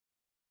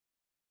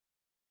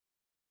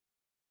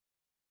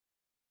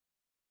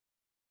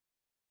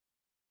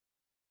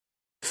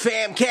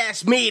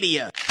Famcast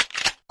Media.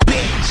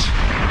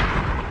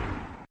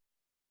 Bitch.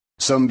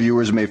 Some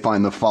viewers may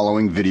find the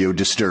following video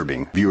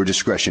disturbing. Viewer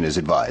discretion is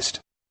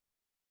advised.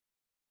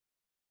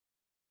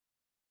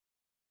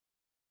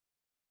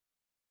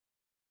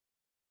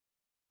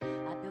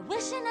 I've been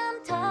wishing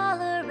I'm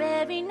taller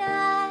every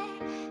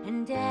night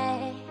and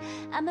day.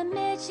 I'm a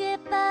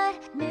midget,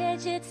 but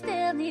midgets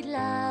still need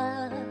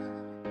love.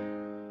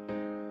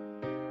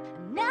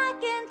 I'm not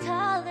getting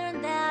taller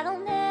and that'll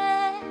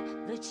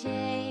never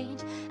change.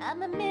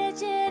 I'm a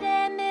midget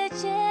and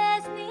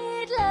midgets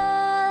need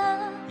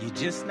love. You're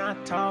just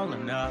not tall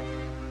enough.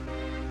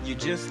 You're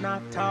just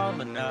not tall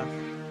enough.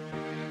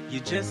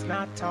 You're just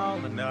not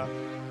tall enough.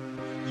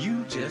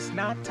 You just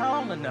not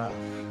tall enough.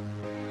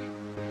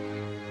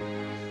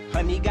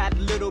 Honey got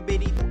little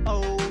bitty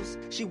O's.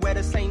 She wear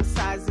the same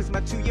size as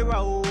my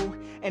 2-year-old.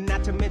 And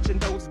not to mention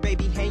those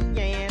baby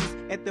hands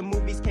at the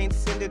movies can't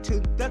send her to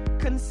the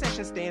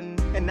concession stand.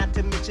 And not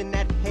to mention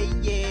that, hey,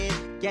 yeah,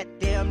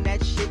 goddamn,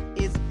 that shit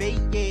is big.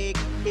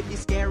 It be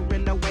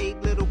scaring away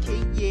little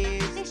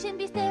kids. They shouldn't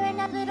be staring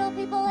at little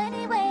people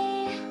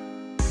anyway.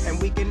 And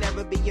we can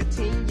never be a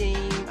team.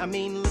 I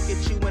mean, look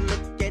at you and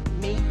look at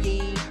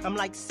me. I'm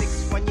like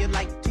 6'1", you're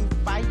like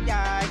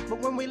 2'5". But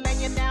when we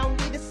laying down,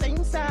 we the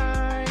same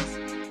size.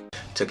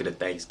 Took her to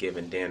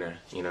Thanksgiving dinner,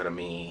 you know what I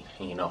mean?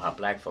 And you know how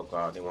black folk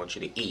are, they want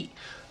you to eat.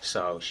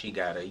 So she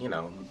got a, you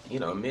know,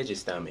 a midget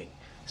stomach.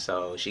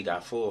 So she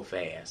got full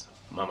fast.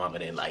 My mama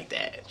didn't like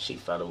that. She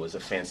felt it was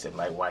offensive,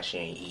 like why she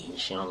ain't eating.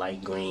 She don't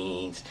like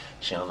greens,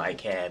 she don't like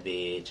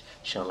cabbage,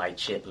 she don't like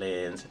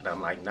chitlins. And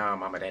I'm like, nah,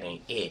 mama, that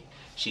ain't it.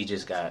 She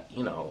just got,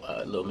 you know,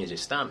 a little midget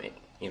stomach,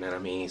 you know what I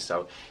mean?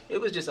 So it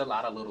was just a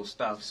lot of little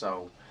stuff.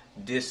 So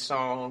this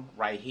song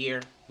right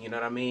here, you know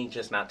what I mean,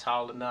 Just Not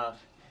Tall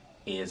Enough,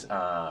 is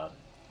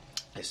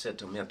it's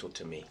sentimental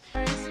to me.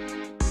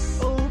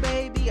 Oh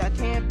baby, I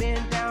can't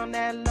bend down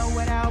that low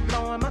without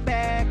blowing my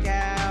back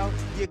out.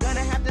 You're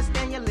gonna have to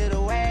stand your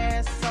little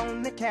ass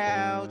on the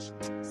couch.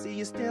 See,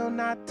 you're still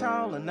not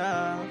tall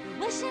enough.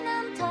 Wishing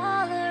I'm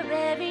taller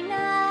every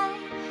night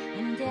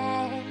and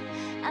day.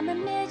 I'm a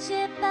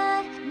midget,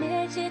 but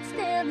midgets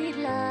still need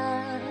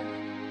love.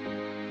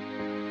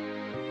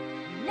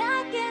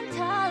 Not getting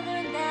taller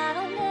and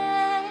that'll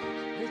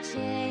never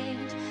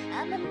change.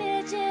 I'm a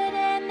midget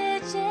and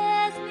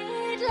midgets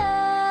need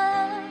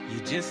love.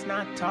 You're just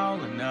not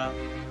tall enough.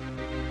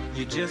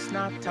 You're just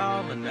not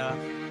tall enough.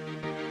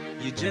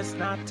 You're just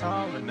not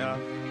tall enough.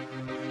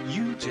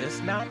 You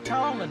just not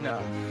tall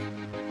enough.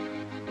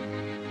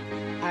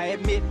 I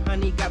admit,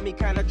 honey, got me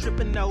kinda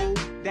tripping, no.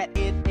 That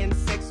it and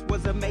sex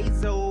was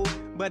amazing,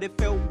 but it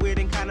felt weird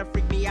and kinda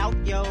freaked me out,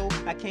 yo.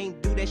 I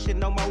can't do that shit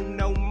no more,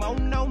 no more,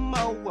 no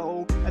more.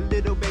 Whoa. A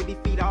little baby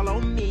feet all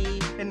on me,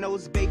 and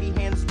those baby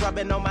hands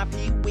rubbing on my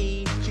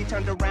pee-wee. She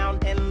turned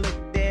around and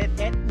looked dead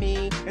at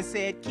me and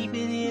said, keep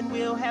it in,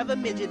 we'll have a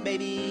midget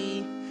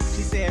baby.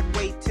 She said,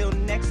 wait till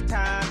next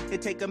time.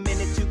 It take a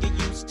minute to get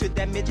used to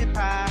that midget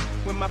pie.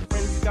 When my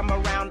friends come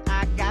around,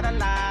 I gotta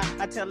lie.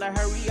 I tell her,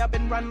 hurry up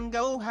and run,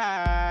 go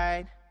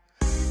hide.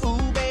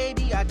 Ooh,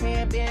 baby, I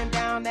can't bend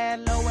down that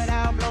low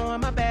without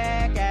blowing my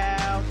back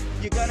out.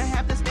 You're gonna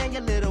have to stand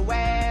your little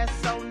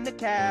ass on the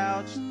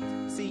couch.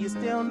 See, you're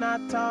still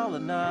not tall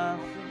enough.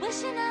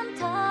 Wishing I'm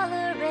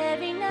taller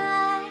every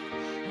night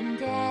and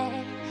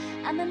day.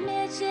 I'm a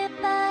midget,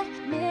 but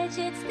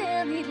midgets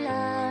still need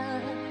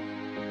love.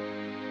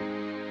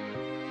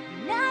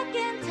 Not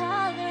getting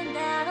taller and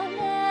that'll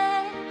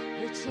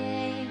never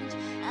change.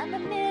 I'm a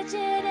midget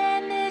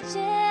and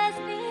midgets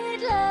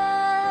need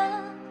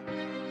love.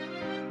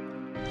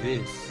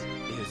 This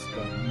is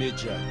the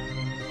midget.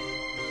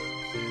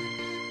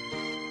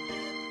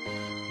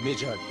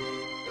 Midget.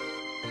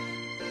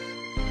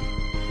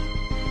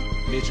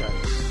 Midget.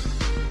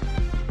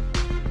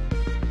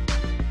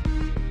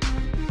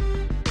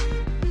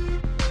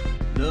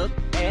 Look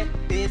at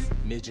this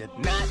midget.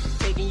 Not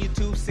taking you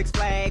to Six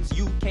Flags.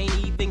 You can't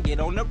even get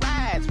on the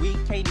rides. We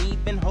can't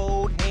even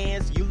hold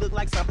hands. You look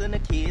like something the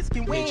kids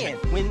can win.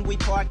 When we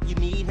park, you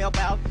need help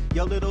out.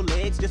 Your little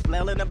legs just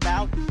flailing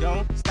about.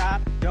 Don't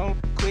stop, don't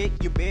quit.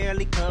 You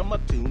barely come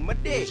up to my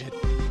dick.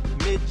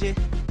 Midget,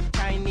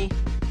 tiny,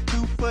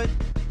 2'2".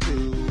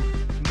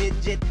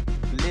 Midget,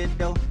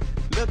 little.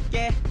 Look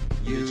at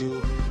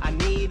you. I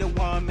need a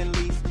woman at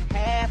least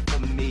half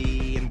of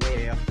me. And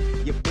well,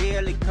 you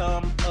barely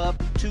come up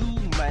to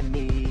my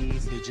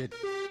knees. Midget.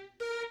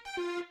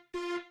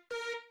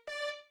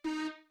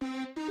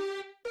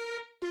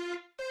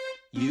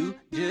 You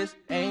just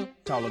ain't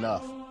tall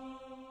enough.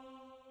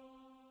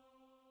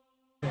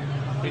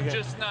 You're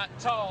just not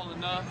tall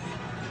enough.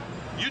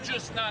 You're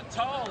just not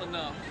tall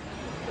enough.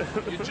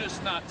 You're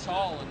just not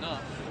tall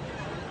enough.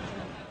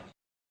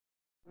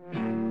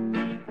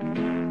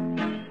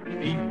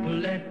 People,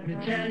 let me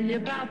tell you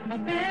about my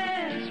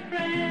best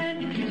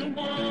friend. He's a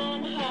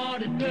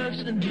warm-hearted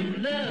person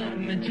who loved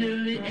me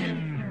till the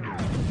end.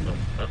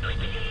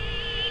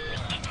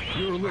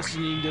 You're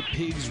listening to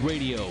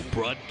Pigzradio,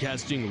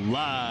 broadcasting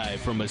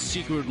live from a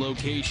secret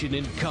location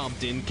in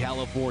Compton,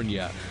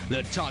 California.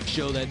 The talk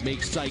show that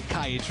makes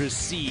psychiatrists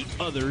see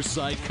other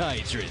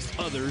psychiatrists,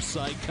 other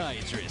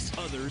psychiatrists,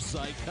 other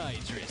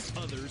psychiatrists,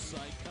 other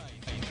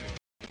psychiatrists.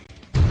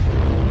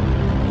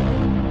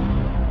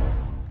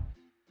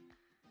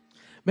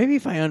 Maybe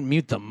if I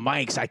unmute the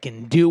mics, I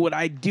can do what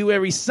I do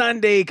every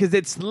Sunday because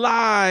it's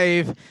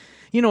live.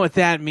 You know what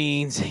that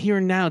means.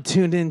 You're now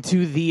tuned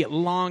into the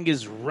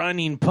longest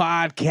running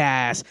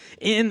podcast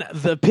in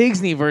the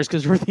Pigsneyverse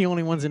because we're the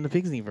only ones in the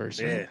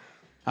Pigsneyverse. Right? Yeah.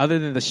 Other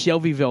than the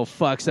Shelbyville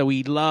fucks that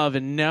we love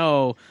and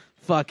know.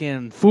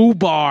 Fucking Foo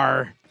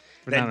Bar.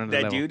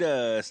 That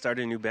dude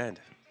started a new band.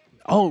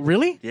 Oh,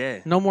 really? Yeah.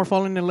 No More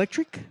Falling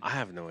Electric? I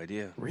have no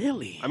idea.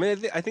 Really? I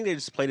mean, I think they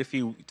just played a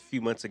few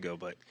months ago,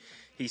 but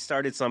he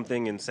started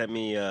something and sent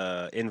me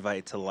an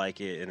invite to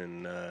like it.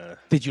 And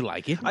Did you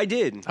like it? I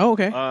did. Oh,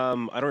 okay. I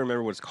don't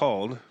remember what it's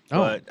called,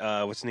 but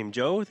what's his name?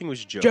 Joe? I think it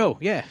was Joe. Joe,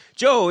 yeah.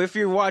 Joe, if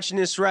you're watching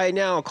this right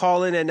now,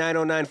 call in at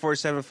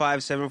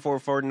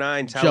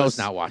 909-475-7449. Joe's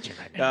not watching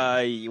right now.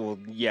 Well,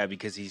 yeah,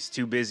 because he's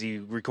too busy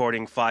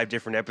recording 5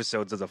 different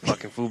episodes of the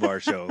fucking Foo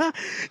Bar show.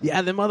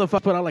 Yeah, the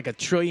motherfucker put out like 1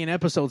 trillion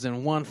episodes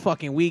in one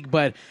fucking week,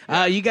 but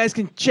you guys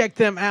can check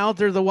them out.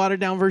 They're the watered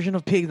down version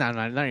of Pigs. Not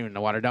even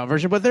the watered down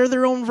version, but they're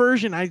their own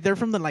version. They're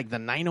from the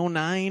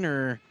 909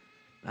 or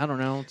I don't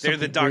know. They're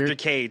the Dr. Weird.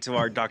 K to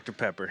our Dr.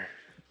 Pepper.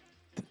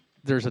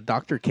 There's a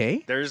Dr.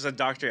 K? There's a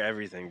Dr.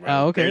 Everything, bro.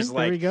 Oh, okay.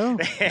 There we go.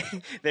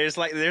 there's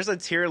a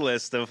tier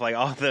list of like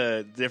all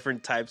the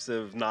different types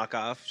of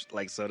knockoff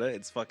like soda.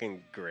 It's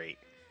fucking great.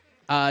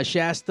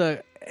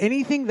 Shasta,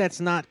 anything that's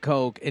not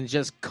Coke and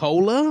just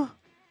cola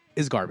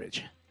is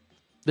garbage.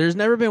 There's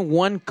never been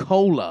one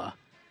cola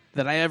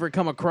that I ever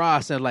come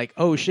across and like,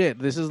 oh shit,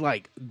 this is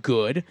like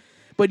good.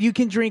 But you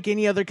can drink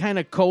any other kind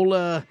of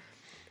cola,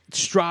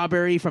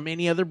 strawberry from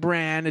any other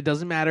brand. It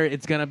doesn't matter.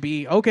 It's going to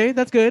be, okay,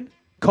 that's good.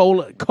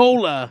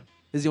 Cola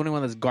is the only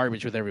one that's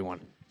garbage with everyone.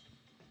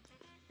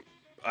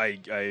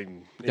 I'm Yeah.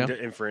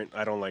 indifferent.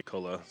 I don't like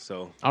cola,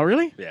 so. Oh,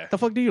 really? Yeah. The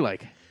fuck do you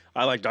like?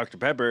 I like Dr.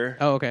 Pepper.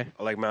 Oh, okay.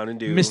 I like Mountain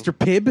Dew. Mr.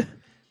 Pibb?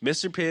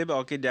 Mr. Pibb,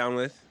 I'll get down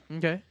with.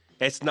 Okay.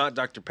 It's not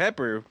Dr.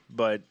 Pepper,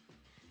 but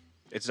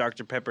it's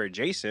Dr. Pepper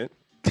adjacent.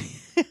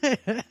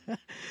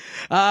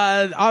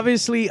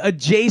 Obviously,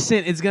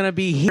 Adjacent is going to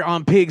be here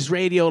on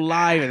Pigzradio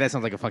Live. That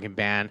sounds like a fucking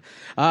band.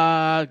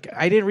 I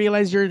didn't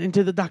realize you're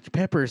into the Dr.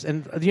 Peppers.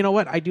 And you know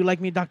what? I do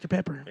like me Dr.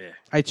 Pepper. Yeah.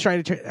 I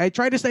try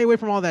to stay away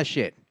from all that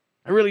shit.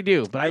 I really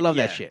do, but I love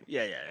that shit.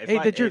 Yeah. Hey,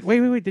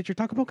 wait. Did your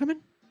Taco Bell come in?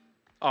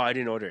 Oh, I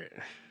didn't order it.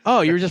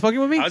 Oh, you were just fucking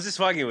with me? I was just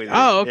fucking with you.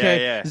 Oh,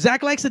 okay. Yeah.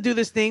 Zach likes to do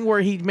this thing where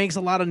he makes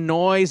a lot of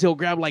noise. He'll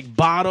grab like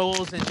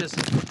bottles and just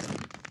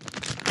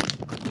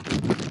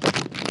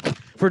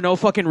for no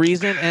fucking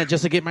reason and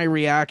just to get my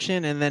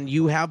reaction. And then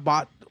you have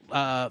bought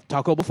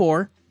taco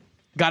before,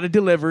 got it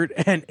delivered,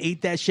 and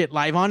ate that shit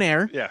live on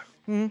air. Yeah.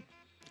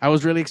 I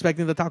was really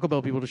expecting the Taco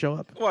Bell people to show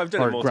up. Well, I've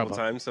done Or it multiple Grubhub.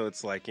 times, so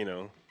it's like,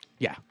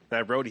 Yeah.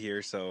 I rode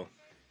here, so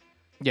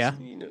Yeah.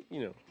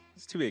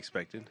 it's to be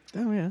expected.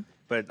 Oh, yeah.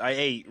 But I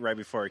ate right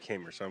before I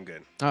came here, so I'm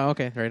good. Oh,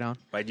 okay. Right on.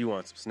 But I do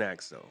want some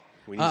snacks, though.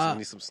 We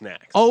need some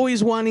snacks.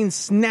 Always wanting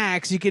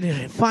snacks, you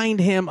can find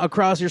him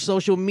across your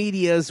social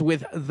medias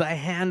with the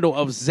handle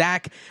of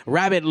Zach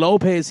Rabbit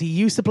Lopez. He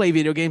used to play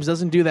video games,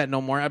 doesn't do that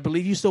no more. I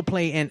believe you still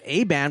play in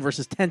a band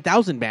versus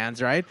 10,000 bands,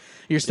 right?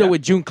 You're still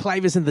with June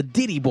Clivis and the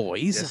Diddy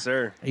Boys. Yes,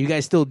 sir. Are you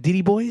guys still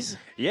Diddy Boys?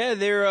 Yeah,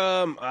 they're,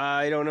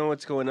 I don't know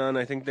what's going on.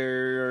 I think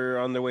they're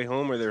on their way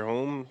home or they're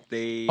home.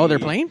 Oh, they're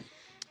playing?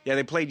 Yeah,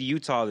 they played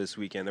Utah this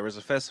weekend. There was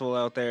a festival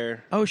out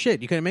there. Oh,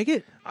 shit. You couldn't make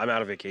it? I'm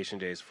out of vacation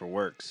days for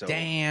work, so.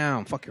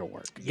 Damn. Fuck your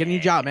work. Get a new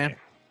job, man.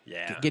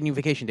 Yeah. Get new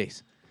vacation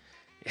days.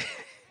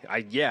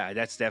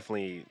 That's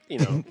definitely,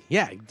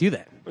 Yeah, do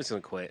that. I'm just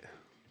going to quit.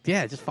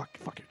 Yeah, just fuck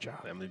your job.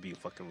 I'm going to be a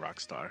fucking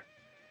rock star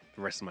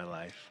the rest of my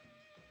life.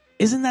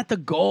 Isn't that the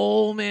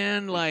goal,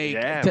 man? Like,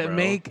 Yeah, to bro.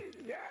 make,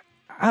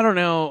 I don't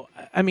know.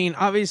 I mean,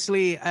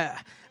 obviously,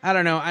 I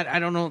don't know. I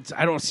don't know.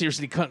 I don't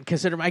seriously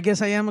consider. I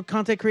guess I am a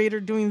content creator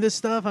doing this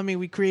stuff. I mean,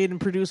 we create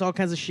and produce all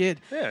kinds of shit.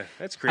 Yeah,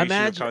 that's creation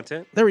of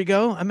content. There we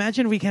go.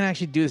 Imagine we can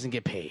actually do this and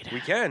get paid. We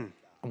can.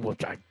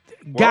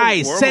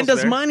 Guys, we're send almost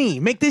us there. money.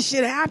 Make this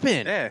shit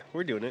happen. Yeah,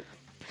 we're doing it.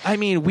 I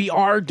mean, we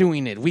are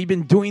doing it. We've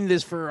been doing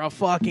this for a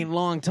fucking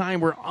long time.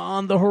 We're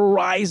on the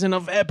horizon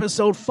of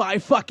episode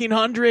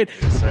 500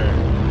 Yes,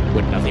 sir.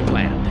 with nothing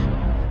planned.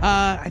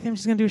 I think I'm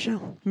just gonna do a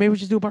show. Maybe we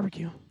just do a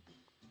barbecue.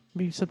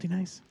 Maybe something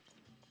nice.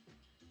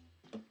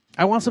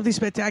 I want something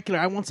spectacular.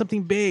 I want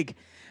something big.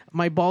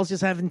 My balls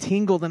just haven't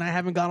tingled, and I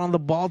haven't got on the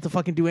ball to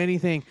fucking do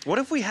anything. What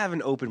if we have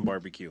an open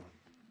barbecue?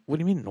 What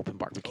do you mean an open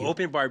barbecue?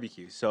 Open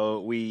barbecue. So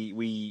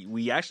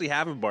we actually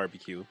have a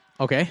barbecue,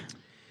 Okay.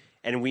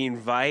 and we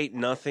invite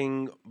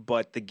nothing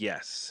but the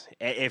guests.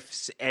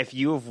 If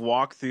you have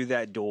walked through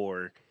that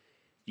door,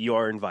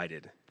 you're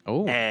invited.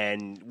 Oh.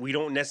 And we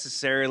don't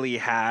necessarily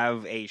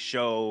have a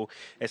show.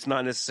 It's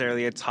not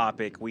necessarily a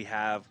topic. We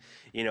have,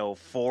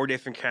 4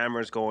 different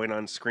cameras going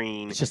on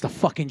screen. It's just a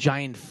fucking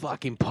giant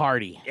fucking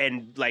party.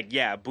 And,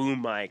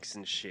 boom mics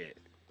and shit.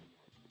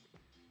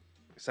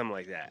 Something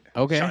like that.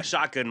 Okay.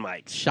 Shotgun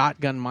mics.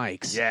 Shotgun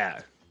mics.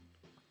 Yeah.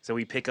 So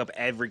we pick up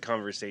every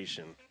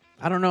conversation.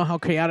 I don't know how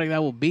chaotic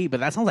that will be,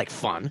 but that sounds like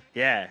fun.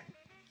 Yeah.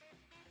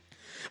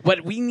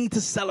 But we need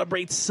to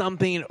celebrate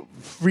something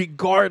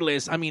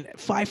regardless. I mean,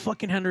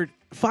 500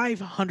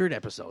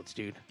 episodes,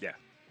 dude. Yeah.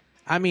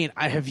 I mean,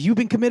 have you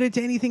been committed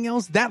to anything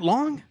else that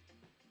long?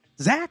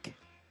 Zach?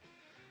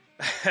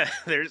 I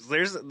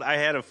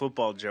had a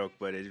football joke,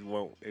 but it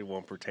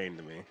won't pertain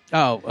to me.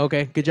 Oh,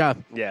 okay. Good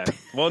job. Yeah.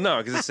 Well,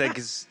 no,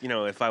 because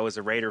if I was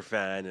a Raider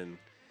fan and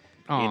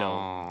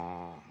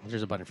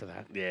there's a button for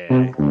that.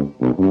 Yeah.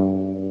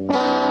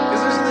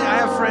 Because I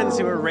have friends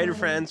who are Raider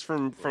fans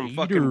from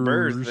fucking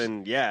birth,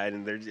 and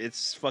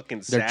it's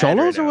fucking sad. They're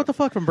cholos right or what the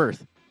fuck from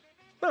birth?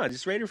 No,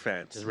 just Raider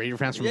fans. Just Raider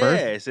fans from birth?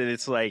 Yes, and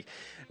it's like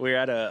we're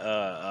at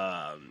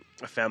a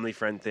family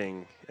friend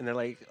thing, and they're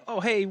like, "Oh,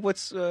 hey, who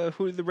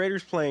are the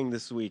Raiders playing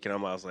this week?" And I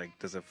was like,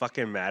 "Does it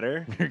fucking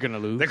matter? You're gonna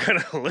lose. They're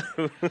gonna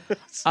lose."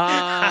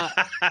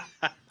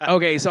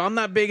 Okay, so I'm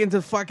not big into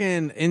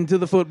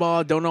the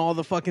football. Don't know all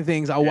the fucking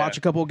things. I'll watch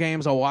a couple of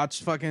games. I'll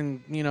watch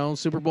fucking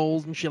Super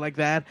Bowls and shit like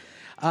that.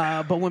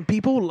 But when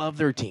people love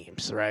their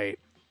teams, right,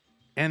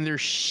 and they're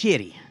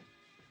shitty,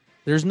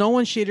 there's no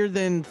one shitter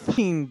than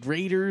fucking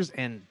Raiders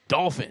and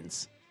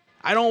Dolphins.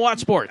 I don't watch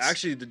sports.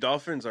 Actually, the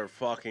Dolphins are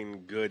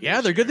fucking good.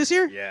 Yeah, they're good this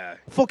year? Yeah.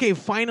 Okay,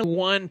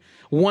 finally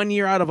one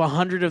year out of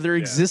 100 of their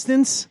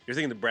existence. You're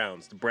thinking the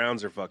Browns. The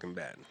Browns are fucking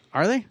bad.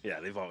 Are they? Yeah,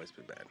 they've always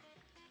been bad.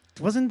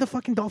 Wasn't the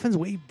fucking Dolphins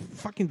way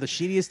fucking the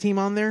shittiest team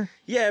on there?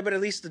 Yeah, but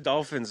at least the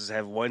Dolphins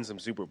have won some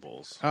Super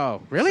Bowls.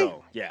 Oh, really?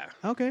 So, yeah.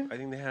 Okay. I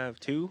think they have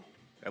 2,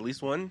 at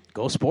least 1.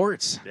 Go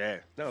sports. Yeah.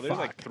 No, there's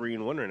like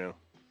 3-1 right now.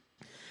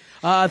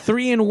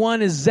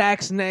 3-1 is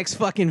Zach's next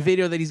fucking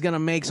video that he's gonna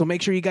make. So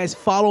make sure you guys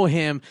follow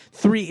him.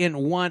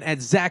 3-1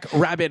 at Zach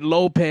Rabbit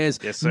Lopez.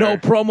 Yes, sir. No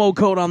promo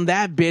code on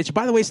that bitch.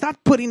 By the way, stop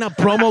putting up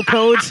promo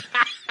codes,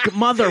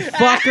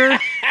 motherfucker.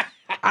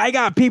 I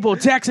got people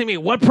texting me,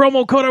 what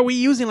promo code are we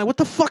using? Like, what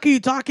the fuck are you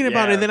talking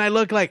about? Yeah. And then I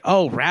look like,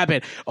 oh,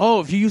 Rabbit.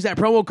 Oh, if you use that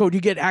promo code, you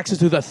get access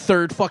to the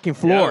 3rd fucking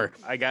floor.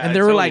 Yeah, and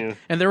they were like,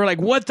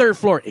 what 3rd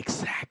floor?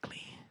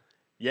 Exactly.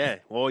 Yeah.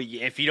 Well,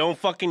 if you don't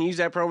fucking use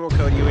that promo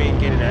code, you ain't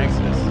getting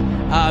access.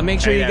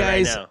 Make sure you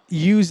guys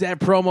use that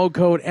promo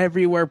code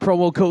everywhere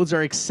promo codes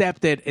are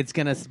accepted. It's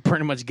going to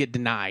pretty much get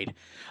denied.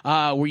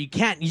 Where you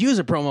can't use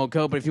a promo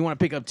code, but if you want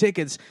to pick up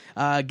tickets,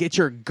 get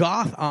your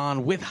goth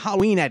on with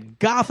Halloween at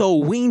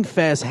Gothoween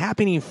Fest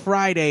happening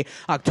Friday,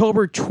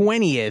 October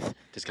 20th.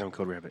 Discount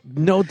code Rabbit.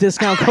 No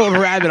discount code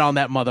Rabbit on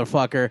that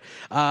motherfucker.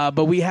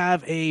 But we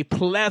have a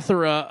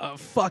plethora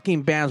of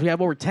fucking bands. We have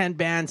over 10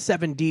 bands,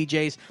 7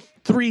 DJs.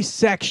 3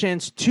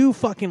 sections, 2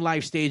 fucking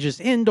live stages,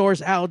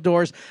 indoors,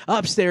 outdoors,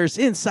 upstairs,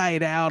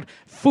 inside out,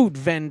 food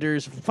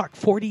vendors,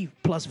 40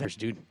 plus vendors,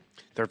 dude.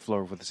 3rd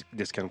floor with a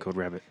discount code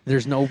Rabbit.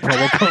 There's no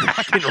promo code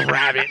fucking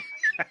Rabbit.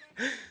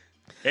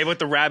 Hey, but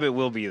the Rabbit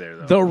will be there,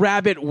 though. The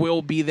Rabbit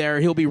will be there.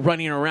 He'll be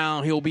running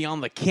around. He'll be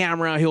on the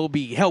camera. He'll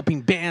be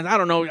helping bands. I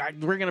don't know.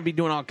 We're going to be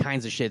doing all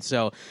kinds of shit.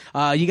 So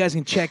you guys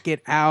can check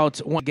it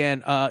out. Once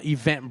again,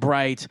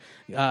 Eventbrite.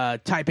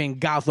 Type in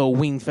Gotho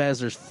Wing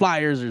Fest. There's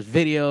flyers. There's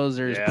videos.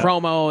 There's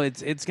promo.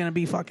 It's going to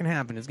be fucking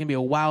happening. It's going to be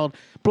a wild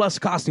plus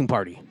costume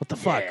party. What the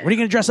fuck? Yeah. What are you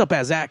going to dress up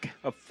as, Zach?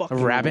 A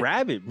fucking rabbit?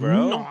 Rabbit,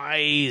 bro.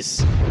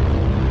 Nice. You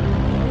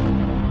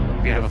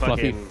have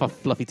a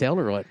fluffy tail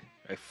or what?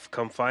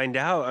 Come find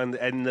out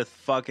on the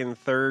fucking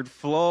 3rd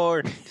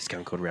floor.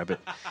 Discount code Rabbit.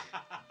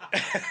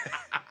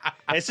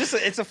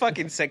 It's a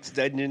fucking sex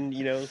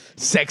dungeon,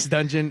 Sex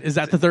dungeon? Is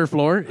that the 3rd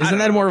floor? Isn't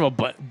that more of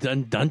a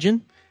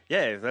dungeon?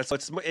 Yeah,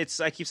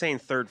 it's. I keep saying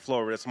 3rd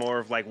floor, but it's more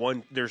of like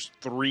one. There's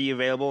 3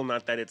 available.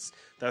 Not that it's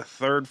the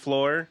 3rd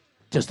floor.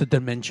 Just a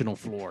dimensional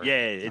floor.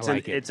 Yeah,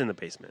 it's in the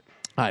basement.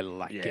 I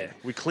like it.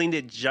 We cleaned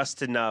it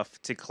just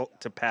enough to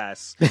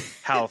pass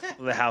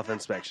the health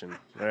inspection.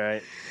 All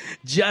right,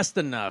 just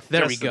enough.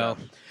 There we go.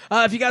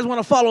 Enough. If you guys want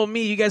to follow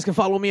me, you guys can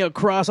follow me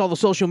across all the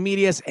social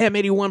medias.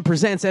 M81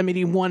 Presents,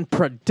 M81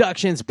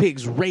 Productions,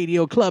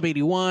 Pigzradio, Club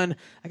 81.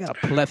 I got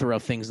a plethora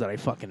of things that I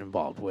fucking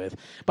involved with.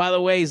 By the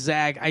way,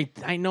 Zach, I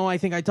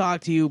think I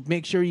talked to you.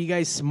 Make sure you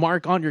guys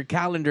mark on your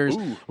calendars.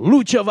 Ooh.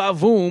 Lucha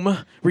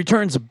Vavoom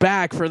returns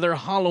back for their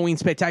Halloween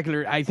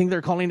spectacular. I think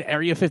they're calling it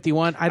Area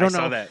 51. I don't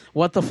know that.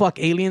 What the fuck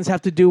aliens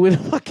have to do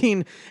with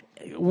fucking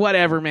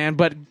whatever, man.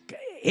 But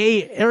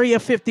Area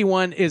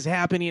 51 is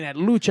happening at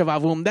Lucha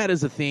Vavoom. That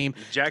is a theme.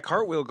 Jack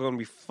Hartwell going to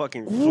be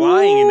fucking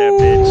flying in that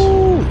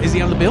bitch. Is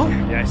he on the bill?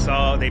 Yeah, I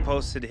saw they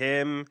posted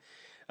him.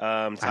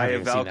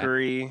 Taya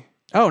Valkyrie.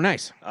 Oh,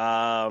 nice.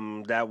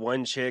 That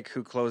one chick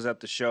who closed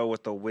out the show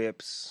with the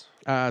whips.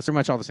 So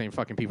much all the same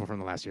fucking people from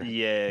the last year.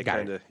 Yeah,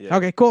 kind of. Yeah.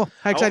 Okay, cool.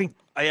 How exciting.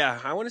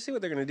 I want to see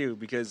what they're going to do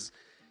because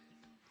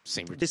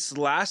this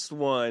last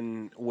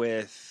one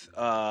with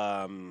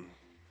Cassandro,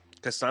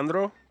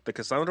 the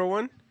Cassandro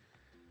one,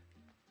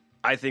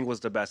 I think was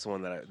the best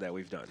one that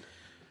we've done.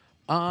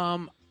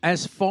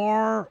 As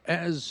far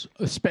as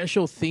a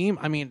special theme,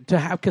 I mean, to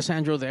have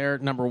Cassandra there,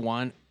 number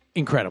one,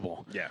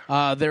 incredible.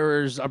 Yeah.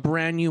 There's a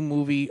brand new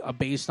movie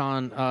based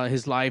on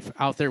his life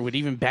out there with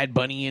even Bad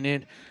Bunny in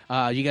it.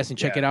 You guys can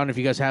check it out. If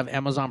you guys have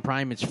Amazon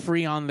Prime, it's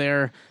free on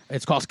there.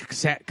 It's called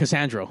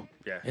Cassandra.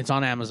 Yeah. It's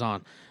on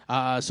Amazon.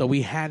 So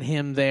we had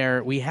him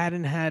there. I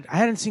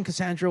hadn't seen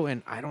Cassandra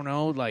in, I don't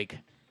know, like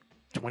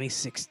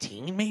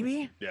 2016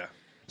 maybe? Yeah.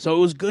 So it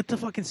was good to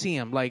fucking see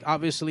him. Like,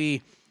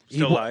 obviously...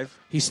 Still alive.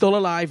 He's still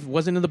alive.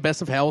 Wasn't in the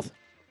best of health.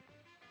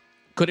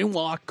 Couldn't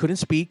walk. Couldn't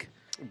speak.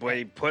 But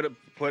he put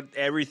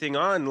everything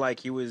on like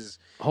he was.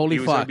 Holy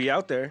he was fuck! gonna be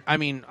out there. I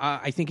mean,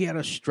 I think he had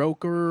a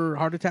stroke or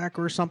heart attack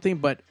or something.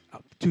 But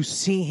to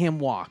see him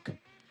walk,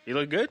 He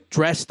looked good.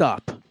 dressed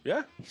up,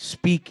 Yeah.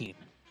 speaking,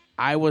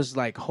 I was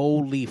like,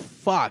 "Holy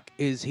fuck!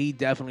 Is he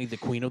definitely the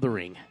Queen of the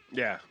Ring?"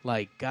 Yeah.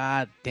 Like,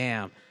 god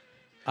damn.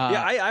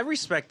 Yeah. I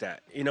respect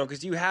that.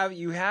 Because you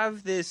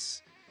have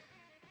this.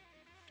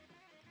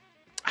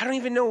 I don't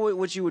even know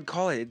what you would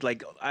call it.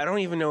 Like, I don't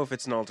even know if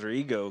it's an alter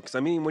ego. Because,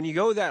 I mean, when you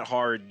go that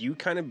hard, you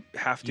kind of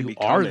have to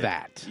become are it.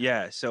 that.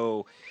 Yeah,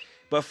 so...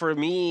 But for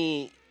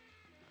me,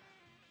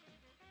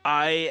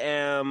 I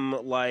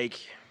am like...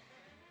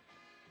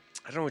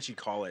 I don't know what you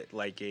call it.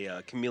 Like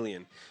a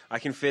chameleon. I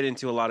can fit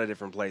into a lot of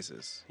different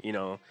places. I'm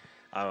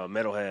a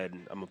metalhead.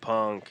 I'm a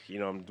punk.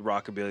 I'm the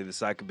rockabilly, the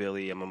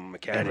psychobilly. I'm a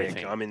mechanic.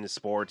 Everything. I'm into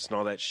sports and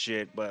all that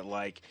shit. But,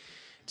 like,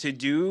 to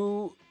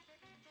do...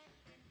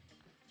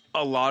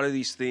 a lot of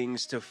these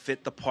things to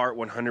fit the part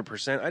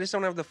 100%. I just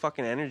don't have the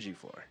fucking energy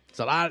for it. It's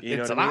a lot. You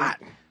know It's what a I mean?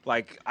 lot.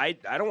 Like, I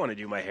don't want to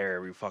do my hair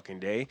every fucking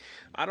day.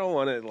 I don't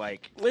want to,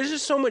 like... There's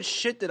just so much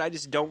shit that I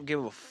just don't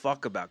give a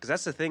fuck about. Because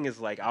that's the thing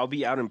is, like, I'll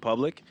be out in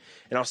public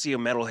and I'll see a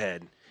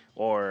metalhead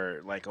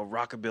or, like, a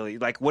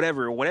rockabilly. Like,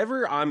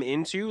 whatever I'm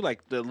into,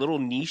 like, the little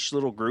niche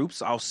little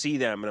groups, I'll see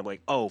them and I'm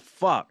like, oh,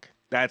 fuck.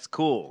 That's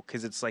cool.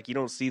 Because it's like you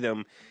don't see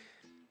them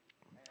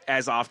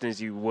as often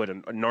as you would a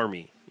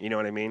normie. You know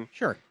what I mean?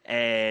 Sure.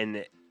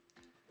 And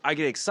I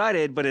get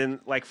excited, but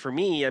for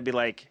me, I'd be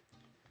like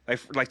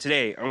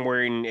today, I'm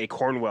wearing a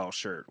Cornwell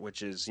shirt,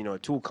 which is, a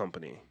tool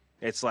company.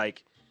 It's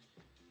like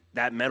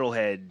that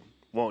metalhead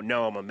won't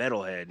know I'm a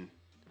metalhead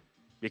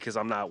because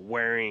I'm not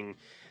wearing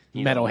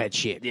Metalhead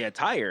shit. the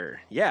attire.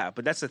 Yeah,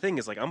 but that's the thing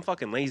is, like, I'm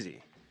fucking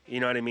lazy. You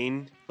know what I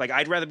mean? Like,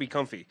 I'd rather be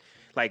comfy.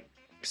 Like,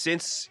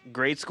 since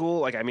grade school,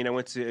 like, I mean, I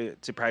went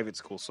to private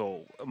school,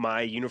 so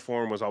my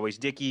uniform was always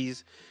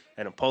Dickies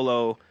and a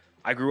polo.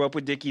 I grew up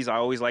with Dickies. I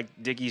always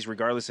liked Dickies,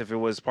 regardless if it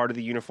was part of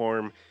the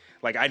uniform.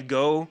 Like, I'd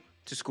go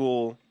to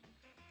school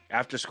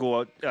after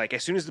school, like,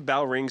 as soon as the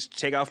bell rings,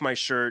 take off my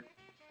shirt,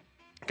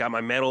 got my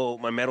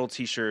metal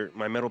T-shirt,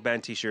 my metal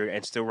band T-shirt,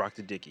 and still rock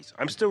the Dickies.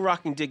 I'm still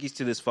rocking Dickies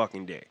to this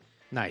fucking day.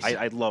 Nice.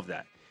 I love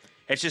that.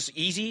 It's just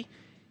easy.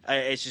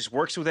 It just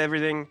works with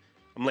everything.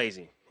 I'm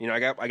lazy. I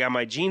got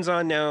my jeans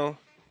on now,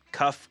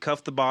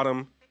 cuff the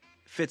bottom,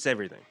 fits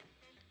everything.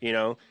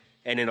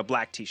 And in a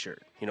black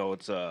T-shirt.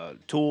 It's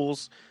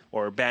Tools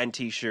or a band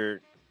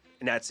T-shirt,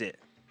 and that's it.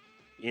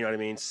 You know what I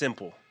mean?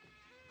 Simple.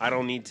 I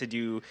don't need to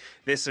do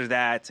this or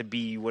that to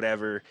be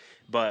whatever.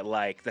 But,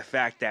 like, the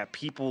fact that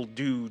people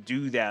do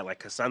that, like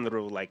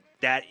Cassandra, like,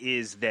 that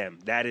is them.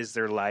 That is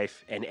their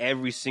life. And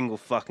every single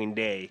fucking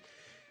day,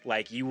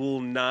 like, you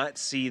will not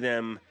see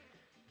them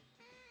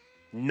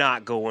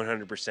not go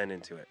 100%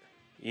 into it.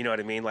 You know what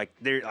I mean? Like,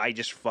 I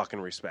just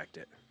fucking respect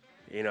it.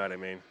 You know what I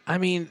mean? I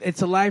mean,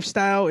 it's a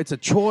lifestyle. It's a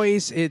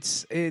choice.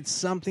 It's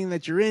something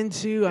that you're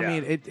into. I Yeah.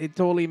 mean, it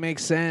totally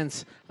makes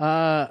sense.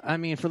 I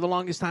mean, for the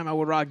longest time, I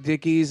would rock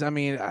Dickies. I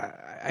mean,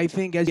 I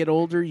think as you get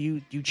older,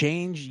 you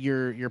change.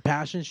 Your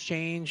passions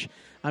change.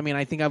 I mean,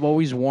 I think I've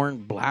always worn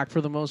black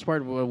for the most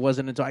part. It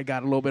wasn't until I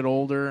got a little bit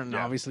older, and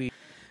obviously,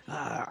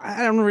 I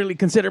don't really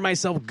consider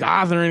myself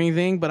goth or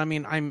anything. But I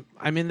mean,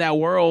 I'm in that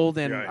world,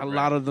 and a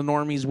lot of the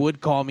normies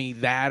would call me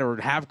that or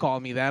have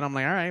called me that. I'm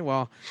like, all right,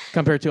 well,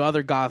 compared to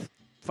other goth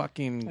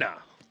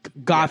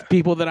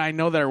people that I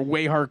know that are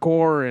way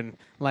hardcore, and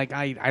like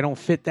I don't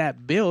fit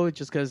that bill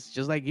just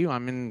like you,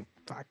 I'm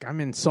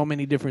in so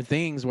many different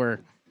things where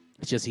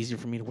it's just easier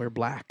for me to wear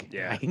black.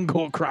 Yeah. I can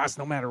go across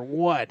no matter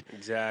what.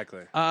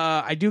 Exactly.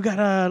 I do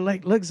gotta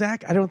look,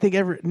 Zach, I don't think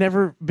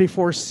never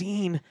before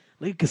seen.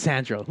 Look at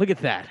Cassandra. Look at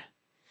that.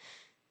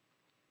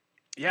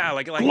 Yeah,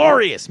 like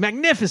glorious,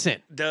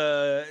 magnificent.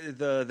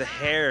 The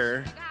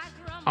hair,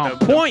 on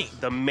point.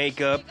 The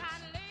makeup,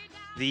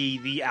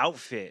 the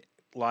outfit.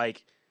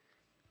 Like,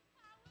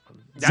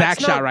 Zach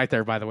shot right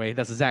there, by the way.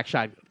 That's a Zach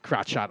shot,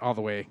 crotch shot all the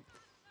way.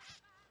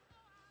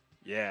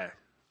 Yeah.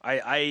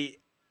 I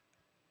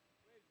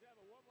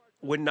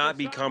would not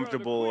be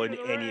comfortable in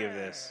any of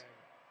this.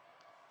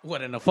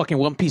 What, in a fucking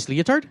one-piece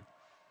leotard?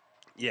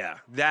 Yeah.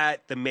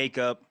 That, the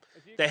makeup,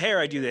 the hair,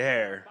 I do the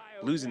hair.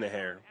 Losing the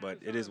hair, but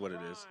it is what it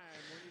is.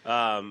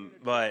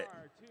 But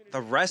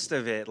the rest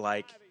of it,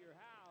 like,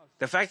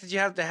 the fact that you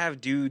have to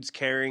have dudes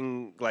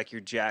carrying, like,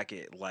 your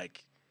jacket,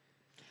 like,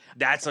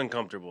 that's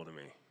uncomfortable to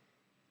me.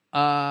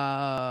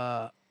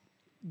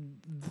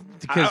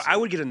 I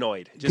would get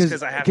annoyed just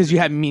because I have because you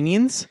have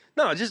minions.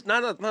 No, just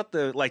not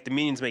the like the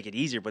minions make it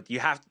easier, but you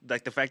have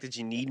like the fact that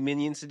you need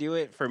minions to do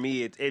it. For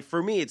me,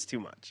 it's too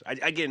much.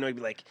 I get annoyed.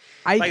 Like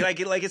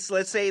it's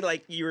let's say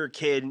like you're a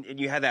kid and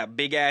you have that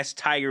big ass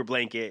tiger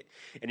blanket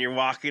and you're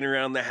walking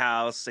around the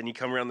house and you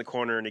come around the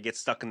corner and it gets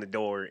stuck in the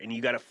door and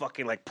you got to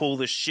fucking like pull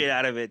the shit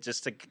out of it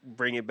just to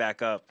bring it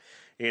back up.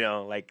 You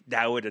know, like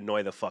that would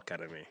annoy the fuck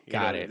out of me.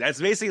 Got it.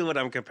 That's basically what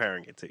I'm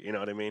comparing it to. You know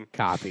what I mean?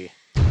 Copy.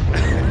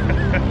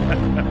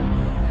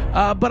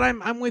 But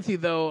I'm with you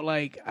though.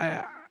 Like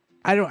I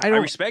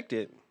respect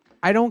it.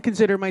 I don't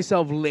consider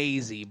myself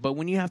lazy, but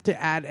when you have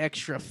to add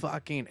extra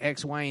fucking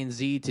X, Y, and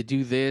Z to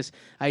do this,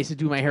 I used to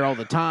do my hair all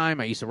the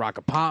time. I used to rock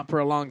a pomp for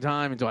a long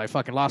time until I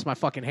fucking lost my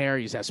fucking hair. I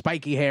used to have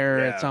spiky hair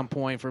at some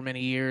point for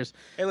many years.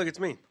 Hey, look, it's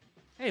me.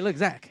 Hey, look,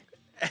 Zach.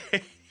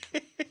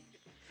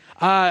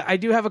 I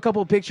do have a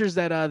couple of pictures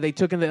that they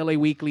took in the LA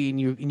Weekly, and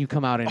you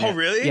come out in it. Oh,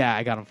 really? Yeah,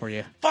 I got them for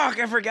you. Fuck,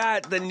 I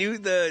forgot. The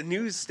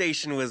news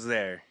station was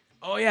there.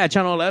 Oh yeah,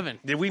 Channel 11.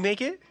 Did we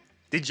make it?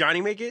 Did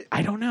Johnny make it?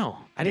 I don't know.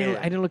 I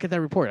didn't look at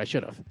that report. I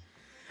should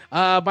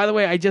have. By the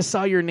way, I just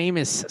saw your name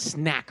is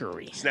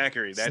Snackery.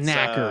 Snackery. That's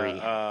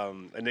Snackery.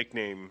 A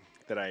nickname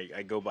that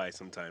I go by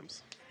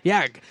sometimes.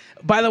 Yeah.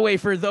 By the way,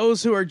 for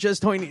those who are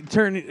just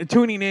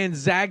tuning in,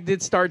 Zach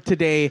did start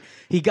today.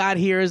 He got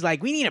here is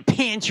like, we need a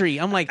pantry.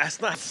 I'm like, that's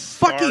not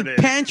fucking started.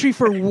 Pantry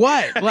for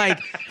what? Like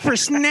for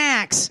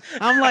snacks.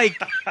 I'm like,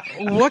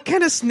 what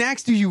kind of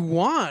snacks do you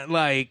want?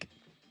 Like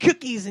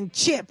cookies and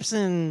chips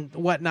and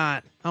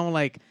whatnot. I'm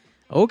like,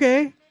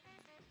 okay.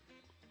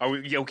 Are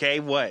we okay?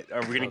 What?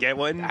 Are we gonna get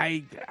one?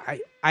 I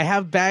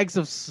have bags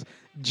of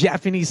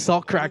Japanese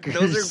salt crackers.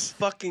 Those are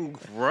fucking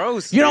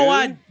gross. You know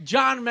what?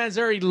 John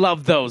Manzuri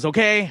loved those.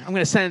 Okay, I'm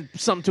gonna send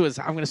some to his.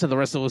 I'm gonna send the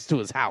rest of those to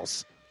his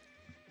house.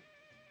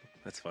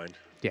 That's fine.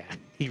 Yeah,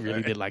 he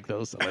really did like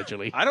those.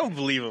 Allegedly, I don't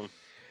believe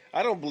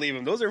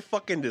him. Those are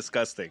fucking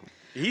disgusting.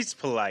 He's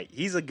polite.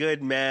 He's a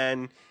good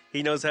man.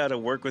 He knows how to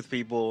work with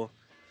people.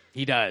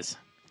 He does.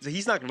 So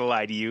he's not gonna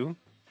lie to you.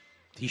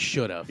 He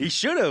should have.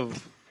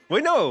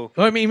 Wait, no.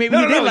 Well, I mean, maybe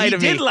he did lie to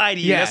me. He did lie to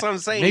you. Yeah. That's what I'm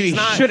saying. Maybe he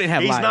shouldn't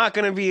have lied. He's not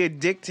going to be a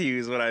dick to you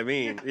is what I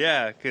mean.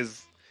 Yeah, because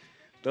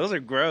those are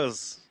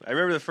gross. I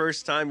remember the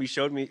first time you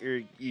showed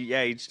me,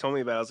 you just told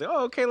me about it. I was like,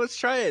 oh, okay, let's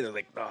try it. I was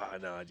like, oh,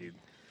 no, dude.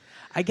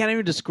 I can't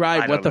even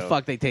describe what the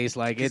fuck they taste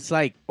like. It's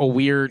like a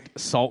weird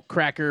salt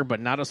cracker, but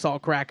not a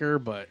salt cracker,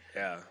 but...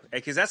 Yeah,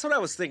 because that's what I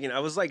was thinking. I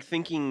was like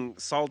thinking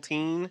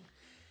saltine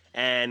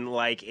and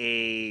like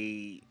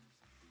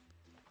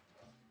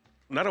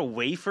not a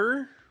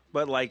wafer,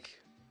 but like...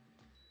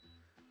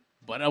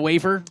 But a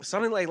wafer?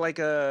 Something like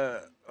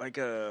a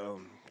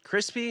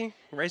crispy,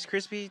 Rice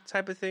Krispie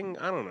type of thing.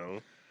 I don't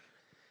know.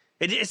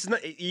 It's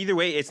not either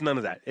way. It's none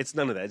of that. It's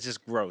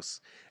just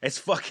gross. It's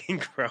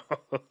fucking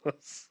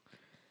gross.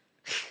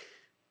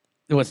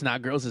 What's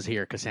not gross is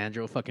here.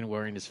 Cassandra fucking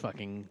wearing his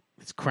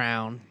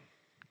crown,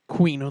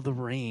 Queen of the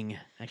Ring.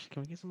 Actually,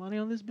 can we get some money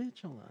on this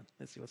bitch? Hold on.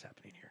 Let's see what's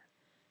happening here.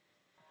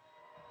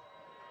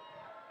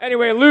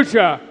 Anyway,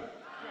 Lucha.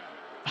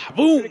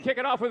 Boom. We're gonna kick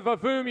it off with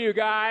Vavoom, you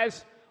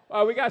guys.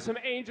 We got some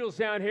angels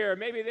down here.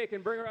 Maybe they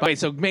can bring her up. Okay,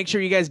 so make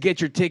sure you guys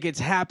get your tickets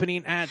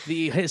happening at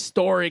the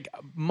historic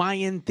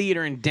Mayan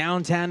Theater in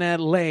downtown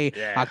LA,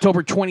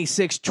 October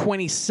 26th,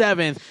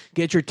 27th.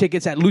 Get your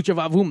tickets at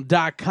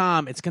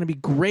luchavavoom.com. It's going to be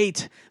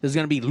great. There's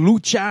going to be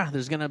Lucha.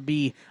 There's going to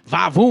be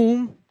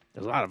Vavoom.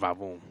 There's a lot of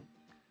Vavoom.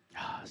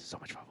 So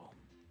much Vavoom.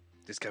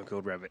 Discount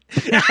code Rabbit.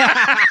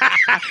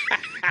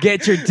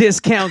 Get your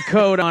discount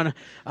code on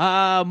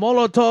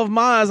Molotov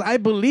Maz. I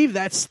believe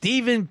that's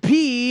Stephen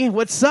P.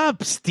 What's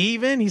up,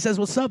 Stephen? He says,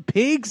 what's up,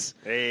 pigs?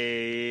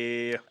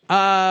 Hey.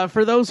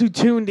 For those who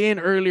tuned in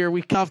earlier,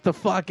 we off the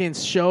fucking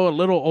show, a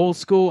little old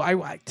school.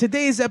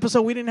 Today's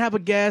episode, we didn't have a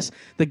guest.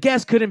 The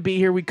guest couldn't be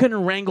here. We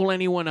couldn't wrangle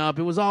anyone up.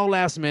 It was all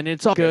last minute.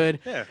 It's all good.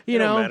 Yeah, you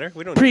know, don't matter.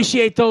 We don't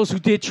appreciate those who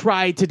did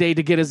try today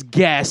to get us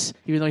guests,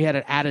 even though he had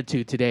an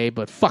attitude today.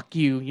 But fuck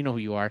you. You know who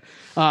you are.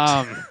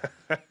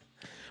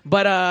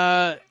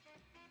 But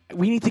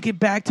we need to get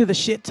back to the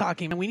shit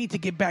talking, and we need to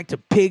get back to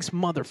Pig's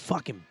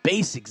motherfucking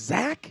basics.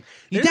 Zach,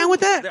 you down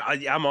with that?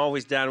 I'm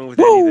always down with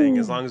anything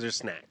as long as there's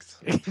snacks.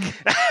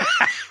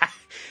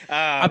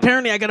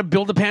 Apparently, I got to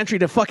build a pantry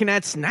to fucking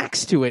add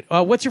snacks to it.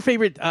 What's your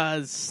favorite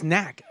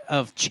snack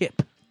of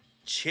chip?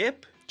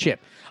 Chip.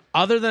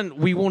 Other than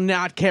we will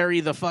not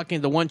carry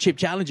the one chip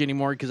challenge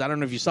anymore because I don't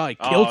know if you saw it.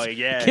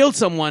 It killed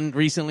someone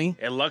recently.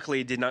 And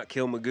luckily, it did not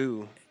kill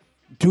Magoo.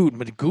 Dude,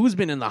 Magoo's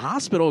been in the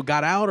hospital,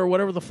 got out or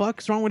whatever the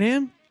fuck's wrong with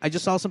him. I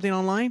just saw something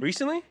online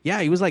recently.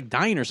 Yeah, he was like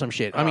dying or some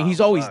shit. I mean, he's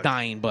always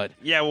dying, but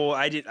yeah. Well,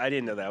 I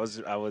didn't know that.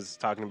 I was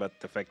talking about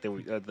the fact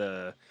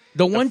that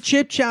the one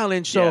chip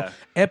challenge. So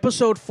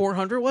episode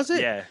 400 was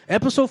it? Yeah.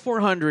 Episode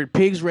 400,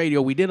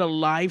 Pigzradio. We did a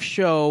live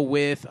show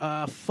with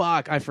I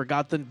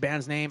forgot the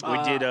band's name.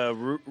 We did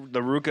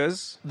the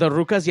Rukas. The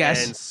Rukas,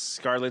 yes. And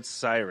Scarlet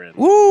Siren.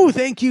 Woo!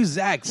 Thank you,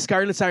 Zach.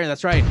 Scarlet Siren.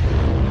 That's right.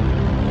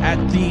 at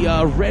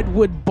the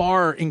Redwood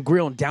Bar and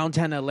Grill in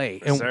downtown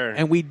L.A.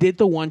 And we did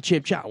the one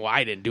chip challenge. Well,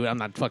 I didn't do it. I'm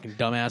not fucking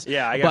dumbass.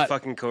 Yeah, I got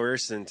fucking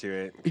coerced into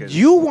it.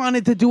 You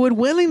wanted to do it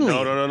willingly.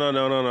 No.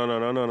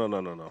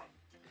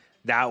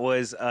 That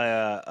was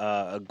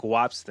a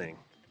Guaps thing.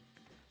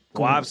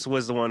 Guaps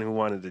was the one who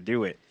wanted to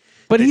do it.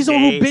 But he's the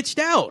one who bitched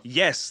out.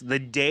 Yes, the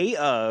day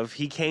of,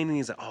 he came and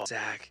he's like, "Oh,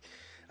 Zach,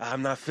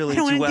 I'm not feeling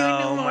too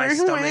well. My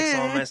stomach's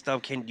all messed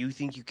up. Do you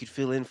think you could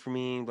fill in for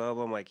me?" Blah,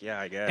 blah. I'm like,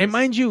 "Yeah, I guess." And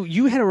mind you,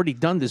 you had already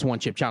done this one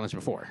chip challenge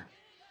before.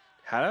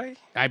 Had I?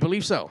 I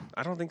believe so.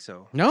 I don't think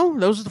so. No?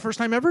 That was the first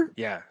time ever?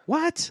 Yeah.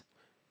 What?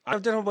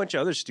 I've done a bunch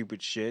of other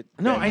stupid shit.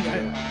 No, not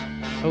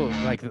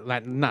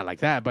like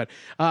that, but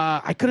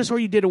I could have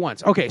sworn you did it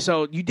once. Okay,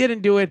 so you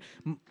didn't do it.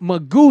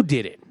 Magoo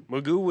did it.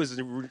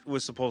 Magoo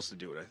was supposed to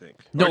do it, I think.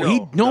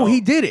 No, he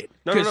did it.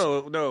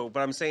 No. But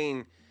I'm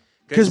saying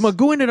because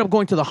Magoo ended up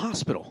going to the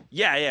hospital.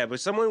 Yeah. But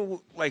someone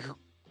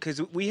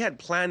because we had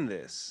planned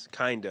this,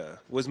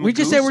 kinda. Was Magoo we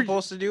just said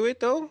supposed to do it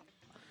though?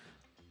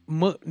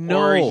 No.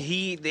 No.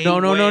 This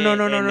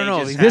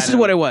is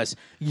what it was.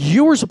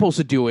 You were supposed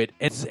to do it,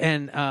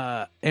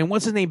 and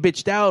what's his name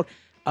bitched out,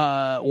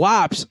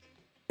 Wops,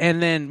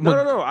 and then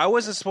no. I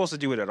wasn't supposed to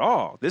do it at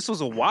all. This was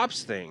a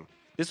Wops thing.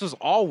 This was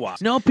all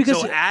Wops. No,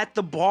 because at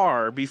the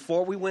bar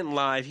before we went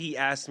live, he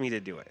asked me to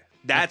do it.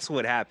 That's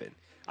what happened.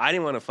 I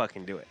didn't want to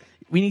fucking do it.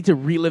 We need to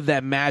relive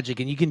that magic,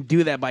 and you can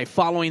do that by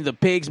following the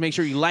pigs. Make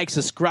sure you like,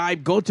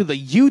 subscribe, go to the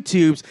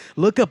YouTubes,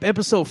 look up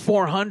episode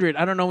 400.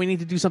 I don't know, we need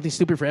to do something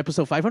stupid for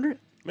episode 500?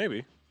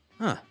 Maybe.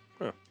 Huh.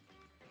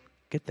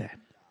 Get that.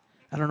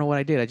 I don't know what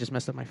I did. I just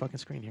messed up my fucking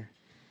screen here.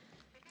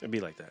 It'd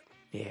be like that.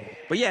 Yeah.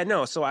 But yeah,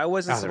 no, so I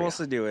wasn't supposed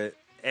to do it.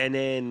 And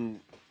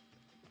then,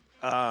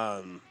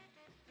 I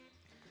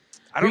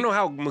don't know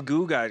how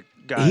Magoo got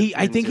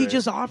I think he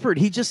just offered.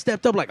 He just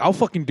stepped up like, I'll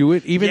fucking do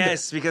it.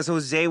 Yes, because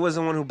Jose was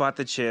the one who bought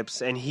the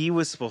chips, and he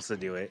was supposed to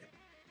do it.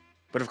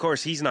 But of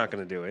course, he's not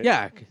going to do it.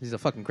 Yeah, he's a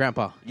fucking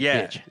grandpa.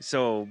 Yeah. Bitch.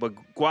 So, but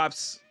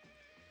Guaps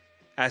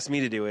asked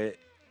me to do it.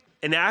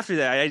 And after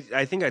that,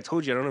 I think I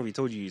told you, I don't know if he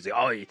told you, he's like,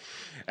 "Oh,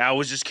 I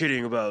was just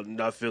kidding about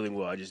not feeling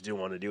well. I just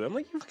didn't want to do it." I'm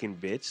like, "You fucking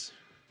bitch.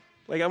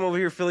 Like, I'm over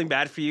here feeling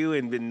bad for you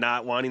and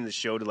not wanting the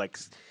show to, like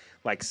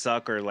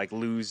suck or, like,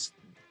 lose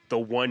the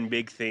one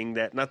big thing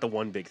that, not the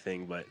one big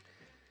thing, but.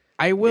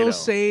 I will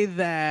say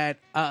that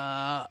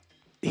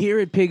here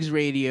at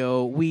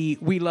Pigzradio,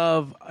 we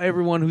love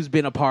everyone who's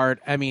been a part.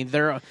 I mean,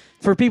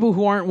 for people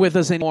who aren't with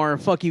us anymore,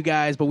 fuck you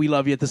guys, but we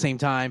love you at the same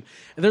time.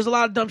 And there's a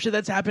lot of dumb shit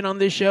that's happened on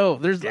this show.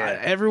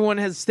 Everyone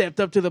has stepped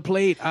up to the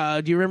plate.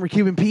 Do you remember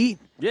Cuban Pete?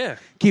 Yeah.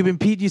 Cuban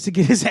Pete used to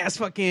get his ass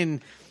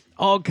fucking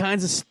all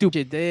kinds of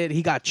stupid shit.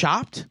 He got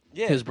chopped.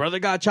 Yeah. His brother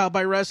got chopped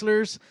by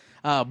wrestlers.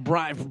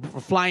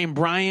 Flying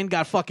Brian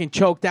got fucking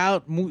choked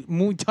out,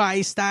 Muay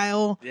Thai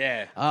style.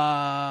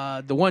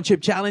 Yeah. The one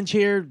chip challenge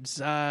here.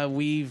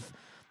 We've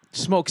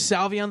smoked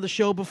salvia on the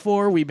show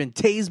before. We've been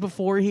tased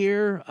before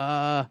here.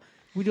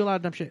 We do a lot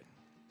of dumb shit.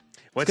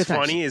 What's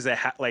funny is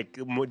that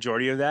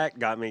majority of that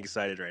got me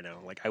excited right now.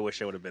 Like, I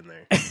wish I would have been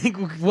there.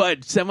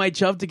 What,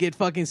 semi-chubbed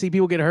to see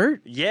people get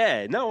hurt?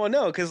 Yeah, no,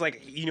 because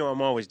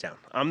I'm always down.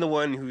 I'm the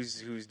one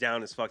who's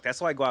down as fuck.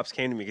 That's why Guaps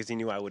came to me, because he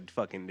knew I would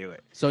fucking do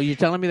it. So you're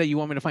telling me that you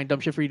want me to find dumb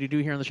shit for you to do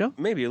here on the show?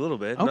 Maybe a little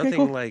bit. Okay, Nothing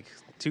cool. like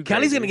too.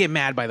 Kelly's crazy. gonna get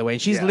mad, by the way,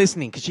 and she's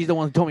listening because she's the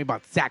one who told me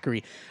about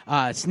Snackery.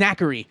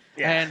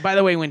 Yeah. And by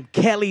the way, when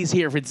Kelly's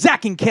here for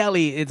Zach and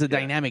Kelly, it's a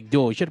dynamic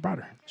duo. You should have brought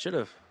her. Should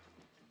have.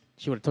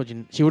 She would have told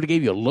you. She would have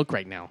gave you a look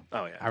right now.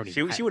 Oh yeah,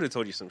 she would have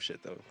told you some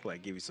shit though,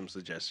 like give you some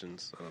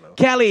suggestions. I don't know.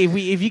 Kelly,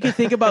 if you can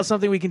think about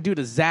something we can do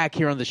to Zach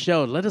here on the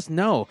show, let us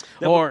know.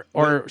 Or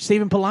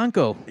Steven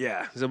Polanco.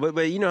 Yeah. So,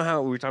 but you know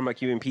how we were talking about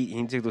Cuban Pete?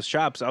 He took those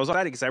chops. I was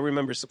excited because I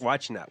remember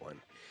watching that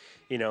one.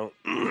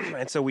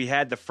 And so we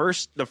had the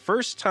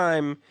first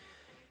time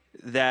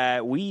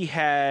that we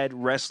had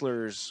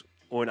wrestlers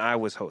when I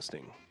was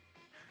hosting.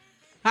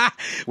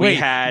 We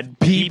had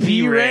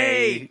PP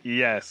Ray.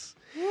 Yes.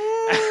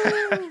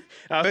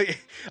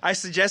 I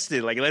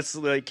suggested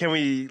can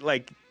we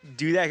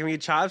do that? Can we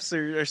get chops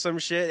or some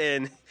shit?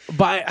 And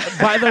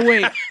by the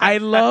way, I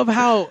love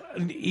how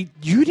you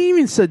didn't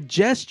even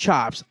suggest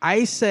chops.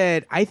 I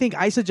think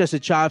I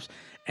suggested chops,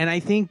 and I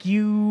think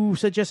you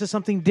suggested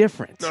something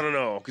different.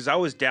 No, because I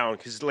was down.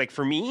 Because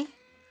for me,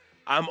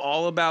 I'm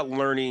all about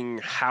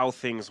learning how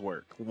things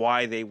work,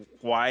 why they are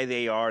the way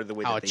that they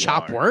are. How a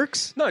chop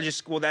works? No,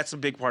 that's a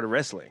big part of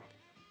wrestling.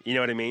 You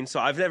know what I mean? So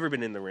I've never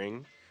been in the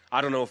ring. I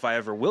don't know if I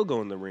ever will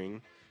go in the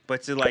ring,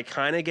 but to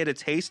kind of get a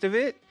taste of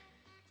it,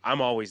 I'm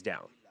always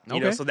down. You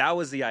know, so that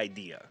was the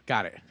idea.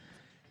 Got it.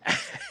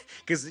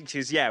 Because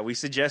we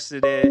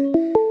suggested it.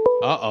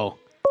 Uh-oh.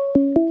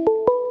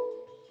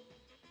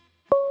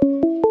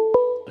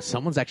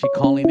 Someone's actually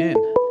calling in.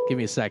 Give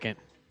me a second.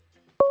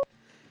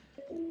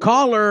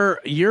 Caller,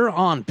 you're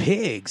on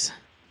Pigs.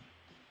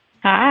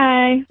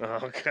 Hi.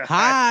 Oh, God.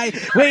 Hi.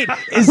 Wait,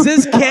 is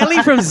this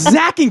Kelly from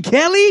Zach and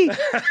Kelly?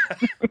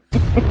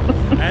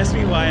 Ask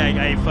me why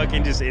I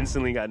fucking just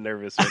instantly got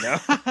nervous right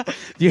now.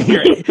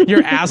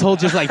 Your asshole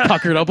just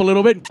puckered up a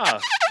little bit.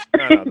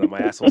 No, my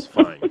asshole's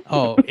fine.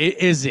 Oh,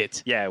 is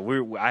it? Yeah,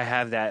 I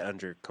have that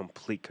under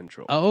complete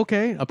control. Oh,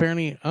 okay.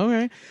 Apparently,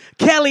 okay.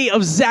 Kelly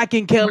of Zach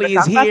and Kelly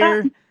is talk about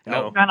here. No.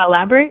 You want to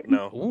elaborate?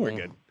 No, Ooh. we're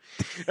good.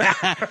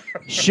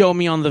 Show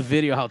me on the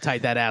video how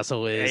tight that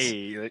asshole is.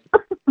 Hey,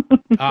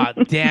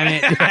 Damn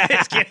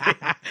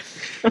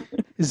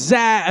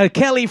it.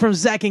 Kelly from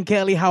Zach and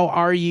Kelly, how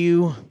are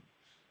you?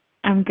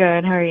 I'm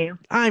good. How are you?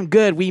 I'm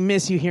good. We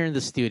miss you here in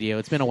the studio.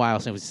 It's been a while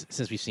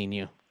since we've seen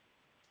you.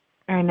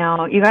 I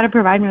know. You got to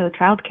provide me with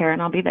childcare,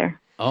 and I'll be there.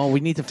 Oh, we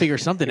need to figure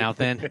something out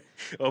then.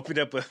 open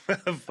up a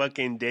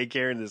fucking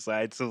daycare in the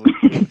side so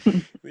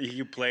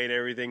you play and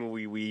everything.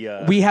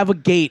 We have a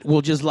gate.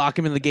 We'll just lock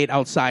him in the gate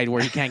outside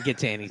where he can't get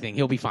to anything.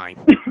 He'll be fine.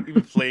 You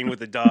be playing with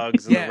the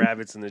dogs and the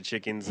rabbits and the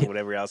chickens and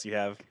whatever else you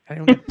have. I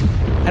don't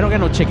got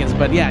no chickens,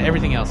 but yeah,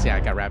 everything else. Yeah, I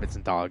got rabbits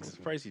and dogs. I'm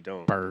surprised you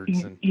don't.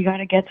 Birds and You got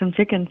to get some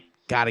chickens.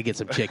 gotta get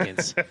some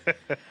chickens.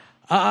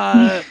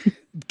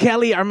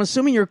 Kelly, I'm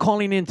assuming you're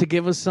calling in to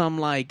give us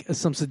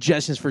some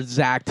suggestions for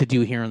Zach to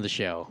do here on the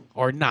show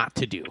or not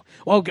to do.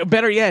 Well,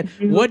 better yet,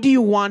 what do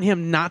you want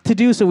him not to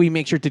do so we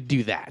make sure to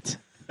do that?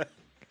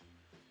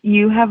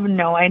 You have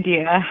no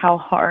idea how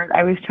hard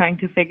I was trying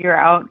to figure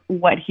out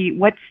what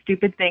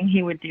stupid thing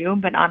he would do,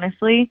 but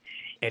honestly,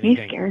 Anything.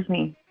 he scares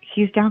me.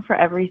 He's down for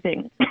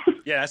everything.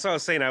 Yeah, that's what I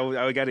was saying.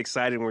 I got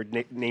excited when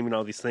we're naming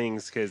all these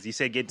things because you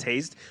said get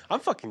tased. I'm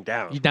fucking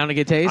down. You down to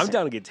get tased? I'm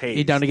down to get tased.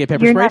 You down to get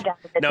pepper You're sprayed? not down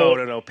with the No,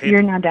 taste. no.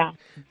 You're not down.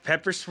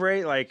 Pepper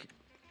spray, like,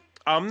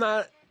 I'm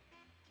not.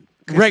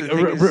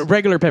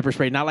 Regular pepper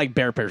spray, not like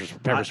bear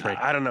pepper spray.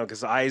 I don't know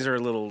because eyes are a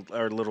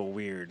little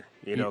weird.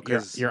 You know,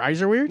 because your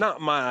eyes are weird.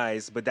 not my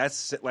eyes, but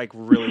that's like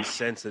really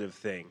sensitive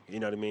thing. You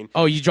know what I mean?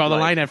 Oh, you draw the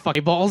Like- line at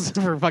fucking balls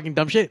for fucking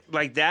dumb shit.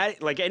 Like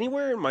that, like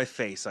anywhere in my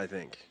face, I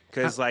think.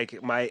 Because like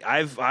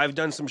I've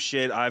done some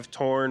shit. I've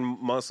torn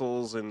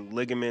muscles and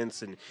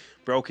ligaments and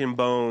broken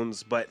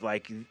bones, but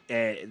like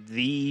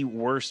the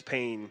worst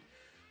pain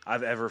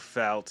I've ever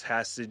felt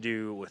has to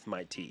do with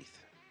my teeth.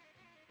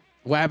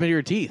 What happened to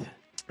your teeth?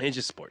 It's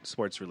just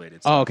sports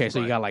related. Oh, okay. So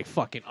you got like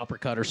fucking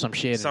uppercut or some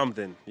shit.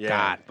 something, yeah.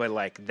 God. But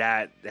like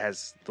that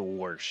has the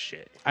worst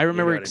shit. I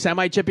remember You know what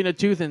semi chipping a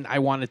tooth and I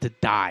wanted to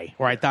die,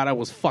 or I thought I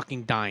was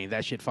fucking dying.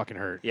 That shit fucking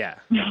hurt. Yeah.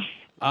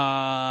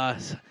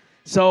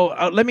 So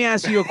let me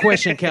ask you a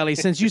question, Kelly.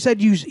 Since you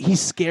said he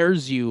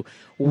scares you,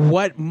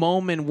 what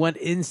moment, what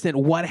instant,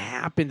 what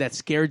happened that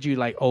scared you?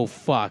 Like, oh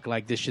fuck,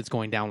 like this shit's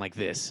going down like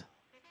this.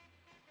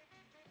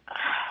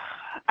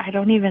 I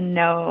don't even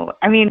know.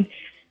 I mean,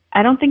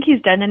 I don't think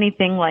he's done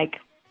anything like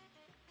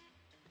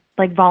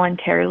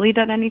voluntarily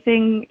done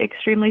anything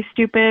extremely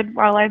stupid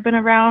while I've been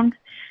around.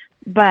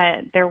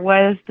 But there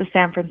was the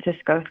San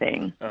Francisco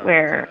thing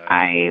where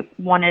I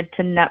wanted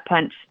to nut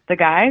punch the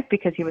guy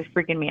because he was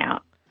freaking me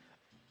out.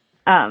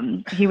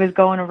 He was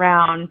going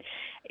around,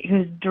 he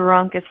was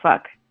drunk as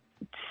fuck,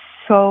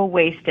 so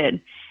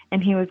wasted.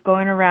 And he was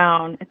going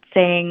around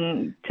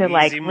saying to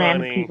Easy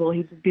random money. people,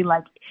 he'd just be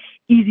like,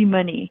 easy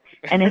money.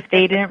 And if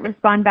they didn't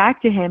respond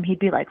back to him, he'd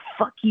be like,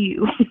 fuck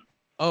you.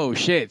 Oh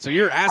shit! So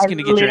you're asking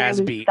to get your ass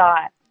beat?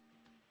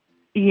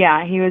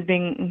 Yeah, he was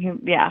being.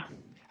 Yeah,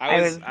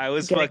 I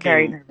was getting fucking.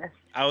 very nervous.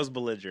 I was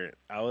belligerent.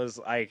 I was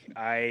like,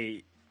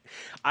 I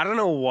don't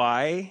know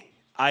why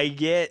I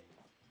get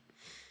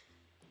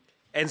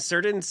in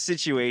certain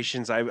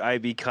situations. I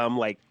become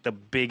like the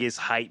biggest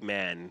hype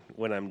man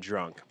when I'm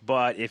drunk.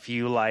 But if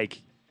you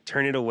like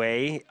turn it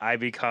away, I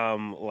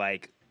become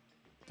like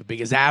The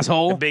biggest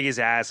asshole. the biggest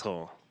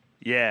asshole.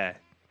 Yeah,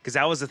 because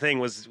that was the thing.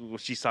 Was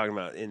what she's talking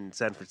about in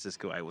San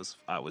Francisco. I was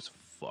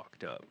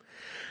fucked up.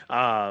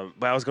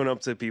 But I was going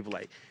up to people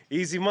like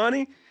easy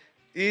money,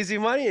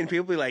 and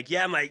people be like,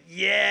 yeah. I'm like,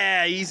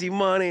 yeah, easy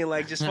money.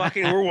 Like just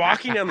fucking. We're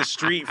walking down the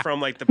street from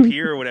like the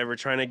pier or whatever,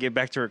 trying to get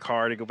back to her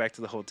car to go back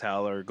to the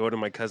hotel or go to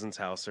my cousin's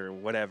house or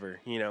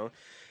whatever, you know.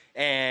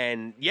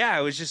 And yeah,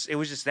 it was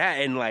just that,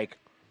 and like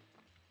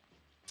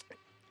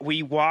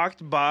we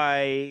walked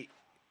by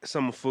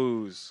some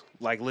foos,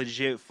 like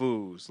legit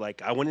foos.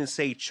 Like I wouldn't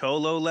say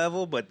cholo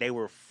level, but they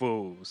were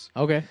foos.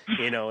 Okay.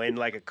 You know, and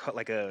like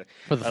a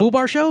For the Foo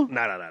Bar show?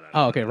 No.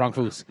 Oh, okay. Wrong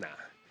foos. Nah.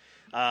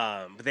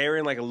 But they were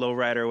in like a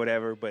lowrider or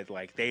whatever. But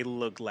like they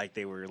looked like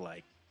they were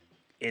like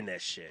in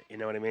that shit. You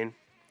know what I mean?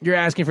 You're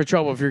asking for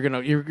trouble if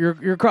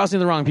you're crossing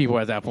the wrong people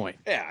at that point.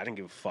 Yeah, I didn't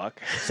give a fuck.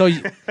 So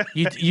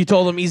you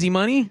told them easy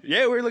money?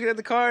 Yeah, we were looking at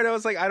the car and I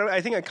was like, I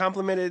think I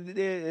complimented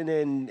it and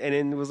then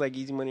it was like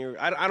easy money.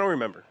 I don't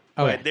remember.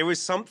 Okay. But there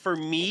was some, for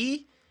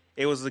me,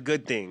 it was a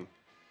good thing.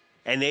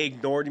 And they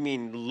ignored me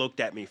and looked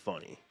at me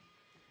funny.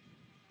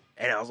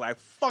 And I was like,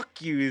 fuck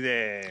you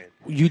then.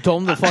 You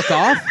told them to fuck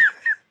off?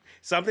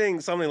 Something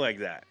like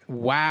that.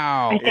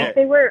 Wow.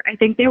 I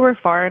think they were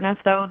far enough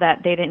though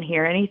that they didn't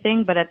hear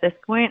anything. But at this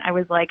point, I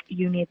was like,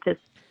 you need to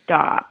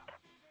stop.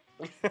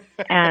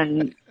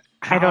 And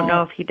I don't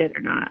know if he did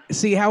or not.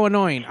 See how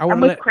annoying. And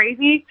what's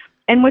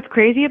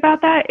crazy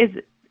about that is,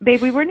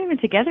 babe, we weren't even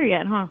together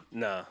yet, huh?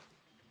 No,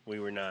 we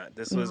were not.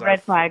 This was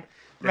red flag.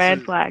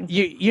 Red flag.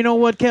 You know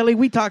what, Kelly?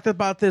 We talked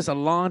about this a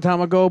long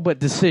time ago, but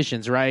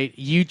decisions, right?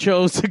 You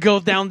chose to go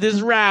down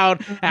this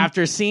route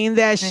after seeing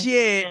that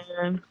shit.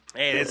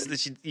 Hey,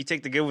 you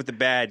take the good with the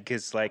bad,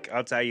 because, like,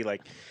 I'll tell you,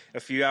 like, a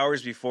few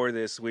hours before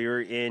this, we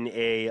were in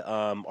a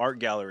art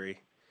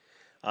gallery.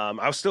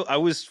 I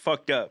was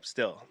fucked up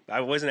still.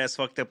 I wasn't as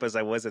fucked up as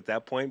I was at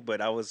that point,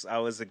 but I was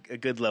a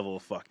good level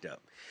of fucked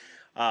up.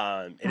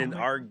 In an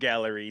art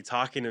gallery,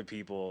 talking to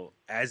people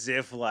as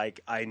if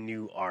like I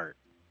knew art,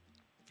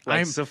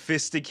 like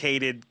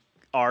sophisticated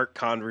art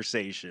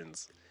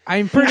conversations.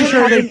 I'm pretty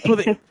sure they put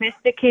a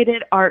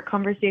sophisticated art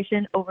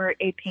conversation over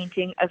a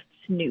painting of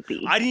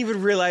Snoopy. I didn't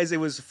even realize it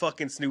was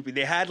fucking Snoopy.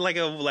 They had like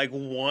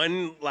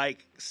one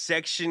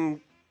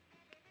section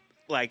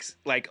like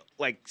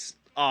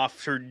off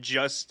for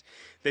just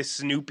the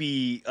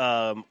Snoopy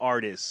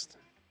artist,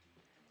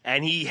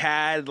 and he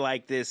had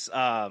like this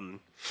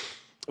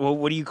well,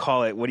 what do you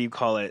call it?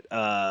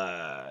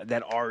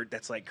 That art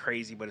that's like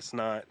crazy, but it's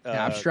not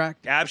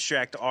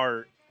abstract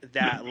art.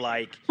 That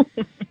like,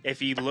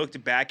 if you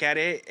looked back at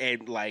it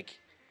and like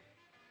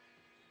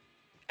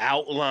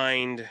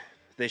outlined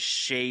the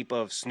shape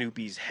of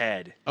Snoopy's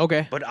head.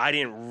 Okay, but I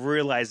didn't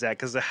realize that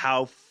because of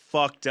how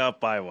fucked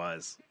up I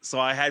was. So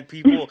I had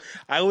people.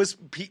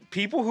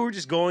 People who were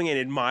just going and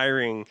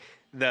admiring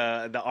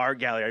the art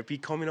gallery. I'd be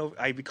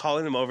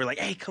calling them over, like,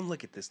 "Hey, come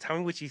look at this. Tell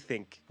me what you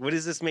think. What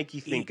does this make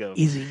you think of?"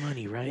 Easy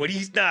money, right? What do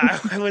you? Nah,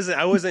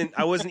 I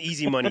wasn't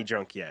easy money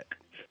drunk yet.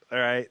 All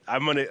right,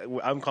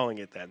 I'm calling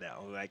it that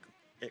now. Like,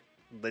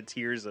 the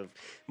tears of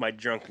my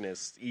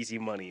drunkenness, easy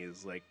money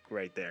is like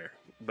right there.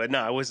 But no,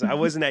 I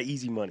wasn't at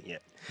easy money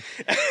yet.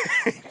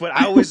 But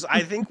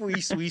I think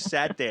we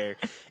sat there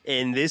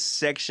in this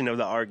section of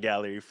the art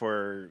gallery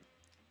for,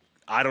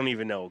 I don't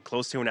even know,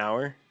 close to an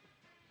hour.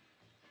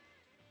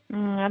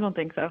 I don't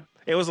think so.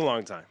 It was a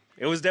long time.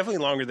 It was definitely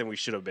longer than we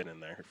should have been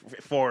in there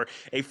for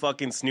a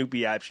fucking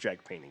Snoopy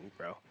abstract painting,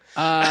 bro.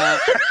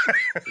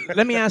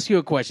 Let me ask you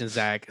a question,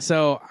 Zach.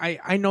 So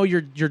I know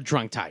you're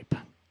drunk type.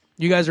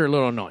 You guys are a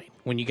little annoying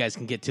when you guys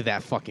can get to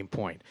that fucking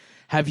point.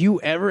 Have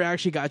you ever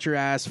actually got your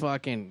ass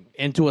fucking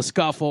into a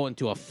scuffle,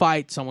 into a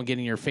fight, someone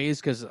getting in your face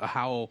because of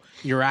how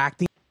you're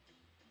acting?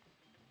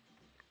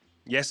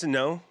 Yes and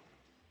no.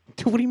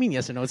 What do you mean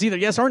yes and no? It's either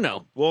yes or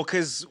no. Well,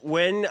 because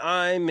when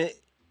I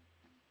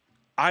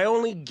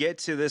only get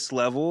to this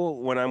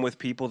level when I'm with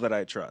people that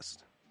I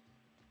trust.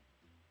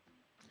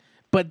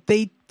 But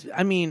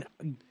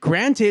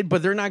granted,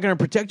 but they're not going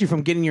to protect you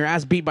from getting your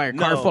ass beat by a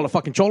car full of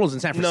fucking cholos in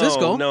San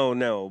Francisco.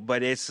 No.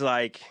 But it's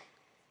like,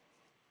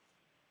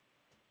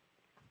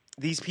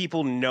 these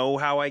people know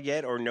how I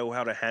get or know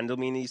how to handle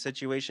me in these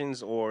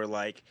situations, or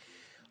like,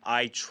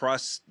 I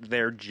trust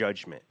their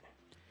judgment.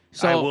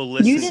 So I will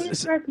listen. You didn't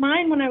trust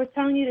mine when I was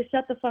telling you to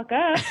shut the fuck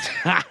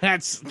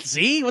up.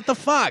 See? What the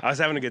fuck? I was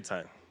having a good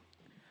time.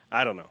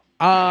 I don't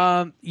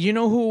know. You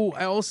know who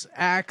else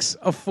acts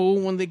a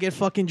fool when they get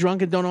fucking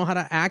drunk and don't know how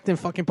to act in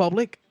fucking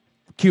public?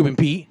 Cuban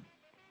Pete.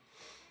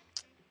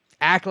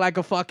 Act like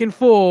a fucking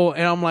fool,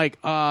 and I'm like,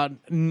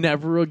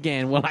 never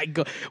again will I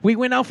go. We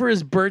went out for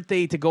his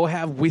birthday to go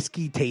have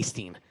whiskey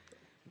tasting.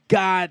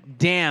 God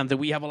damn, did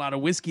we have a lot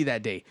of whiskey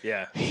that day?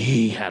 Yeah.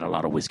 He had a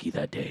lot of whiskey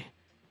that day.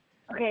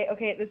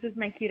 Okay, this is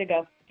my cue to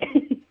go.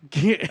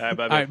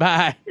 All right,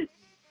 bye.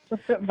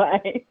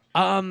 Bye.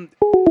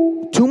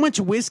 Too much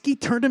whiskey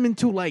turned him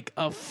into like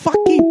a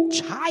fucking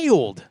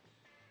child.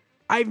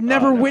 I've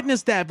never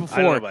witnessed that before.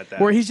 I don't know about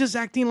that. Where he's just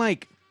acting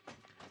like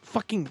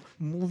fucking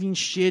moving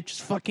shit,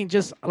 just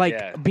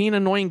being an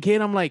annoying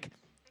kid. I'm like,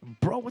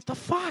 bro, what the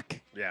fuck?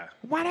 Yeah.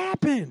 What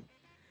happened?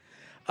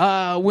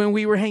 When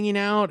we were hanging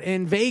out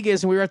in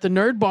Vegas and we were at the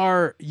Nerd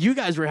Bar, you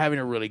guys were having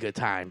a really good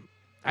time.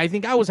 I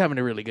think I was having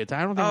a really good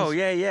time. I don't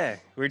think yeah.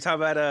 We were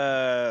talking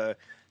about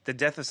the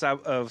death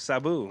of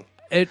Sabu.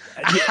 It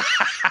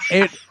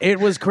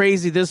was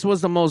crazy. This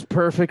was the most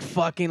perfect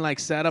fucking like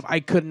setup. I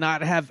could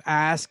not have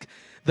asked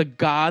the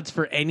gods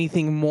for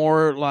anything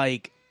more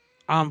like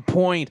on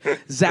point.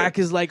 Zach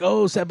is like,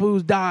 "Oh,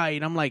 Sabu's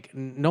died." I'm like,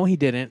 "No, he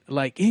didn't."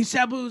 Like,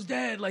 Sabu's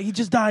dead. Like, he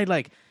just died.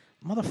 Like,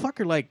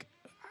 motherfucker. Like,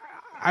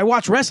 I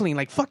watch wrestling.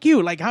 Like, fuck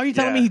you. Like, how are you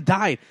telling me he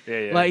died?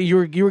 Yeah. Like, you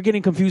were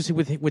getting confused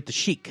with the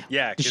Sheik.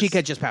 Yeah, the Sheik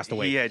had just passed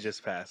away. He had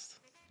just passed.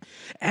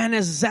 And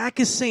as Zach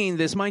is saying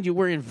this, mind you,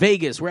 we're in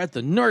Vegas. We're at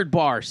the Nerd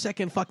Bar,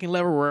 second fucking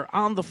level. We're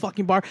on the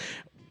fucking bar.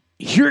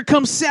 Here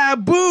comes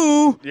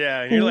Sabu.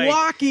 Yeah, and you're like,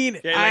 walking.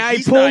 Yeah, like, I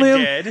he's pull not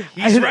him. Dead.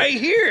 He's right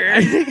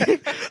here.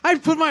 I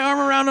put my arm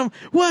around him.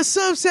 What's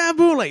up,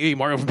 Sabu? Like, hey,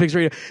 Mario from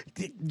Pigzradio.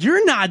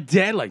 You're not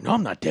dead. Like, no,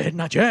 I'm not dead.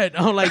 Not yet.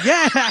 I'm like,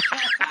 yeah.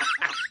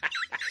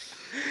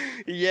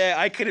 Yeah,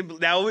 I could have.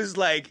 That was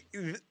like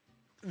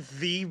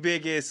the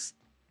biggest,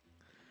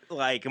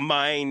 like,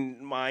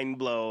 mind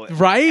blow,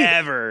 right?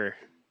 Ever.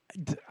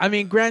 I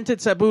mean,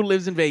 granted, Sabu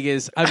lives in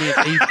Vegas. I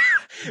mean,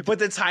 but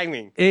the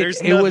timing,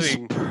 it was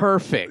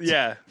perfect.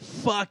 Yeah,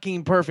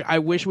 fucking perfect. I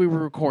wish we were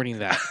recording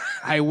that.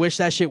 I wish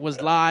that shit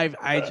was live.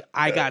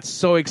 I got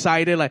so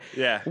excited. Like,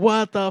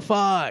 what the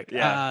fuck?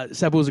 Yeah.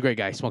 Sabu was a great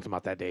guy. Smoked him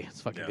out that day. It's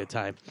a fucking good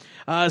time.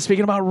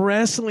 Speaking about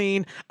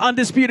wrestling,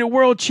 Undisputed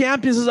World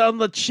Champions is on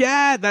the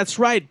chat. That's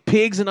right.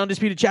 Pigs and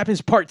Undisputed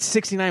Champions Part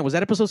 69. Was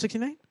that episode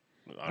 69?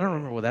 I don't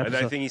remember what that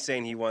episode. I think he's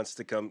saying he wants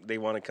to come. They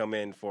want to come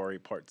in for a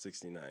Part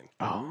 69.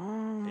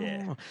 Oh.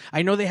 Yeah.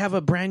 I know they have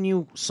a brand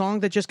new song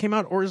that just came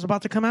out or is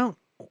about to come out.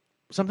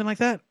 Something like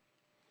that.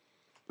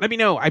 Let me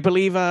know. I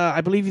believe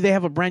they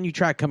have a brand new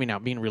track coming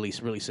out, being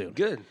released really soon.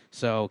 Good.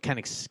 So can't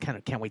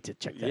wait to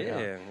check that out.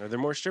 Yeah. Are there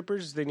more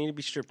strippers? They need to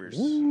be strippers.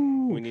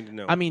 We need to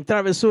know. I mean,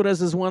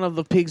 Travesuras is one of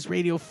the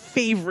Pigzradio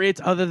favorites,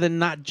 other than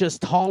Not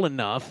Just Tall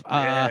Enough.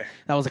 That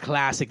was a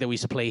classic that we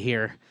used to play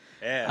here.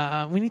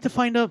 Yeah. We need to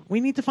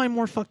find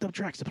more fucked up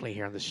tracks to play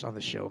here on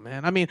the show,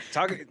 man. I mean,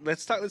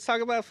 let's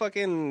talk about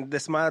fucking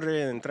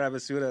Desmadre and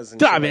Travesuras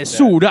and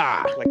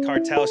Travesura, like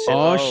cartel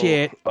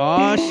shit.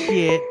 Oh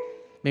shit.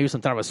 Maybe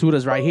some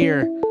Travesuras right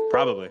here.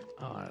 Probably.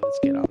 All right, let's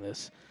get on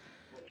this.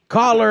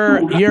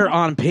 Caller, you're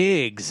on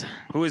Pigs.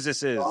 Who is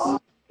this?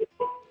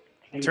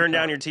 Turn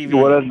down your TV.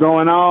 What is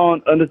going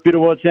on?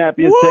 Undisputed World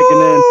Champions checking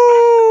in.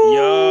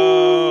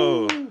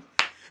 Yo.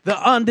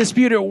 The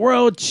Undisputed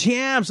World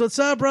Champs. What's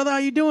up, brother? How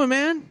you doing,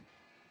 man?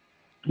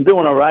 I'm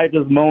doing all right.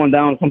 Just mowing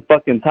down some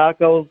fucking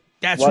tacos.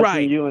 That's watching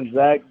right. You and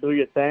Zach do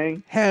your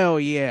thing. Hell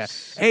yeah.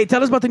 Hey,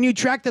 tell us about the new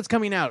track that's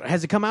coming out.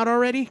 Has it come out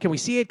already? Can we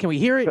see it? Can we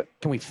hear it?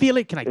 Can we feel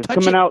it? Can I touch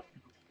it?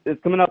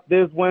 It's coming out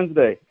this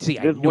Wednesday.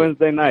 This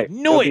Wednesday night.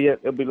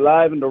 It'll be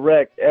live and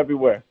direct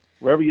everywhere.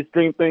 Wherever you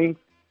stream things,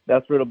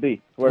 that's where it'll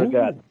be. Swear to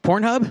God.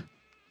 Pornhub?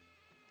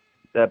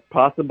 That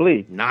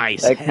possibly.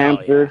 Nice. X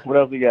Hamster. Yeah. What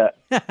else we got?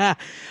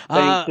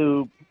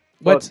 YouTube,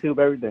 BuzzTube,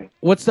 everything.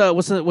 What's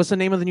the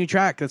name of the new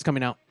track that's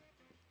coming out?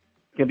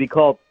 It's gonna be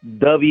called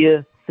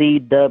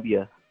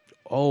WCW.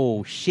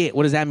 Oh shit!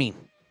 What does that mean?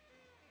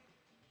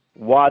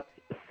 Watts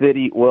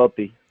City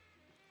Wealthy.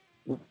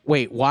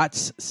 Wait,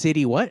 Watts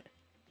City what?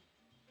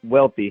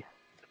 Wealthy.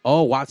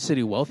 Oh, Watts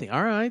City Wealthy.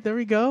 All right, there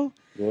we go.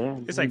 Yeah,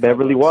 it's like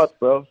Beverly Watts,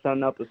 bro.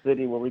 Shouting out the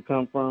city where we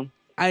come from.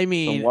 I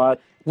mean,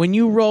 when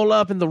you roll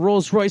up in the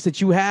Rolls Royce that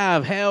you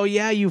have, hell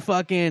yeah, you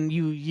fucking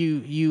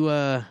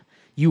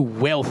you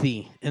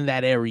wealthy in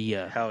that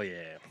area. Hell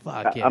yeah.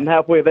 Fuck yeah. I'm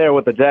halfway there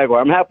with the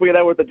Jaguar.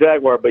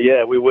 But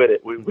yeah, we with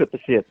it. We with the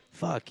shit.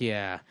 Fuck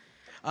yeah.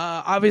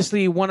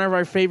 Obviously, one of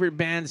our favorite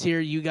bands here.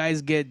 You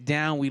guys get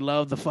down. We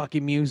love the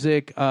fucking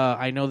music.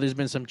 I know there's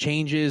been some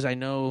changes. I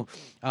know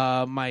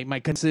my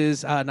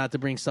consensus, not to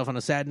bring stuff on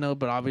a sad note,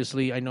 but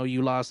obviously I know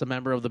you lost a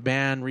member of the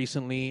band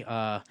recently.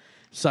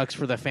 Sucks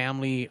for the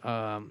family.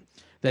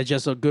 That's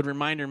just a good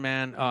reminder,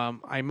 man.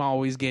 I'm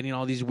always getting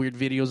all these weird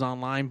videos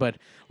online, but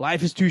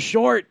life is too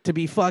short to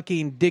be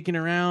fucking dicking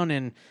around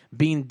and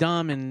being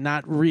dumb and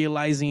not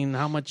realizing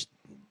how much,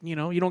 you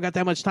don't got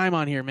that much time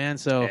on here, man.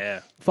 So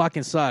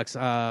fucking sucks.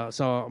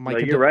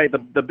 You're right.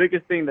 The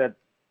biggest thing that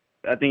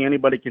I think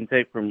anybody can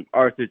take from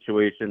our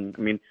situation,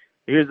 I mean,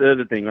 here's the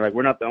other thing. Like,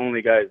 we're not the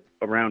only guys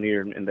around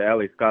here in the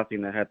LA Scott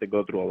scene that had to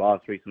go through a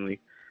loss recently.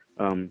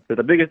 But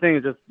the biggest thing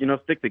is just,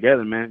 stick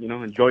together, man.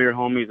 Enjoy your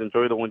homies,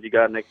 enjoy the ones you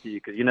got next to you,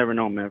 because you never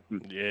know, man.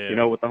 With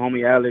the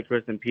homie Alex,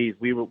 rest in peace.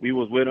 We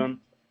was with him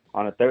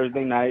on a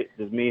Thursday night,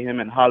 just me, him,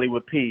 and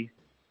Hollywood P,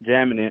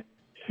 jamming it,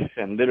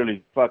 and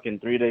literally fucking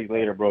 3 days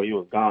later, bro, he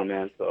was gone,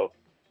 man. So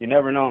you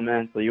never know,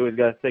 man. So you always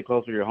gotta stay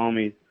close to your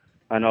homies.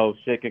 I know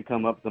shit can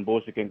come up, some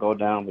bullshit can go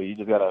down, but you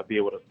just gotta be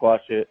able to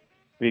squash it,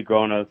 be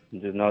grown-ups,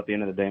 and just know at the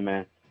end of the day,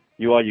 man,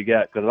 you all you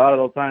got. Because a lot of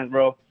those times,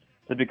 bro,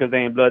 just because they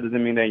ain't blood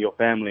doesn't mean they're your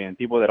family, and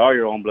people that are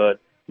your own blood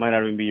might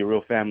not even be your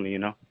real family,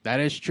 That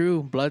is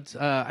true. Blood's,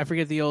 I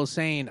forget the old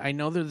saying. I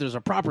know that there's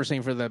a proper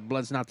saying for that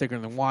blood's not thicker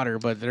than water,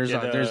 but there's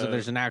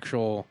an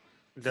actual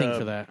thing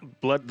for that.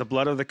 The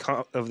blood of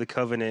the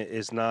covenant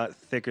is not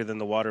thicker than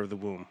the water of the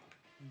womb.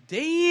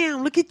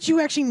 Damn, look at you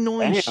actually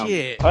knowing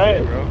shit.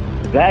 Hey, bro.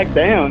 Zach,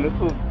 damn, this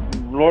was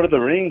Lord of the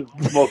Rings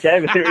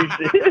vocabulary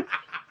shit.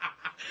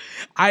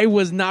 I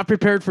was not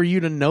prepared for you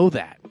to know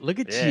that. Look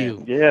at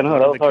you. Yeah, no,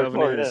 that was the hardcore.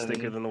 covenant is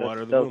thicker than the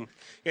water of the womb.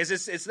 Yes,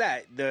 it's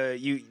that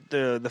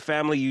the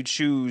family you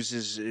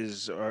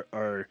choose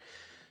are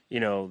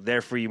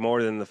there for you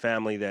more than the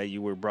family that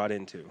you were brought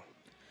into.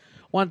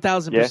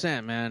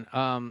 1,000%,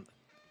 man.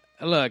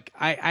 Look,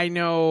 I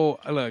know.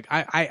 Look,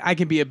 I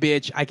can be a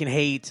bitch. I can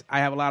hate. I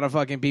have a lot of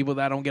fucking people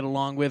that I don't get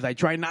along with. I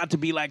try not to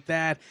be like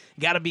that.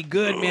 You gotta be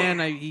good, man.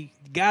 You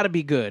gotta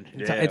be good.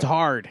 It's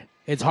hard.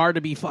 It's hard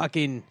to be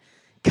fucking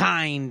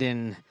kind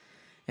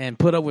and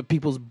put up with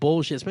people's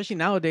bullshit, especially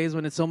nowadays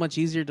when it's so much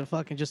easier to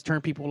fucking just turn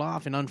people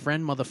off and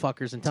unfriend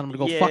motherfuckers and tell them to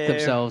go fuck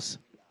themselves.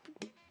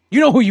 You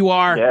know who you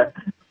are. Yeah.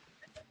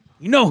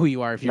 You know who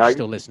you are if you're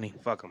still listening.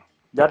 Fuck them.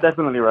 You're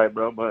definitely right,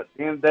 bro. But at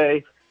the end of the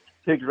day,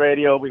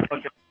 Pigzradio, we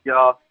fucking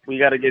y'all. We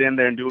got to get in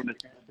there and do this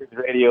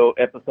Pigzradio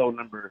episode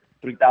number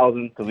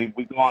 3,000 because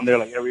we go on there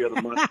like every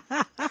other month.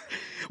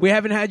 We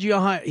haven't had you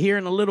here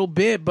in a little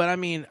bit, but I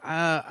mean,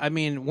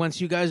 once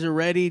you guys are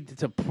ready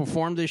to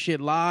perform this shit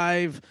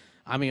live,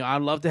 I mean,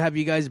 I'd love to have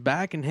you guys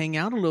back and hang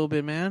out a little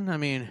bit, man. I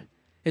mean,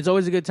 It's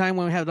always a good time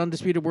when we have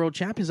undisputed world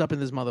champions up in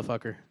this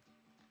motherfucker.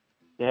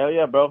 Hell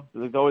yeah, bro.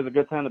 It's always a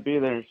good time to be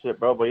there and shit,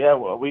 bro. But yeah,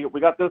 well, we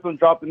got this one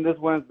dropping this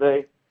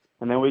Wednesday,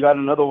 and then we got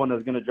another one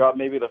that's going to drop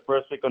maybe the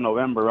first week of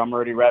November. I'm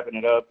already wrapping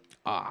it up.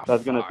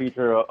 That's going to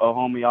feature a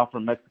homie out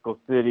from Mexico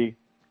City,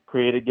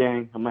 Creative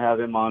Gang. I'm going to have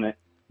him on it.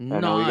 And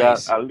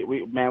Nice.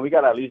 we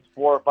got at least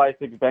 4 or 5,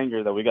 6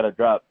 bangers that we got to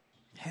drop.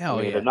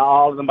 Hell yeah. Not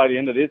all of them by the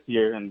end of this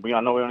year, and I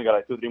know we only got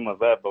like 2-3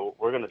 months left, but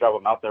we're going to drop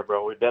them out there,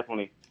 bro. We're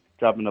definitely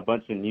dropping a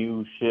bunch of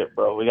new shit,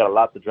 bro. We got a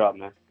lot to drop,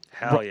 man.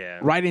 Hell yeah.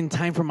 Right in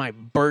time for my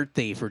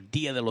birthday for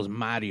Dia de los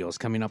Marios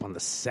coming up on the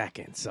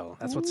 2nd. So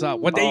that's what's up.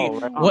 What day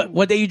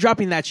what day you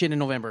dropping that shit in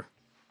November?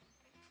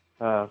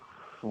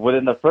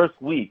 Within the first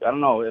week. I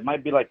don't know. It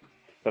might be like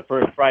the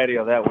first Friday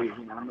of that week.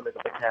 I'm going to look at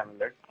the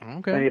calendar.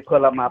 Okay. Maybe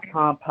pull up my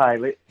Palm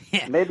Pilot.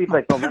 Maybe it's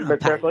like November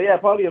 3rd. So yeah,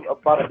 probably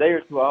about a day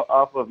or two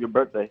off of your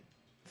birthday.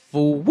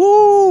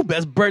 Woo!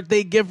 Best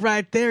birthday gift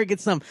right there. Get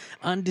some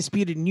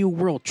undisputed new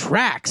world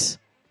tracks.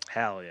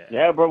 Hell yeah.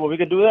 Yeah, bro. Well, we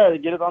could do that.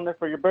 Get it on there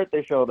for your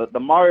birthday show. The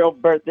Mario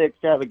birthday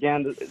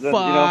extravaganza.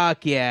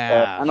 Fuck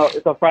yeah. I know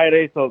it's a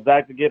Friday, so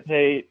Zach to get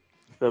paid,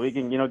 so we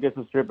can get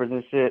some strippers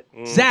and shit.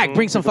 Zach,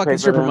 bring some fucking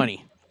stripper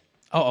money.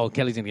 Oh,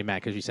 Kelly's gonna get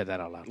mad because you said that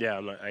out loud. Yeah,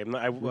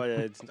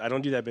 I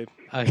don't do that, babe.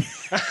 Okay.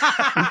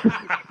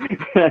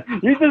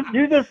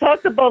 You just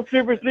talked about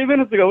strippers 3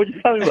 minutes ago. What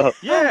you talking about?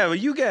 Yeah, well,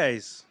 you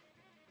guys.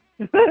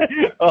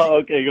 Oh,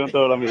 okay. You're gonna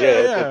throw it on me.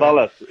 Yeah. It's all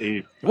us.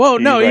 Whoa,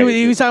 no,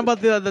 he was talking about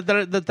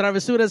the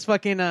Travesuras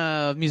fucking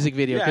music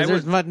video because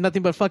there's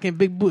nothing but fucking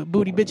big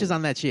booty bitches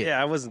on that shit.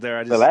 Yeah, I wasn't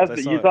there. You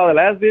saw the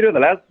last video? The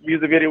last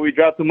music video we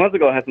dropped 2 months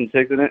ago had some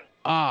chicks in it.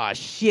 Ah,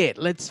 shit.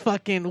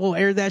 We'll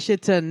air that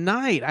shit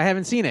tonight. I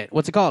haven't seen it.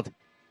 What's it called?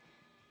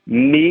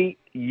 Me,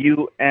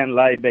 You, and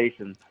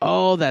Libation.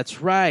 Oh,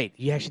 that's right.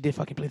 You actually did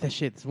fucking play that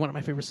shit. It's one of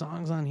my favorite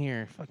songs on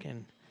here.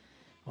 Fucking.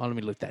 Oh, let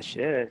me look that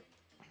shit. Yeah.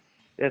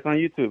 It's on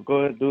YouTube. Go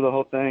ahead, do the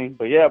whole thing.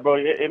 But yeah, bro,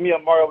 hit me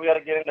up, Mario. We gotta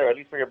get in there at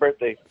least for your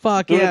birthday.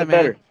 Fuck Sooner yeah, the man.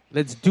 better.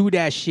 Let's do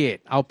that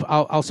shit.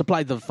 I'll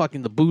supply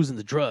the booze and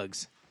the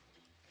drugs.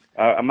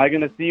 Am I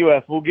gonna see you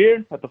at Full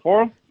Gear at the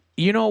Forum?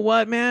 You know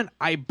what, man?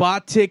 I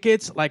bought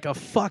tickets like a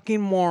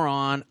fucking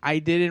moron. I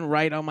didn't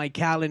write on my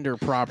calendar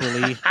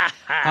properly.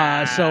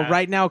 So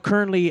right now,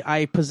 currently,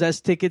 I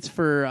possess tickets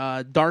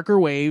for Darker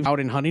Wave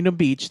out in Huntington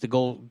Beach to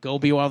go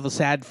be all the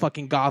sad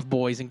fucking goth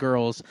boys and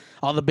girls,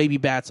 all the baby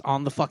bats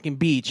on the fucking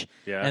beach.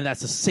 Yeah. And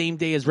that's the same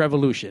day as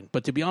Revolution.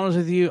 But to be honest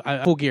with you,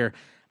 Full Gear.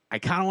 I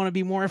kind of want to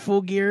be more at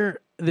Full Gear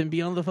than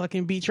be on the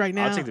fucking beach right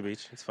now. I'll take the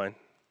beach. It's fine.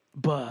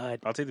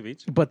 But I'll take the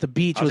beach. But the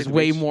beach was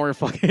way more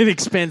fucking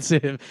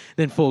expensive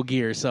than Full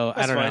Gear, so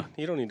I don't know.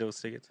 You don't need those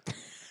tickets.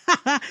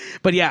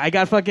 But yeah, I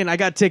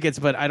got tickets,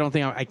 but I don't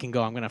think I can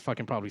go. I'm gonna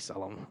fucking probably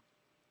sell them.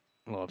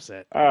 I'm a little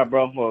upset. All right,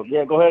 bro. Well,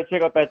 yeah, go ahead,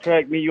 check out that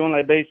track, Me, You, and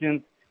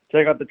Libations.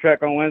 Check out the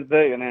track on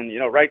Wednesday, and then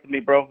write to me,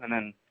 bro, and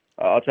then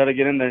I'll try to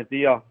get in there and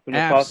see y'all as soon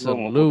as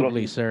possible.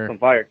 Absolutely, sir. Some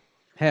fire.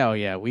 Hell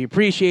yeah, we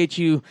appreciate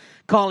you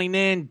calling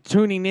in,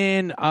 tuning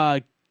in,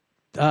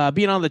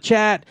 being on the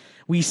chat.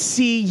 We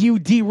see you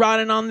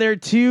D-Rodding on there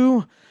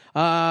too.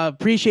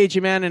 Appreciate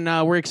you, man,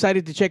 and we're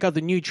excited to check out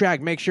the new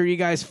track. Make sure you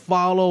guys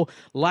follow,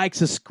 like,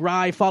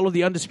 subscribe, follow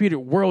the Undisputed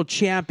World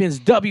Champions,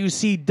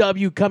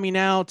 WCW coming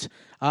out.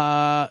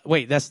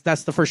 Wait, that's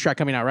the first track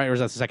coming out, right? Or is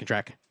that the second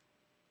track?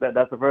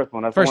 That's the first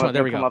one. That's first the one.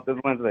 There we go. Come up this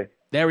Wednesday.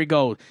 There we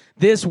go.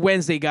 This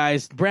Wednesday,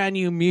 guys. Brand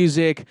new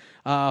music.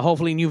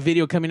 Hopefully, new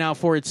video coming out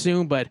for it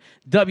soon. But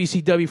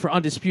WCW for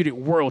Undisputed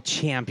World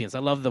Champions. I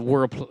love the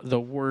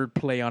word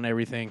play on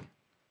everything.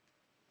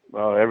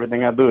 Well,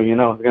 everything I do,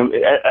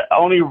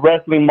 only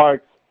wrestling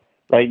marks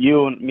like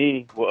you and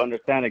me will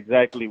understand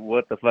exactly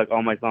what the fuck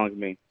all my songs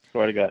mean.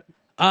 Swear to God.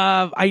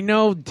 I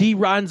know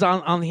D-Ron's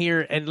on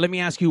here, and let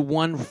me ask you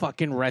one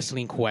fucking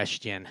wrestling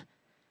question.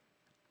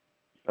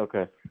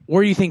 Okay.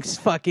 Where do you think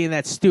fucking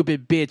that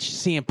stupid bitch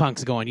CM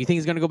Punk's going? You think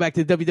he's going to go back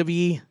to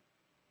WWE?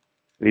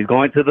 He's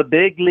going to the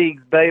big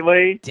leagues,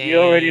 baby. Damn. You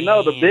already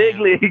know the big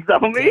leagues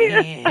on me.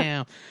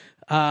 Damn.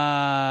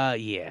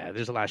 Yeah,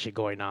 there's a lot of shit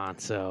going on,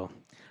 so...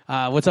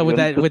 what's up with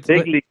that? The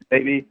big league,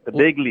 baby. The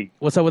big league.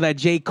 What's up with that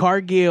Jay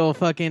Cargill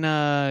fucking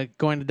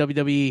going to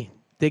WWE?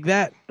 Dig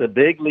that? The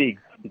big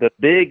leagues. The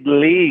big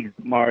leagues,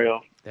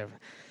 Mario.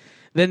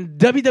 Then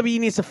WWE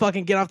needs to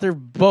fucking get off their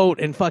boat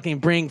and fucking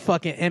bring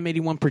fucking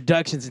M81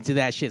 Productions into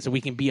that shit so we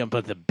can be up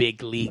at the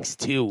big leagues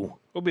too.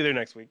 We'll be there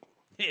next week.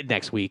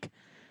 Next week.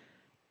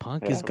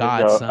 Punk is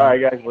God, son. All right,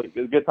 guys. Well,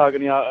 it's good talking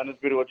to y'all.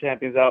 Undisputed World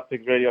Champions out.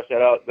 Pigzradio.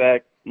 Shout out,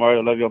 Zach.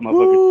 Mario, love you, motherfuckers.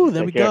 Woo,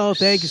 there we go.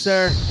 Thank you,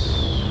 sir.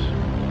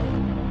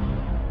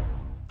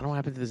 I don't know what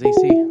happened to this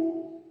AC.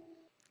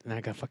 And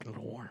I got fucking a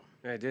little warm.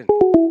 Yeah, I did.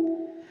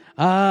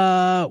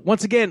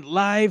 Once again,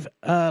 Live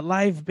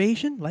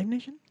Nation?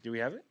 Do we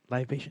have it?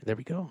 Live Nation. There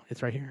we go.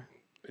 It's right here.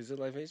 Is it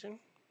Live Nation?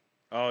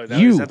 Oh, is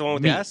that the one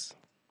with the ass?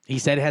 He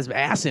said it has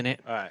ass in it.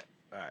 All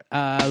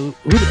right.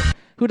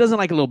 Who doesn't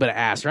like a little bit of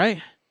ass, right?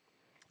 A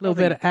little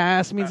bit of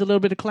ass means a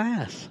little bit of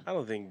class. I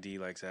don't think D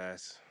likes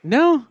ass.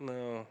 No?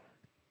 No.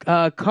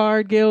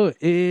 Cargill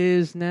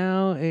is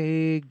now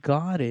a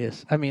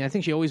goddess. I mean, I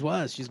think she always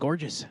was. She's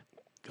gorgeous.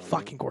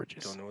 Fucking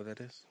gorgeous. Don't know what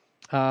that is?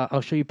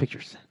 I'll show you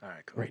pictures. All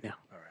right, cool. Right now.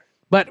 All right.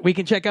 But we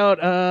can check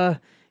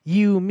out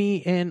You,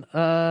 Me, and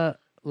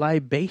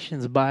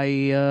Libations by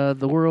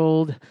the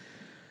world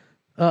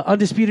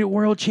Undisputed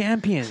World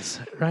Champions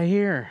right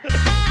here.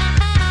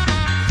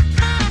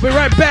 We're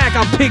right back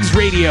on Pigs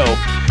Radio.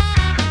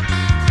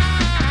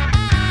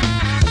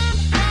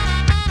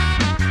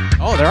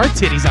 Oh, there are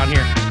titties on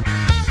here.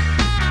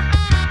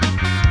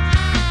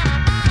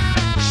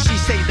 She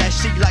say that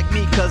she like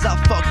me cause I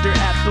fucked her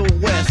at the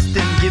West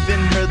and giving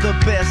her the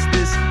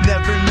bestest,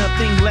 never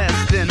nothing less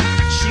than.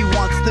 She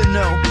wants to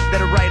know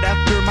that right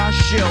after my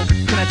show,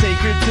 can I take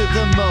her to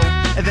the Mo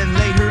and then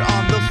lay her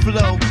on the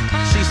flow?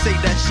 She say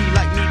that she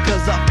like me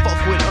cause I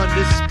fuck with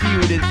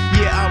Undisputed.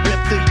 Yeah, I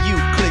rep the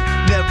U-Click,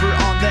 never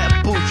on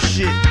that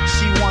bullshit.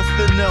 She wants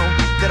to know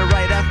that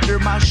right after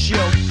my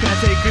show, can I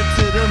take her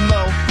to the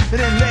Mo and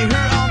then lay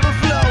her on the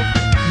flow?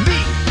 Me,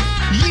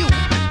 you,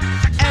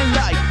 and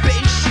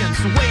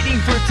libations, waiting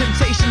for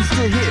temptations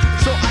to hit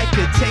so I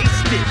could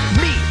taste it.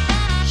 Me,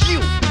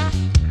 you,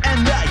 and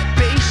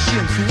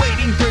libations,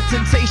 waiting for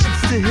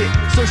temptations to hit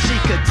so she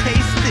could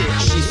taste it.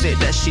 She said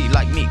that she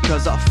like me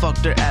cause I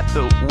fucked her at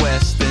the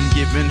West and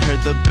giving her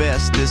the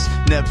bestest,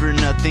 never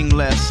nothing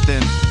less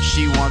than.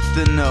 She wants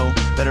to know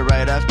that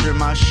right after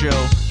my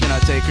show, can I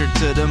take her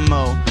to the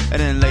Mo and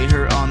then lay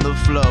her on the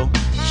flow?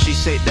 She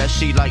said that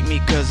she like me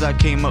cause I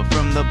came up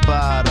from the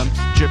bottom,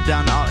 drip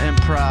down all in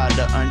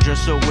Prada,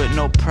 undress her with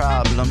no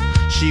problem.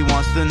 She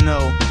wants to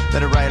know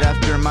that right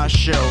after my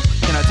show,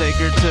 can I take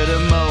her to the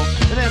Mo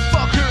and then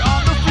fuck her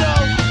on the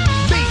flow?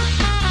 Me,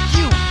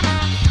 you,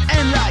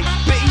 and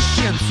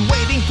libations,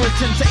 waiting for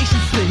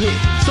temptations to hit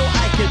so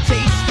I could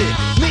taste it.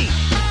 Me,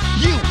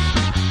 you,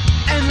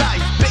 and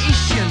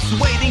libations,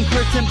 waiting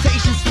for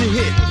temptations to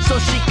hit so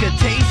she could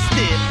taste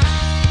it.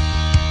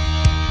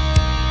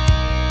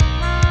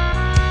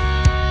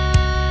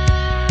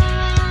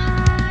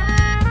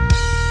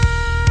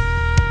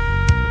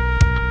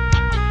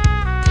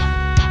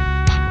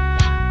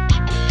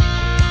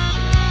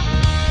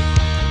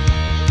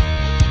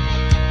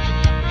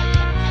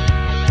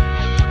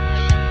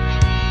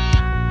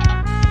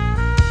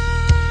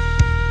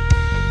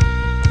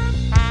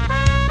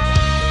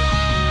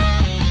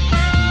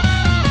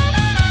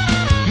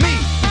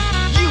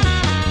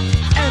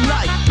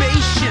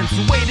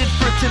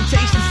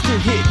 Temptations to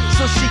hit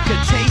so she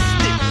could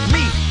taste it.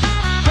 Me,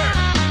 her,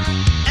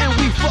 and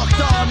we fucked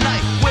all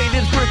night,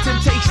 waiting for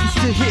temptations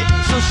to hit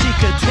so she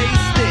could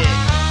taste it.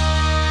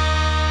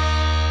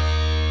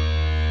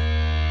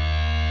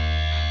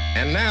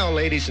 And now,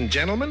 ladies and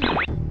gentlemen.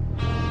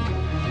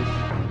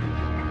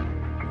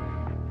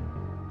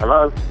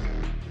 Hello?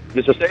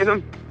 Mr.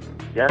 Statham?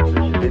 Yeah,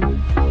 Mr.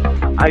 Statham.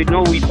 I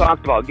know we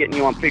talked about getting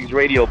you on Pigs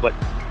Radio, but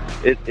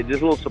it's a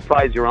little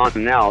surprise you're on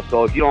now.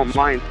 So if you don't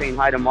mind saying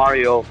hi to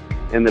Mario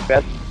and the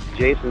best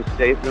Jason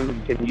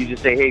Statham, can you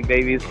just say, hey,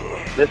 babies,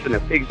 listen to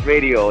Pigs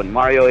Radio and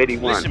Mario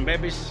 81. Listen,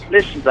 babies.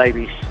 Listen,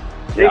 babies.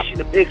 Yeah. Listen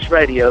to Pigs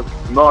Radio,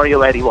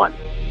 Mario 81.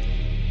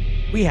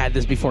 We had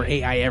this before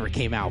AI ever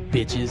came out,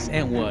 bitches.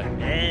 And what?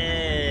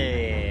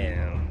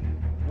 Damn.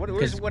 What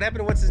happened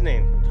to what's his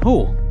name?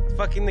 Who?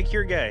 Fucking the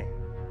Cure guy.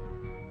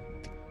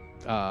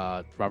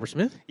 Robert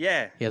Smith?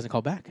 Yeah. He hasn't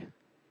called back.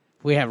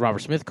 We have Robert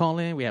Smith call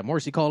in. We have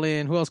Morrissey call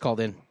in. Who else called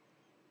in?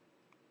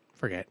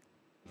 Forget.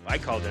 I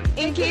called in.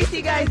 In case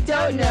you guys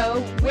don't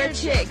know, we're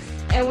chicks,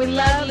 and we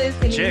love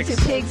listening to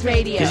Pigs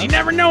Radio. Because you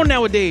never know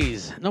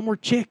nowadays. No more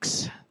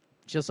chicks.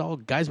 Just all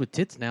guys with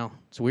tits now.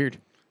 It's weird.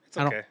 It's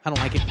okay. I don't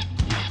like it.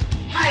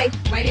 Hi,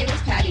 my name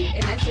is Patty,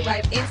 and I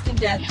survive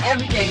instant death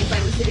every day by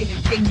listening to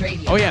Pigs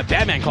Radio. Oh, yeah,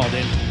 Batman called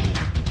in.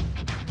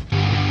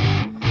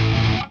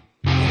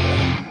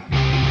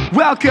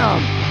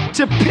 Welcome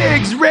to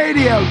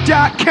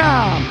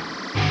pigsradio.com.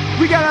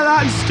 We got a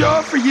lot in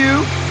store for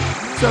you,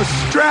 so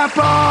strap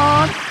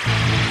on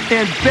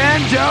and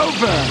bend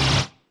over.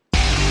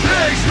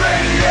 Pigs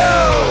Radio!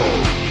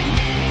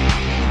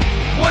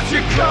 Once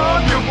you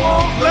come, you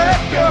won't let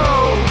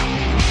go.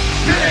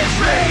 Pigs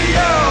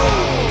Radio!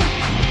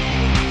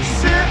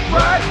 Sit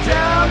right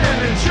down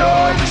and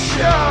enjoy the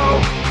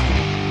show.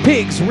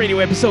 Pigs Radio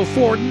episode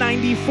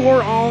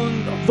 494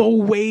 on the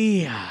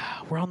way.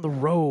 We're on the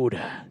road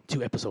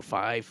to episode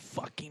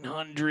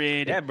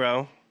 500. Yeah,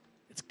 bro.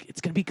 It's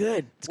gonna be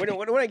good. When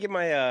do I get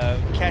my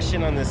cash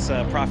in on this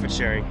profit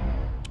sharing?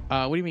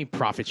 What do you mean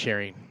profit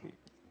sharing?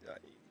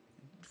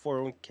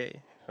 401k.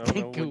 I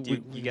don't know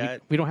what you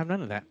got. We don't have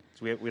none of that.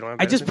 So we don't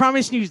have. I just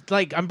promised you,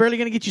 I'm barely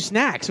gonna get you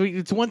snacks.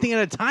 It's one thing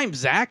at a time,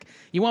 Zach.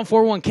 You want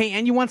 401k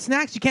and you want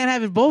snacks. You can't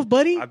have it both,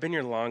 buddy. I've been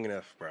here long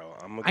enough, bro.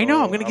 I'm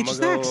gonna get you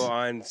snacks. Go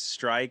on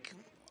strike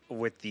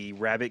with the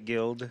Rabbit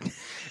Guild,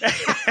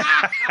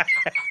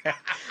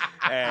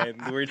 and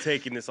we're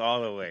taking this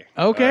all the way.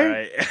 Okay. All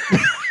right.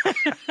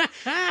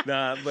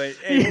 Nah, but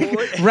hey,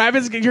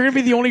 rabbits. You're gonna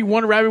be the only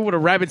one rabbit with a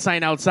rabbit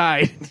sign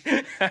outside.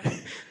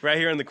 Right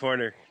here in the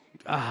corner.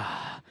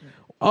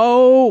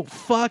 Oh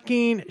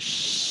fucking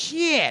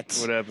shit!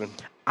 What happened?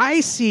 I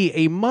see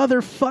a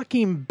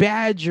motherfucking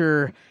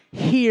badger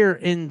here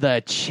in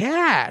the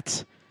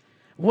chat.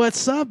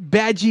 What's up,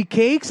 Badgie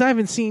Cakes? I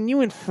haven't seen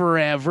you in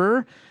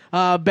forever.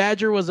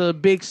 Badger was a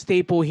big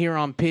staple here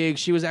on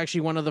Pigs. She was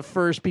actually one of the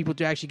first people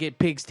to actually get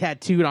Pigs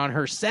tattooed on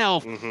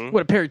herself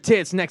with a pair of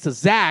tits next to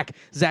Zach.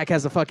 Zach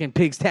has a fucking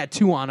Pigs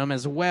tattoo on him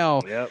as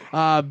well.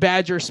 Yep.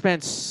 Badger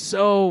spent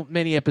so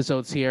many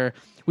episodes here.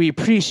 We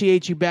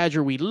appreciate you,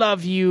 Badger. We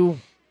love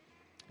you.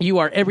 You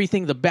are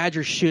everything the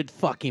Badger should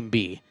fucking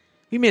be.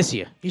 We miss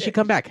you. You should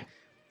come back.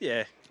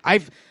 Yeah.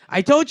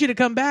 I told you to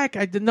come back.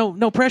 I did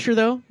no pressure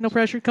though. No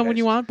pressure. Come when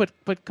you want,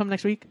 but come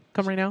next week.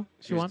 Come right now.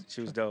 If you want.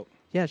 She was dope.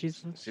 Yeah, she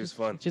was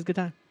fun. She's a good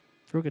time.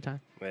 Real good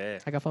time. Yeah.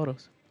 I got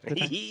photos. Good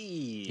time.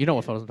 You know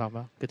what photos I'm talking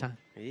about. Good time.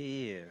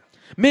 Yeah.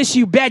 Miss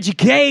you, Badgie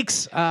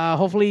Cakes.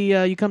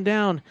 Hopefully you come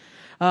down.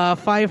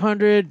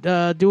 500.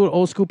 Do an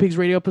old school Pigs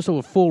Radio episode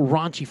with full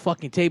raunchy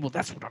fucking table.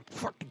 That's what I'm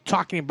fucking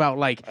talking about.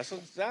 Like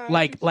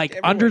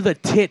under the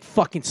tit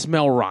fucking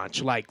smell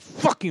raunch. Like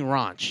fucking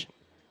raunch.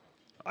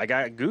 I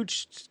got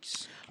Gooch.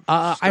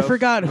 I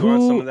forgot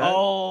who.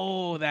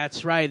 Oh,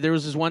 that's right. There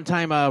was this one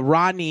time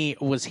Rodney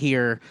was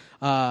here,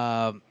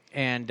 and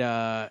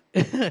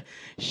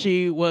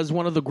she was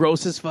one of the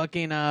grossest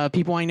fucking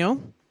people I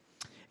know.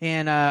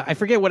 And I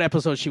forget what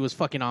episode she was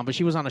fucking on, but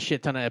she was on a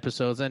shit ton of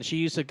episodes. And she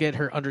used to get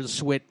her under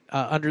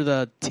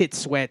the tit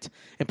sweat,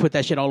 and put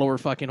that shit all over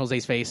fucking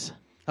Jose's face.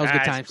 That was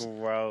good times.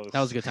 Gross.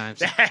 That was good times.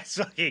 That's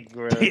fucking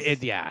gross.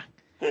 Yeah.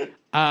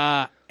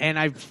 And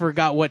I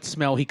forgot what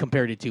smell he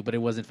compared it to, but it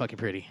wasn't fucking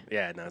pretty.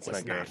 Yeah, no, it's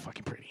not great. Not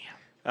fucking pretty.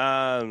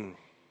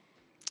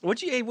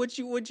 Would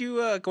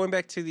you going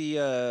back to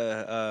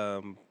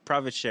the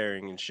profit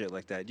sharing and shit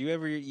like that? Do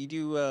you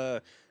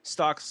do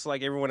stocks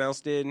like everyone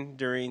else did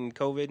during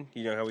COVID?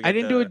 You know how we I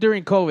didn't do it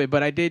during COVID,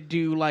 but I did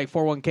do like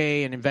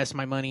 401k and invest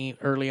my money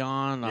early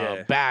on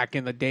back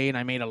in the day, and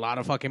I made a lot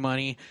of fucking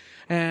money.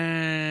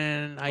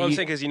 And I'm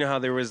saying because you know how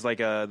there was like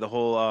the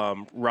whole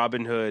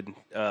Robinhood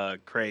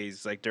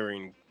craze like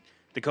during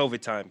the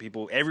COVID time.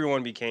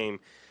 Everyone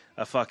became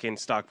a fucking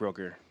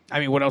stockbroker.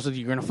 I mean, what else are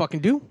you going to fucking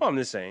do? Well, I'm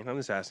just saying. I'm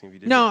just asking if you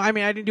did. No, I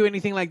mean, I didn't do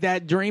anything like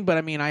that during, but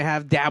I mean, I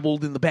have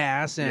dabbled in the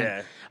past.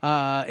 And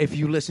if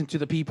you listen to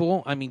the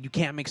people, I mean, you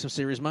can't make some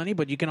serious money,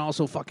 but you can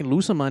also fucking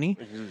lose some money.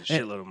 You can lose a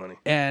shitload of money.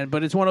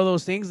 But it's one of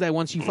those things that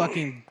once you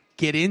fucking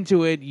get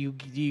into it,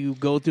 you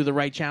go through the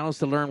right channels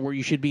to learn where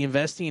you should be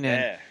investing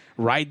and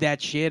ride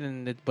that shit.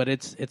 But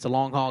it's a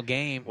long haul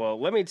game. Well,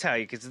 let me tell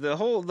you, because the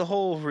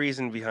whole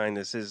reason behind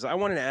this is I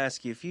wanted to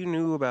ask you if you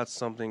knew about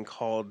something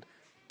called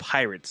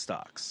pirate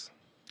stocks.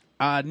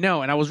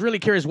 No, and I was really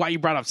curious why you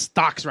brought up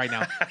stocks right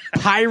now.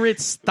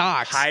 Pirate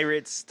stocks.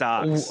 Pirate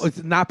stocks.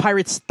 It's not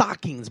pirate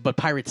stockings, but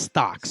pirate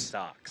stocks.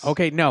 Stocks.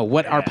 Okay, no.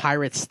 What are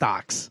pirate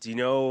stocks? Do you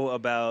know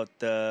about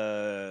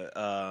the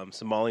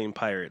Somalian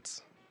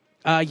pirates?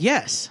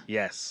 Yes.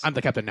 Yes. I'm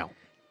the captain now.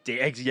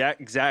 Yeah,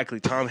 exactly.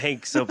 Tom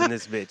Hanks up in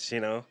this bitch,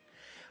 you know?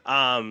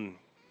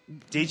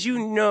 Did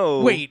you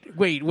know...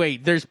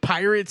 Wait. There's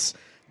pirates...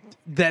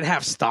 that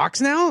have stocks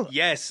now?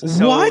 Yes.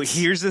 So what?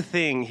 Here's the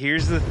thing.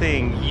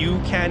 You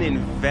can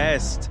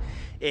invest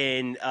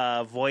in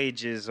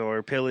voyages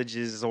or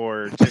pillages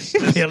or just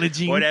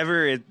pillaging,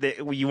 whatever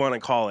you want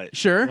to call it.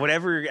 Sure.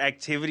 Whatever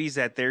activities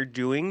that they're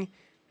doing,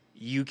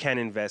 you can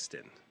invest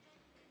in.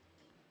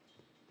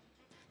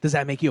 Does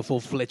that make you a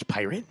full-fledged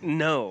pirate?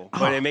 No,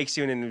 but it makes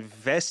you an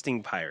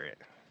investing pirate.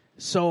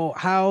 So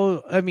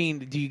how? I mean,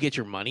 do you get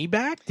your money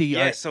back? Do you?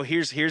 Yeah. So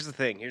here's the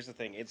thing.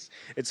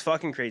 It's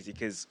fucking crazy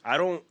because I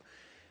don't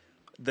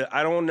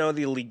know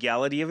the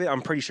legality of it.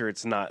 I'm pretty sure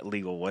it's not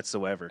legal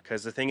whatsoever.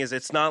 Because the thing is,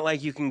 it's not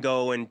like you can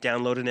go and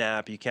download an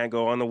app. You can't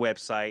go on the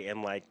website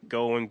and like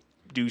go and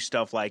do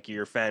stuff like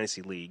your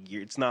fantasy league.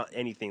 It's not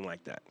anything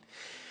like that.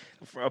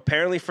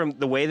 Apparently, from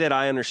the way that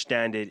I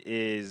understand it,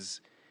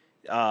 is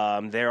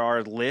there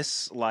are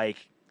lists like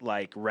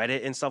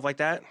Reddit and stuff like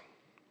that.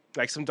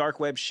 Like some dark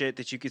web shit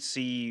that you could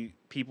see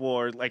people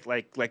are like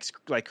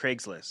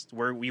Craigslist,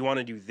 where we want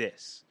to do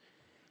this,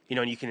 you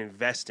know, and you can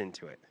invest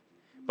into it.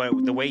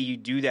 But the way you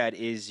do that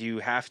is you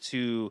have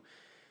to.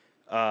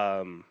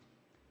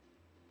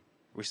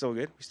 We still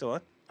good? We still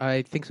on?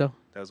 I think so.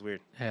 That was weird.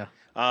 Yeah.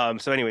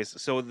 So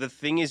anyways, so the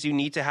thing is you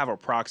need to have a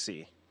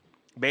proxy.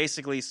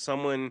 Basically,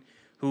 someone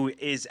who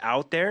is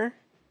out there,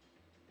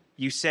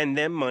 you send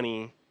them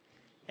money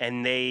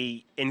and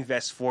they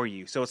invest for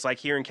you. So it's like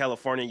here in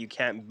California, you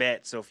can't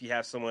bet. So if you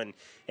have someone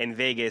in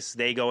Vegas,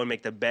 they go and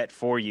make the bet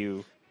for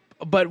you.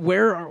 But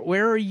where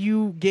are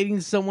you getting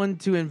someone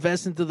to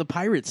invest into the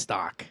pirate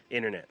stock?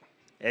 Internet.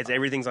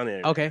 Everything's on the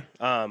internet. Okay.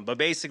 But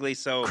basically,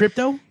 so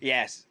crypto?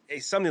 Yes,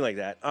 something like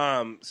that.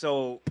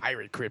 So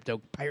pirate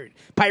crypto,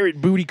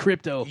 pirate booty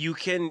crypto. You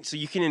can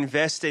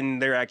invest in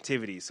their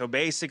activities. So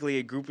basically,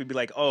 a group would be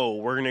like, "Oh,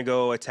 we're gonna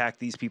go attack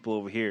these people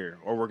over here,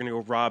 or we're gonna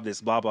go rob this."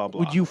 Blah blah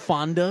blah. Would you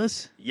fund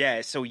us? Yeah.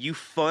 So you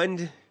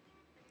fund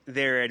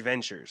their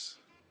adventures,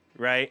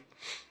 right?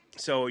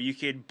 So you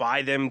could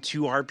buy them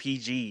 2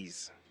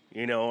 RPGs.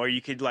 You know, or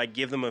you could like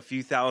give them a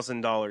few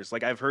 $1,000s.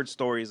 Like I've heard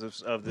stories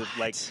of the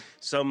like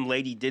some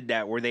lady did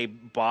that where they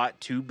bought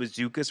 2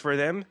 bazookas for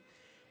them,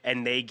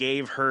 and they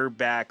gave her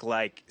back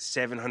like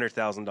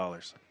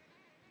 $700,000.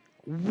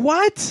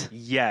 What?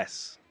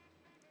 Yes.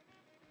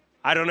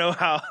 I don't know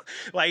how.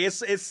 Like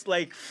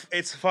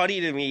it's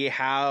funny to me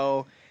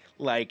how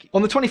like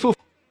on the 24th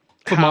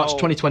of March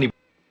 2020.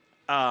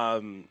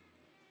 How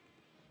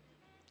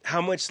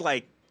much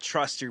like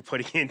trust you're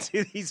putting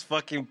into these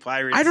fucking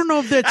pirates? I don't know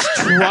if that's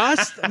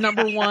trust.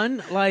 Number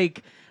one,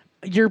 like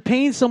you're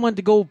paying someone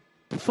to go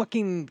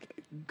fucking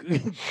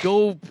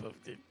go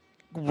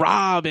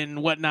rob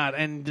and whatnot,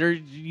 and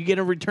you get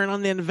a return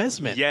on the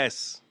investment.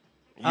 Yes.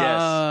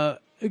 I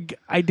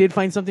did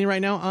find something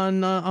right now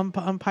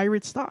on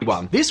pirate stocks.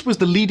 This was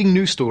the leading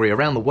news story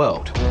around the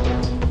world.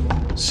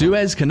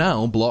 Suez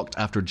Canal blocked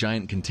after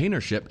giant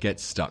container ship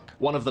gets stuck.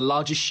 One of the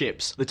largest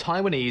ships the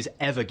Taiwanese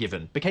ever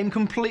given became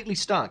completely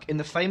stuck in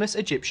the famous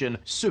Egyptian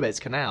Suez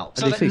Canal,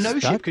 so that no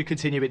ship could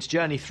continue its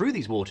journey through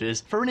these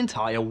waters for an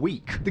entire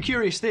week. The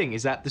curious thing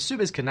is that the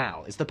Suez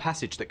Canal is the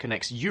passage that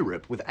connects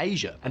Europe with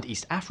Asia and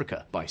East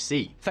Africa by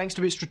sea. Thanks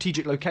to its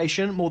strategic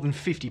location, more than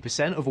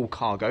 50% of all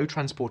cargo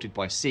transported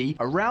by sea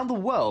around the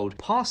world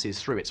passes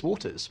through its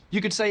waters.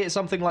 You could say it's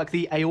something like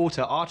the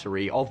aorta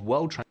artery of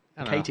world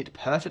transport, located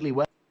perfectly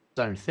well.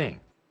 Own thing.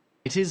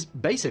 It is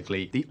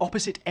basically the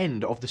opposite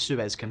end of the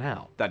Suez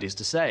Canal. That is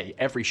to say,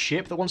 every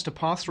ship that wants to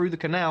pass through the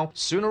canal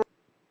sooner or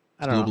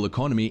Global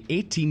economy,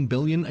 $18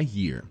 billion a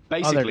year.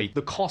 Basically,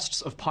 the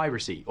costs of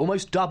piracy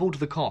almost doubled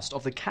the cost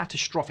of the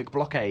catastrophic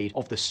blockade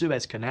of the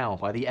Suez Canal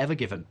by the Ever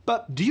Given.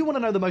 But do you want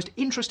to know the most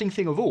interesting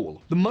thing of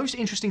all? The most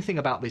interesting thing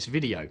about this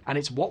video, and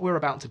it's what we're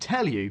about to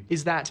tell you,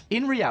 is that,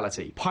 in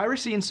reality,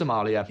 piracy in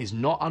Somalia is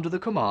not under the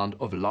command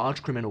of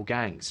large criminal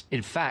gangs.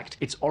 In fact,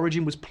 its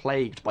origin was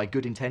plagued by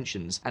good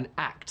intentions and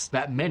acts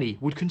that many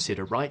would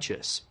consider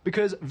righteous.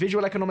 Because,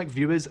 visual economic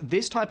viewers,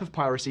 this type of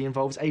piracy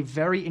involves a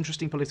very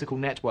interesting political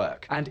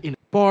network, and in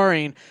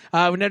boring.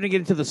 We're never gonna get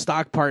into the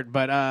stock part,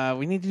 but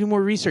we need to do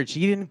more research.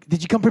 Did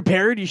you come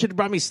prepared? You should have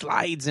brought me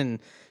slides and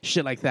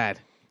shit like that.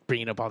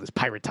 Bringing up all this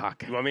pirate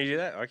talk. You want me to do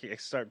that? Okay, I can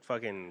start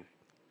fucking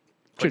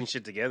putting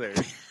shit together.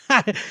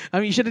 I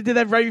mean, you should have did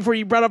that right before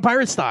you brought up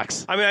pirate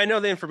stocks. I mean, I know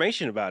the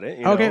information about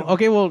it.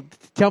 Okay. Well,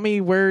 tell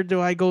me, where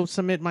do I go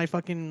submit my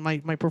fucking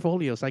my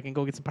portfolio so I can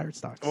go get some pirate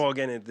stocks? Well,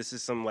 again, this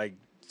is some like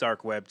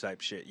dark web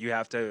type shit. You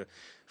have to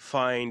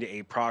find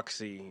a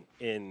proxy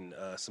in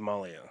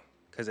Somalia.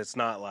 Because it's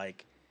not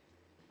like,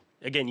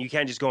 again, you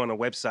can't just go on a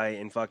website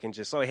and fucking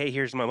just, oh, hey,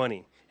 here's my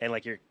money. And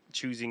like you're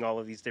choosing all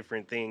of these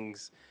different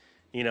things.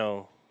 You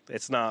know,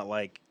 it's not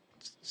like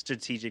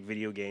strategic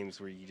video games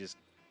where you just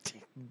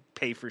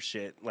pay for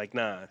shit. Like,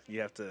 nah,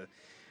 you have to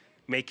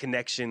make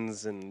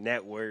connections and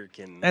network.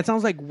 And that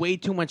sounds like way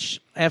too much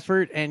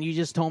effort. And you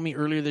just told me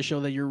earlier in the show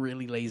that you're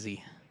really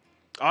lazy.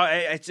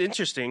 It's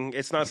interesting.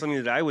 It's not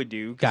something that I would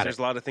do because there's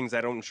a lot of things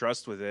I don't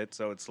trust with it.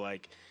 So it's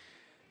like,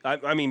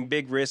 I mean,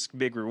 big risk,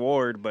 big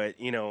reward, but,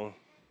 you know,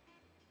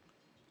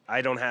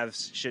 I don't have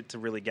shit to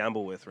really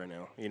gamble with right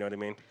now. You know what I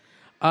mean?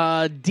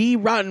 D.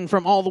 Rotten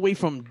from all the way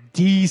from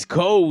D's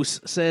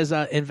Coast says,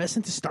 invest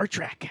into Star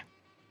Trek.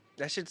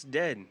 That shit's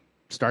dead.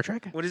 Star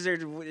Trek? What is there?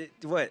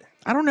 What?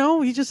 I don't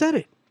know. He just said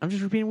it. I'm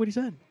just repeating what he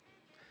said.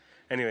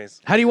 Anyways.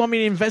 How do you want me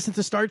to invest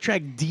into Star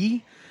Trek,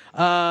 D?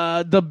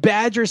 The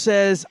Badger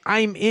says,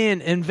 I'm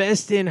in.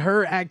 Invest in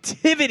her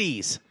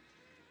activities.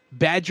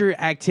 Badger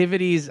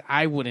activities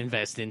I would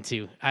invest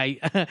into.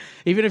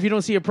 Even if you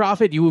don't see a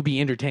profit, you will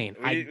be entertained.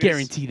 I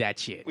guarantee that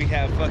shit. We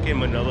have fucking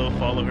Manolo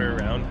follow her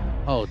around.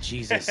 Oh,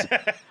 Jesus.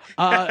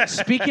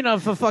 Speaking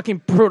of fucking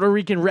Puerto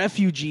Rican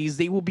refugees,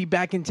 they will be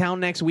back in town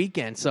next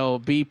weekend, so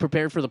be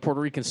prepared for the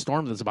Puerto Rican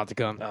storm that's about to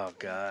come. Oh,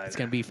 God. It's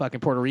going to be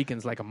fucking Puerto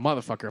Ricans like a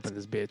motherfucker up in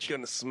this bitch. It's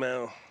going to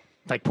smell.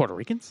 Like Puerto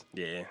Ricans?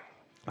 Yeah.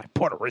 Like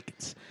Puerto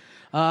Ricans.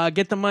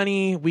 Get the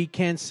money. We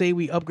can say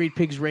we upgrade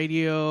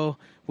Pigzradio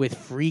with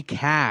free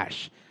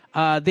cash.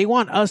 They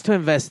want us to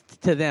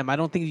invest to them. I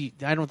don't think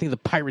the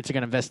pirates are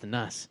going to invest in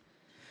us.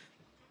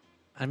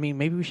 I mean,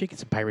 maybe we should get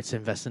some pirates to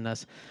invest in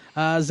us.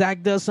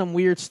 Zach does some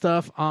weird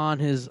stuff on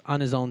his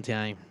own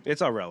time.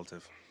 It's all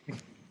relative.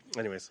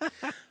 Anyways,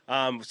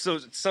 so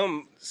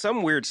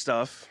some weird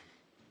stuff.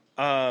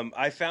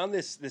 I found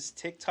this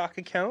TikTok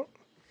account.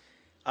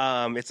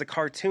 It's a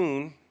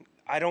cartoon.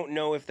 I don't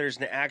know if there's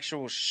an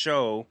actual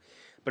show,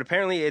 but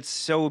apparently it's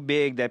so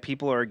big that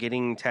people are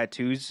getting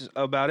tattoos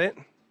about it.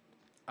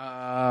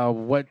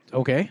 What?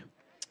 Okay.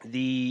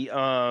 The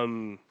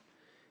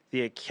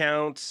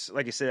account,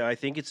 like I said, I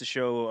think it's a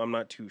show. I'm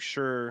not too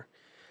sure.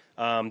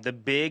 The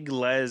Big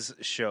Les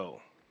Show.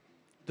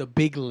 The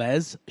Big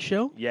Les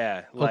Show?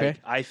 Yeah. Like,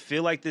 I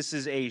feel like this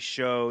is a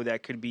show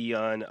that could be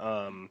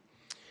on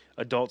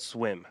Adult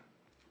Swim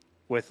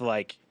with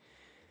like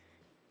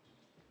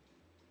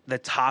the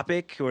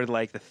topic or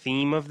like the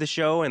theme of the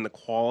show and the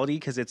quality,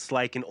 because it's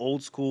like an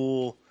old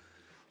school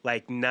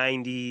like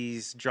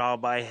 90s draw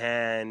by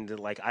hand,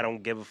 like I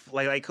don't give a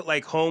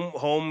like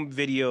home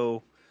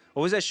video.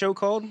 What was that show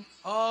called?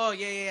 Oh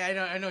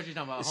yeah, I know what you're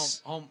talking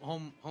about.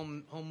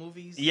 Home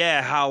movies.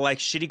 Yeah, how like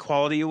shitty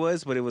quality it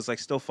was, but it was like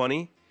still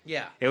funny.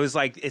 Yeah, it was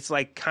like it's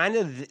like kind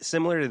of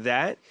similar to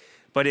that,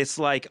 but it's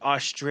like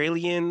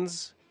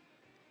Australians.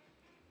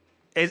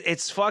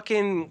 It's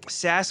fucking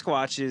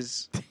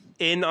Sasquatches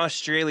in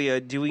Australia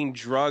doing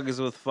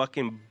drugs with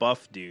fucking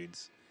buff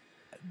dudes.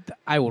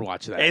 I would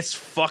watch that. It's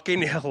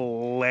fucking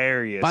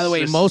hilarious. By the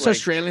way, Just most like-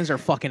 Australians are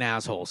fucking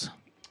assholes.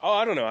 Oh,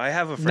 I don't know. I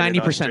have a friend 90%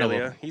 in of Australia.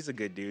 them. He's a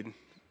good dude.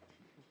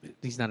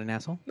 He's not an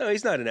asshole? No,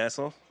 he's not an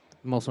asshole.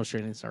 Most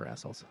Australians are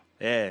assholes.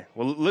 Yeah.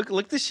 Well,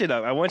 look this shit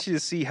up. I want you to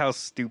see how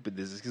stupid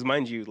this is. Because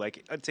mind you,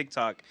 like on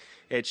TikTok,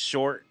 it's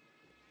short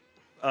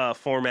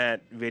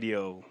format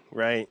video,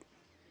 right?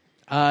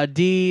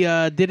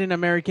 Did an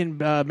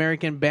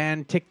American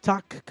ban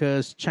TikTok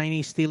because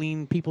Chinese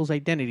stealing people's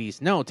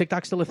identities? No,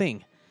 TikTok's still a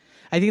thing.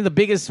 I think the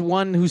biggest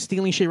one who's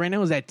stealing shit right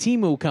now is that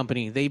Temu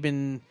company. They've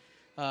been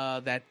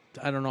that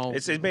I don't know.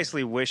 It's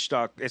basically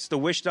It's the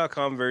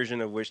Wish.com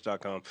version of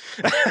Wish.com.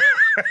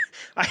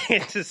 I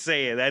hate to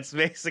say it. That's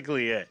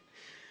basically it.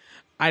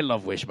 I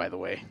love Wish, by the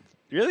way.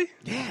 Really?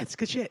 Yeah, it's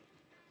good shit.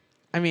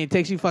 I mean, it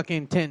takes you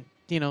fucking 10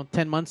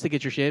 months to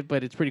get your shit,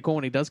 but it's pretty cool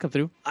when it does come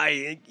through.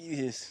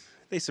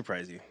 They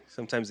surprise you.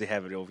 Sometimes they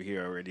have it over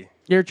here already.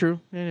 You're true.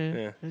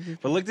 Yeah.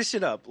 But look this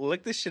shit up.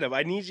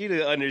 I need you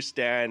to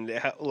understand.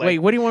 How, Wait,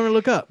 what do you want me to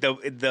look up?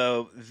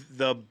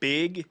 The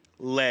Big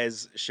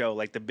Les show,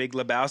 like the Big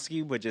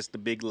Lebowski, but just the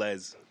Big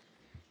Les.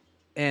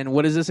 And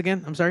what is this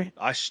again? I'm sorry.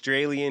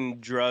 Australian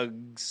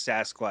drug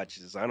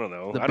Sasquatches. I don't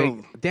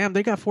know. Damn,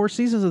 they got 4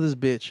 seasons of this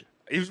bitch.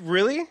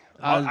 Really?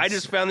 I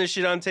just found this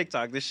shit on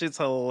TikTok. This shit's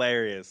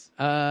hilarious.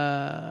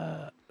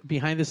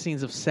 Behind the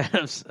scenes of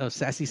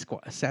Sassy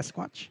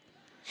Sasquatch.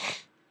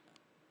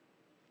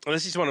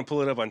 Unless you just want to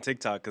pull it up on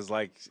TikTok because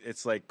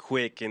it's like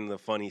quick and the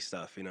funny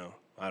stuff,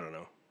 I don't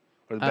know.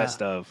 Or the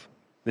best of.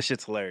 This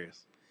shit's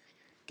hilarious.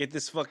 Get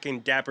this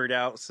fucking dappered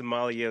out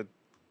Somalia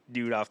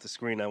dude off the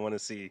screen. I want to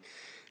see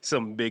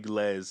some Big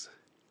Les.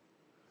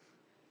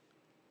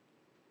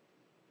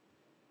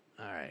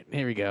 All right,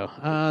 here we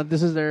go.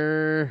 This is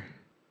their...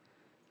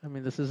 I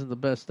mean, this isn't the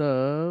best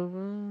of...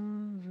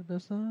 Is it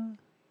best of?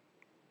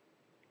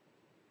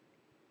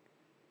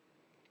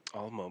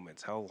 All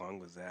moments. How long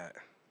was that?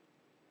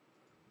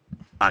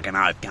 Fucking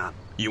oath, cunt.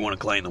 You want to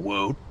clean the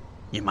world?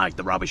 You make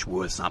the rubbish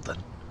worth something.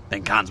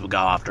 Then cunts will go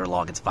after it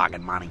like it's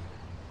fucking money.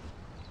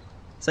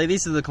 See,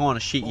 this is the kind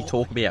of shit you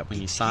talk about when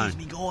you're saying.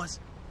 Excuse me, guys.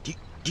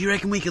 Do you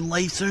reckon we can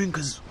leave soon?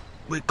 Because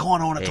we're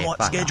kind of on a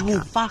tight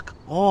schedule. Fuck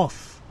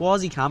off. Why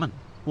is he coming?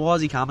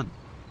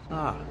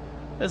 Ah,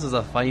 this is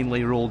a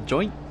finely rolled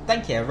joint.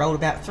 Thank you, I rolled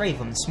about 3 of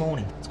them this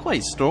morning. It's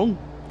quite strong.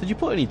 Did you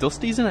put any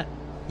dusties in it?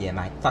 Yeah,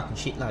 mate, fucking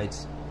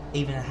shitloads.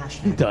 Even a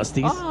hash noodle.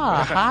 Dusties?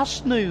 Ah,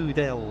 hash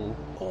noodle.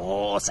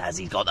 Oh, says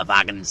he's got the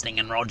fucking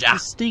Stinging Roger. The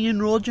Stinging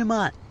Roger,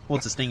 mate.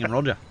 What's a Stinging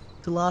Roger?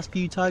 The last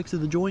few takes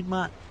of the joint,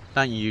 mate.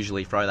 Don't you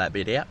usually throw that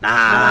bit out? No,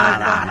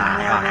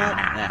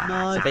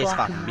 it's the best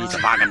fucking bit. It's the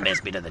fucking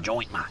best bit of the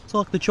joint, mate. It's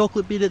like the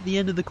chocolate bit at the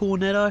end of the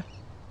cornetto.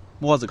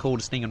 Why is it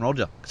called a Stinging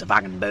Roger? Because it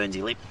fucking burns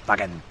your lip.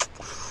 Fucking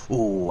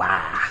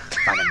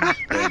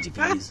burns your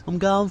fingers. I'm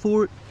going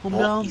for it.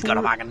 He's got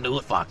to fucking do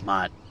it. Fuck,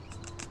 mate.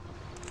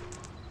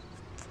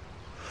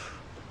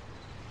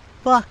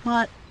 Fuck,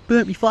 mate.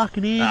 Burnt me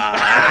fucking ear.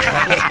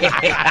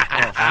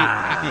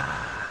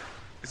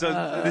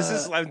 So this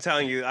is, I'm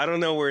telling you, I don't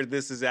know where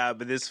this is at,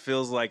 but this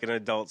feels like an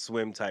Adult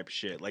Swim type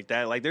shit. Like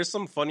that, like there's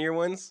some funnier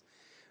ones,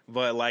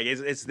 but like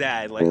it's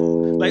that. Like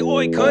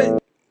oi, cunt.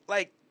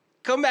 Like,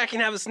 come back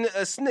and have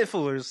a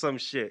sniffle or some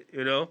shit,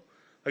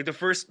 Like the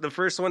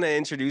first one that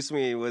introduced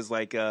me was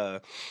like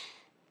the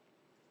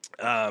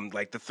 3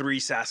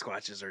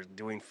 Sasquatches are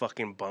doing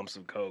fucking bumps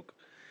of coke.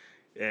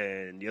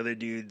 And the other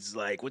dude's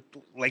like, what?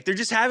 Like they're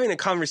just having a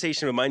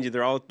conversation. But mind you,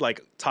 they're all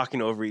like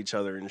talking over each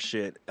other and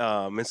shit.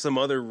 And some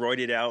other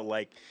roided out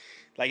like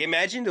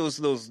imagine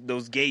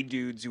those gay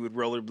dudes who would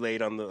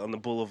rollerblade on the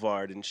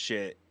boulevard and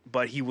shit.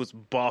 But he was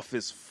buff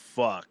as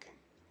fuck.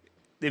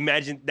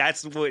 Imagine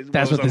that's what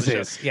this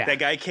is. Yeah, that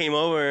guy came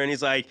over and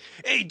he's like,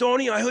 "Hey,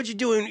 Donnie, I heard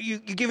you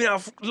giving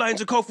out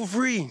lines of coke for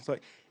free." It's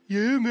like,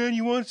 "Yeah, man,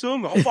 you want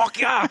some? Oh fuck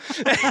yeah!"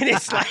 And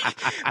it's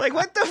like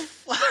what the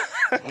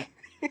fuck.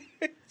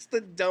 It's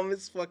the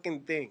dumbest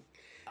fucking thing,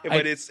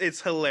 but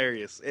it's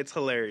hilarious. It's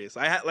hilarious.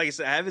 Like I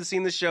said, I haven't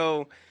seen the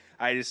show.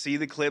 I just see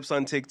the clips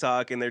on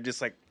TikTok, and they're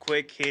just like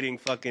quick hitting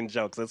fucking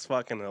jokes. That's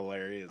fucking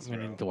hilarious. I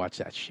need to watch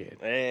that shit.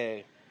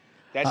 Hey,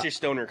 that's your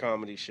stoner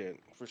comedy shit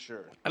for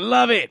sure. I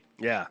love it.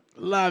 Yeah,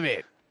 love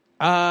it.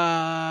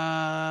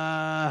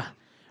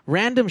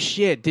 Random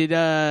shit. Did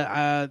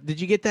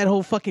you get that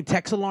whole fucking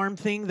text alarm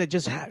thing that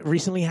just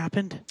recently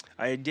happened?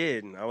 I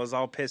did. I was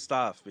all pissed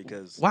off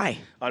because why?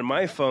 On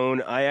my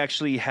phone, I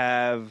actually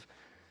have.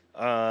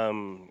 I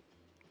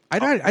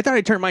thought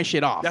I turned my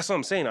shit off. That's what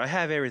I'm saying. I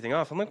have everything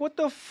off. I'm like, what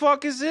the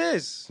fuck is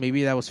this?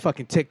 Maybe that was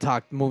fucking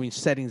TikTok moving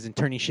settings and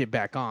turning shit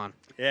back on.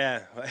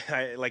 Yeah,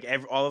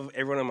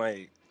 everyone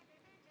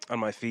on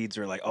my feeds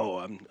are like,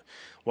 oh,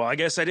 I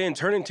guess I didn't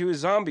turn into a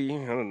zombie.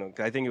 I don't know.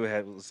 I think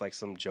it was like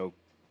some joke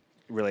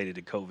related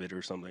to COVID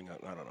or something.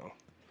 I don't know.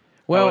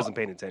 Well, I wasn't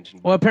paying attention.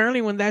 Well,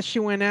 apparently when that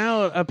shit went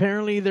out,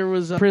 there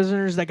was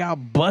prisoners that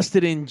got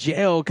busted in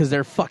jail because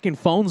their fucking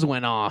phones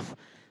went off.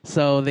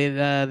 So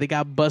they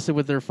got busted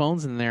with their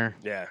phones in there.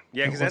 Yeah,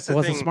 because that's the thing.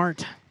 Wasn't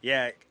smart.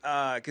 Yeah,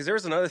 because there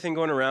was another thing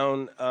going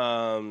around.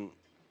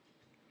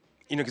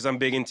 Because I'm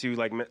big into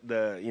like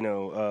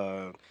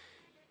the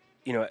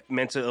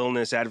mental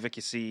illness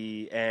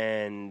advocacy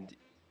and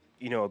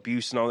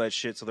abuse and all that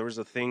shit. So there was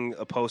a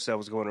post that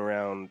was going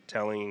around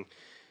telling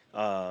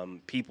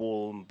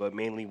people, but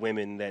mainly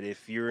women, that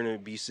if you're in an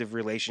abusive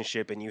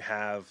relationship and you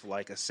have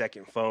like a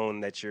second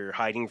phone that you're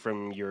hiding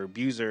from your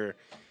abuser,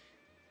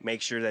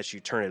 make sure that you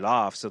turn it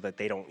off so that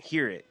they don't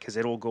hear it, because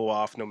it'll go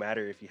off no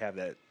matter if you have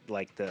that,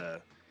 like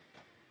the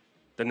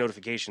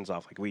notifications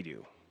off like we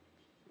do,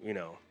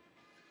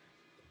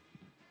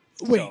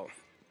 Wait, So,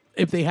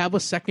 if they have a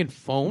second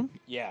phone,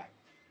 yeah,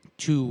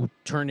 to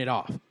turn it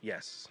off.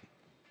 yes,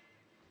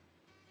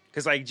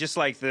 because just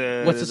like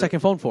What's the second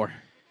phone for?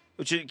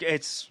 Which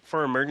it's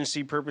for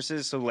emergency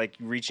purposes, so like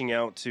reaching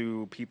out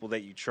to people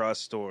that you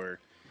trust, or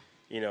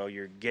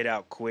your get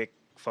out quick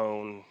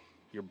phone,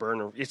 your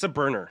burner. It's a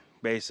burner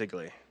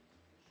basically.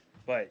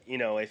 But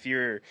if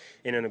you're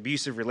in an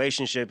abusive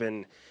relationship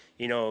and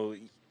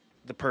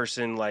the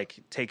person like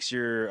takes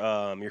your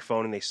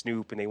phone and they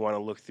snoop and they want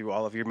to look through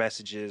all of your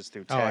messages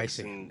through text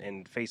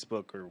and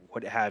Facebook or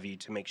what have you,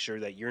 to make sure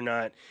that you're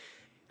not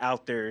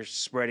out there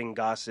spreading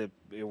gossip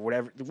or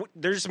whatever.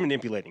 They're just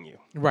manipulating you.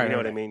 Right. You know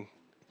what I mean?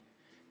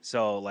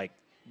 So like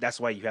that's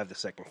why you have the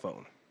second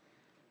phone.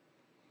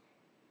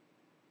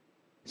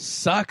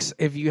 Sucks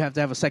if you have to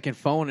have a second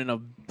phone in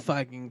a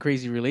fucking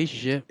crazy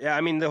relationship. Yeah,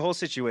 I mean the whole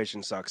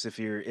situation sucks if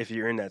you're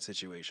in that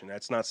situation.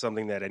 That's not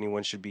something that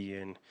anyone should be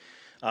in.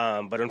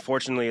 But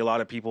unfortunately, a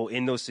lot of people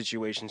in those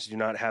situations do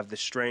not have the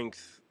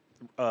strength,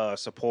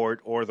 support,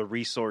 or the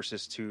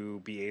resources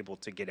to be able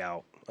to get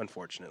out,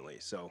 unfortunately.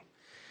 So,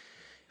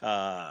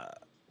 so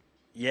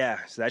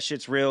that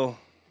shit's real.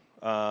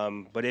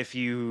 But if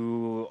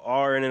you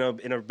are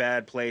in a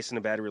bad place, in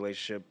a bad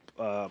relationship,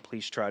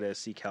 please try to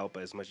seek help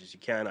as much as you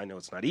can. I know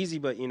it's not easy,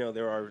 but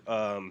there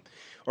are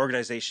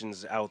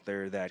organizations out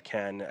there that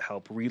can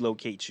help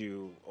relocate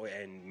you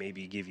and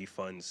maybe give you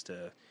funds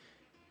to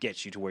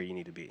get you to where you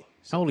need to be.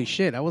 So. Holy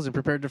shit, I wasn't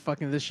prepared to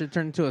fucking this shit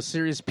turn into a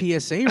serious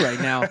PSA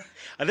right now.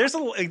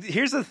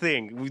 Here's the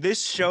thing.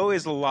 This show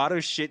is a lot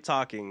of shit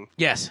talking.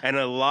 Yes. And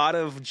a lot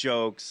of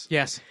jokes.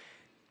 Yes.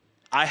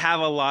 I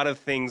have a lot of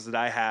things that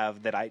I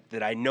have that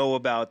I know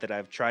about, that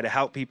I've tried to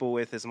help people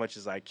with as much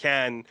as I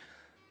can.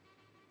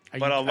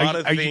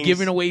 Are you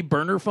giving away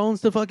burner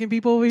phones to fucking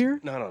people over here?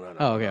 No.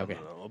 Oh, okay.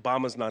 No.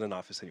 Obama's not in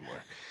office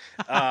anymore.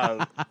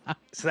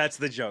 So that's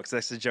the jokes.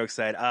 That's the joke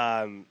side.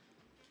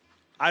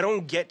 I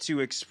don't get to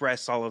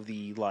express all of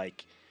the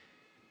like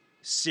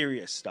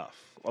serious stuff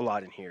a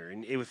lot in here,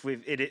 and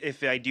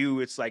if I do,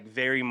 it's like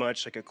very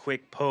much like a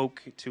quick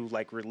poke to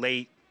like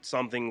relate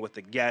something with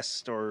the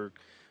guest or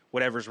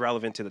whatever's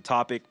relevant to the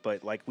topic.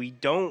 But like I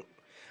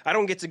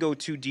don't get to go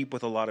too deep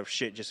with a lot of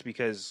shit just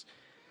because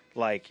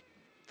like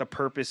the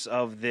purpose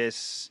of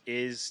this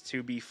is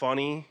to be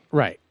funny,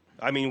 right?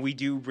 I mean, we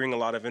do bring a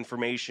lot of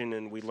information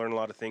and we learn a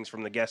lot of things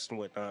from the guests and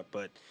whatnot,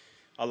 but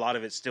a lot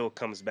of it still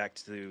comes back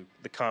to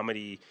the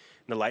comedy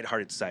and the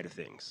lighthearted side of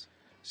things.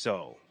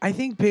 So I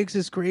think Pigs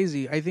is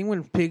crazy. I think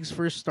when Pigs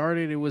first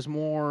started, it was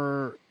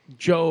more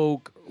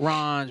joke,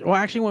 raunch. Well,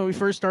 actually, when we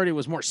first started, it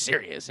was more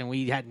serious, and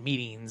we had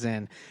meetings,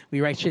 and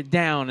we write shit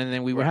down, and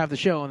then we would have the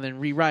show, and then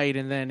rewrite,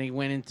 and then it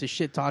went into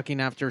shit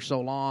talking after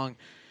so long,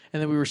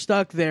 and then we were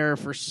stuck there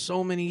for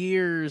so many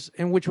years,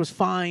 and which was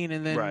fine,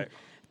 and then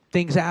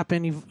things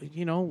happen.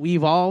 We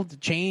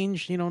evolved,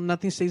 changed.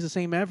 Nothing stays the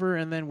same ever,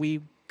 and then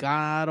we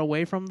got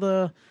away from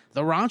the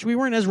raunch. We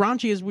weren't as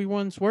raunchy as we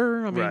once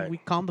were. I mean, we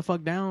calmed the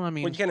fuck down. I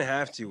mean, well, you kind of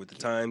have to with the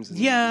times.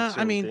 And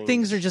I mean,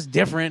 things are just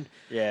different.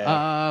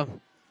 Yeah.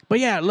 But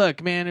yeah,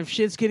 look, man, if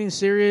shit's getting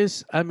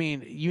serious, I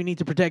mean, you need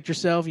to protect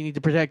yourself. You need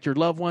to protect your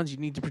loved ones. You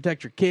need to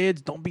protect your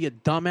kids. Don't be a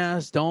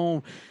dumbass.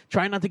 Don't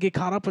try not to get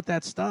caught up with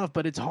that stuff.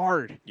 But it's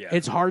hard. Yeah.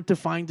 It's hard to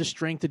find the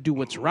strength to do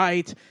what's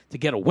right, to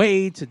get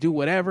away, to do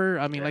whatever.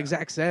 I mean, like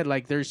Zach said,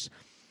 like there's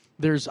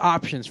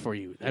options for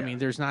you. I mean,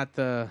 there's not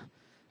the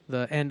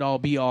end all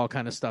be all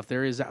kind of stuff.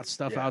 There is that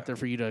stuff out there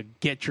for you to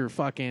get your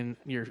fucking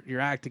your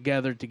act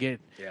together, to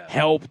get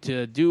help,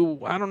 to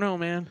do. I don't know,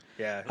 man.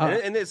 Yeah,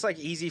 and it's like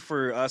easy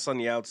for us on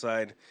the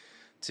outside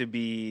to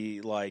be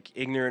like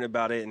ignorant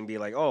about it and be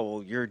like, oh,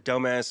 well, you're a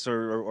dumbass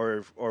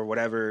or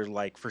whatever,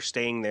 like for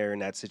staying there in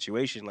that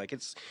situation. Like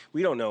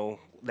we don't know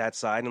that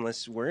side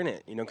unless we're in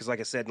it, because like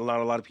I said, a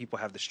lot of people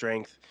have the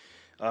strength.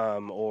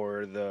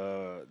 Or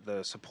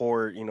the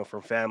support,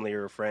 from family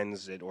or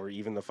friends, or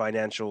even the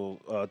financial,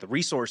 the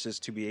resources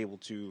to be able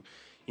to,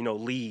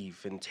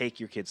 leave and take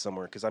your kids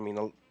somewhere. Because I mean,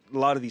 a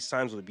lot of these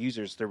times with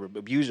abusers, they're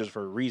abusers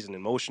for a reason,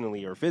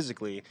 emotionally or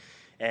physically,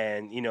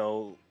 and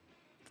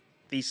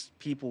these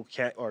people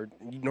are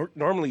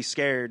normally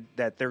scared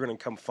that they're going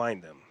to come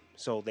find them,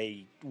 so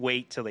they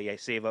wait till they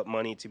save up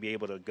money to be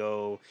able to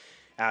go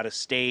out of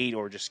state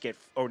or just get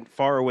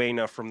far away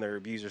enough from their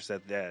abusers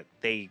that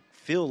they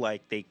feel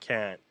like they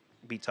can't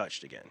be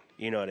touched again.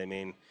 You know what I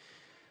mean?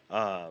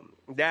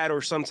 That,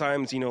 or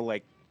sometimes,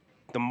 like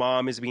the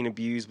mom is being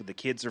abused, but the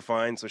kids are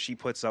fine, so she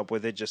puts up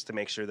with it just to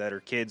make sure that her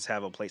kids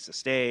have a place to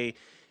stay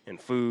and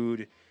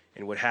food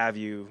and what have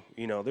you.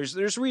 You know,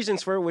 there's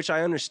reasons for it, which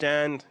I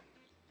understand.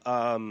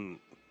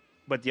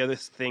 But the other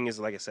thing is,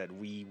 like I said,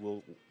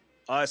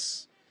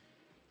 us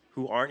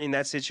who aren't in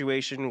that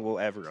situation will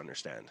ever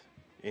understand.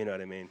 You know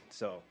what I mean?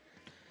 So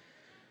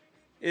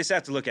you just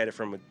have to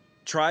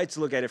try to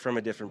look at it from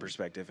a different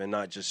perspective and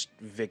not just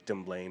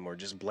victim blame or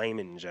just blame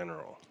in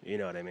general. You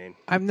know what I mean?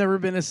 I've never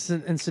been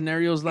in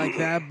scenarios like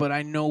that, but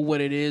I know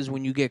what it is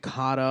when you get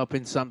caught up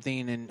in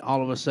something and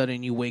all of a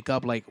sudden you wake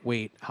up like,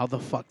 wait, how the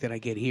fuck did I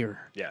get here?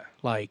 Yeah.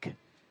 Like,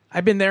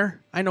 I've been there.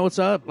 I know what's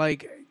up.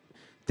 Like,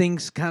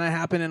 things kind of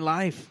happen in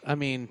life. I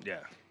mean,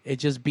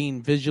 it's just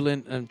being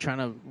vigilant and trying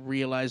to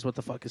realize what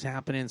the fuck is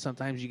happening.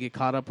 Sometimes you get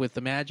caught up with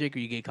the magic or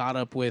you get caught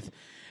up with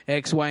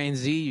X, Y, and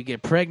Z. You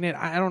get pregnant.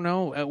 I don't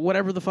know.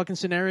 Whatever the fucking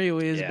scenario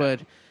is,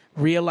 but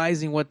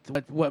realizing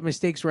what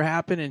mistakes were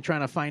happening and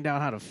trying to find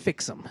out how to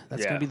fix them.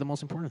 That's going to be the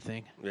most important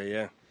thing.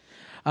 Yeah.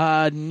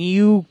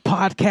 New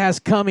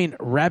podcast coming,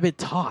 Rabbit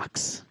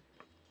Talks.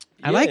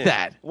 I like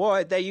that.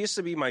 Well, that used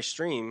to be my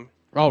stream.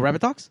 Oh,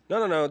 Rabbit Talks?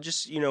 No.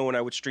 Just, when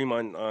I would stream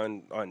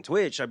on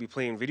Twitch, I'd be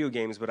playing video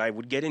games, but I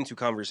would get into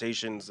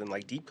conversations and,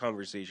 like, deep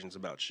conversations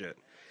about shit.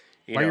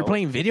 You're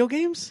playing video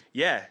games?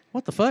 Yeah.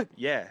 What the fuck?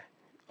 Yeah.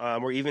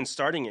 Or even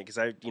starting it, because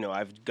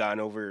I've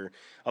gone over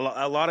a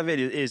lot of it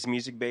is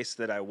music based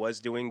that I was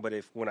doing, but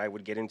when I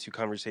would get into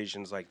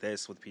conversations like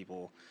this with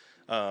people,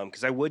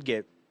 because I would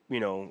get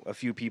a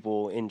few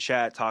people in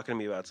chat talking to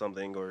me about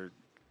something, or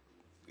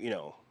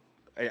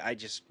I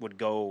just would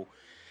go.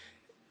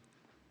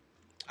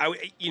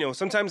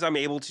 Sometimes I'm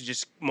able to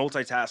just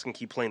multitask and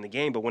keep playing the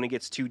game, but when it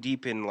gets too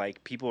deep and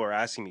like people are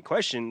asking me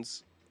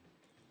questions,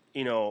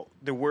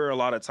 there were a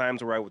lot of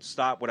times where I would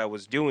stop what I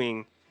was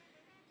doing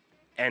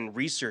and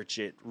research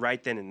it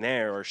right then and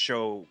there, or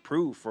show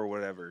proof or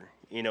whatever.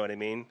 You know what I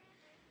mean?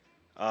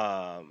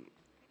 And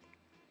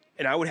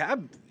I would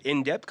have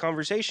in-depth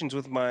conversations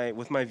with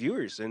my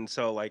viewers, and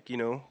so I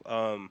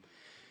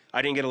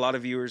didn't get a lot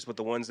of viewers, but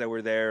the ones that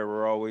were there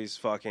were always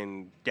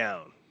fucking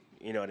down.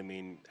 You know what I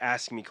mean?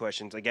 Asking me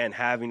questions. Again,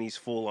 having these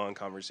full-on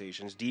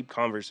conversations, deep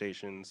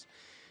conversations.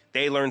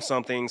 They learn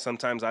something.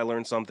 Sometimes I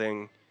learn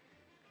something,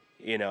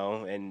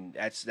 and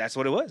that's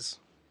what it was,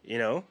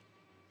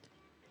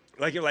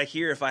 Like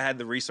here, if I had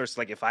the resource,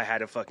 like if I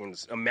had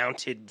a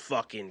mounted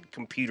fucking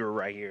computer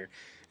right here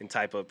and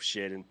type up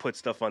shit and put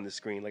stuff on the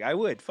screen, like I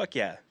would. Fuck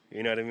yeah.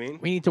 You know what I mean?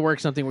 We need to work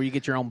something where you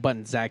get your own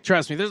buttons, Zach.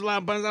 Trust me, there's a lot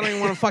of buttons I don't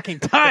even want to fucking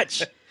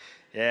touch.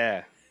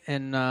 Yeah.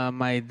 And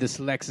my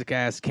dyslexic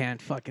ass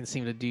can't fucking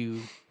seem to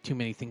do too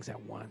many things at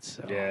once.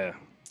 So. Yeah.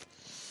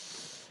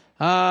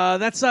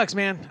 That sucks,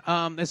 man.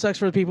 It sucks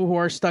for the people who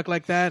are stuck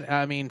like that.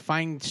 I mean,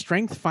 find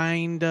strength.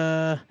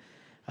 The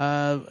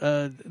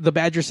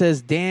Badger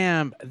says,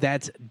 "Damn,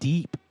 that's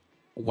deep,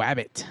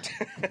 wabbit."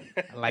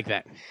 I like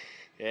that.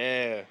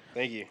 Yeah,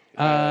 thank you.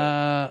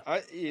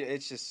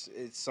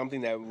 It's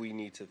something that we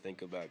need to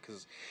think about,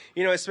 because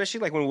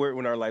especially like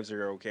when our lives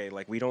are okay,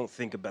 like we don't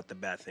think about the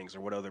bad things or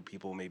what other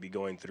people may be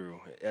going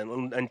through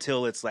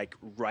until it's like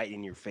right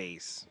in your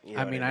face.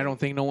 I don't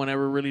think no one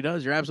ever really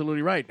does. You're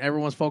absolutely right.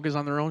 Everyone's focused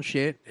on their own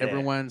shit. Yeah.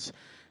 Everyone's,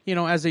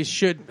 as they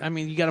should. I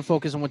mean, you got to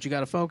focus on what you got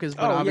to focus,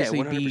 but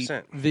obviously be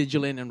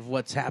vigilant of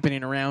what's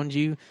happening around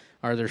you.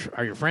 Are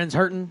your friends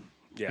hurting?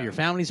 Yeah. Are your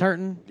family's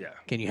hurting? Yeah.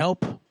 Can you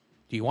help?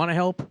 Do you want to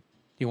help?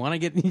 You want to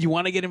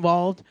get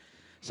involved?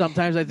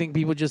 Sometimes I think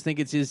people just think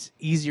it's just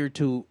easier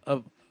to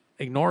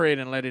ignore it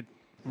and let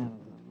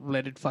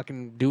it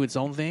fucking do its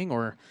own thing,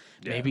 or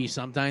maybe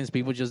sometimes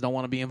people just don't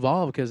want to be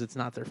involved because it's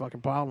not their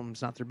fucking problem,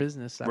 it's not their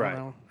business. I don't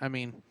know. I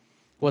mean,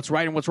 what's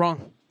right and what's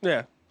wrong?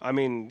 Yeah, I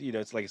mean,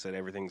 it's like I said,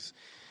 everything's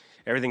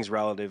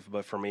relative.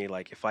 But for me,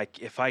 like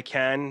if I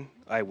can,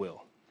 I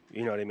will.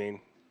 You know what I mean?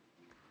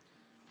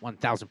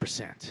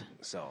 1,000%.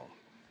 So.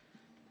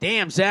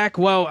 Damn, Zach.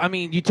 Well, I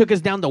mean, you took us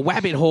down the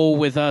wabbit hole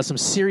with some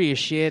serious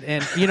shit.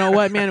 And you know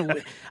what,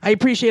 man? I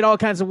appreciate all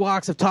kinds of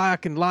walks of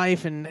talk and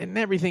life and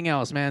everything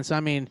else, man. So, I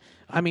mean,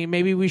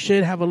 maybe we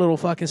should have a little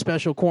fucking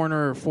special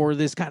corner for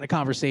this kind of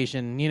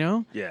conversation,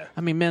 Yeah.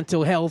 I mean,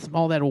 mental health,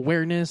 all that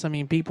awareness. I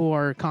mean, people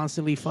are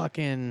constantly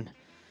fucking...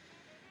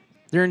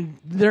 They're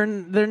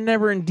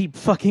never in deep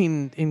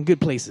fucking... in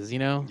good places,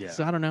 Yeah.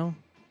 So, I don't know.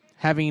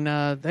 Having...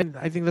 I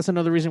think that's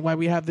another reason why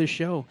we have this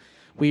show.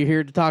 We're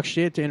here to talk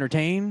shit, to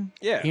entertain.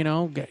 Yeah.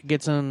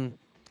 Get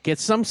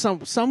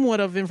somewhat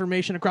of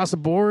information across the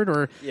board,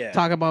 or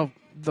talk about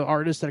the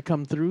artists that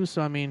come through.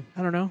 So, I mean,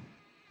 I don't know.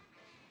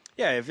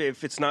 Yeah,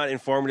 if it's not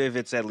informative,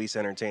 it's at least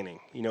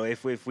entertaining.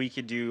 If we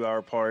could do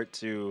our part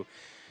to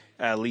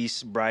at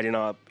least brighten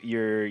up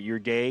your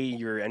day,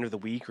 your end of the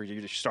week, or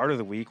your start of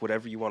the week,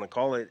 whatever you want to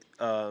call it,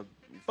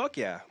 fuck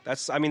yeah.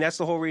 That's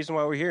the whole reason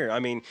why we're here. I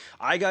mean,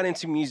 I got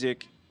into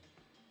music,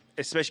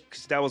 especially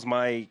because that was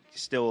my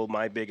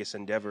biggest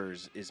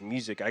endeavors is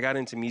music. I got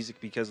into music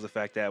because of the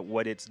fact that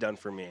what it's done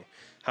for me,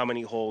 how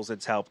many holes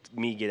it's helped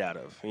me get out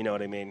of. You know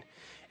what I mean?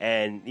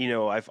 And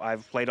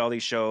I've played all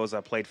these shows,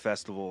 I've played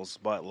festivals,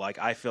 but like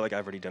I feel like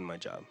I've already done my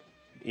job.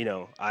 You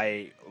know,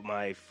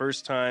 my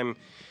first time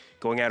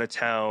going out of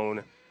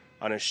town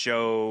on a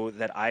show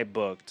that I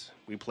booked,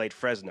 we played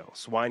Fresno.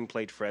 Swine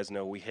played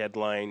Fresno. We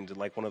headlined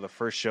like one of the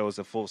first shows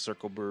a Full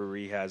Circle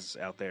Brewery has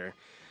out there.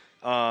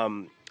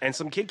 And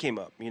some kid came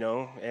up, you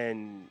know,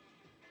 and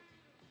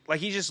like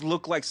he just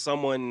looked like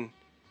someone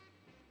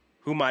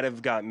who might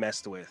have got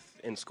messed with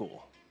in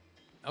school.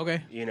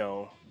 Okay. You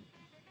know,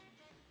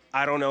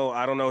 I don't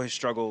know his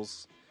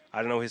struggles.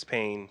 I don't know his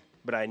pain,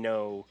 but I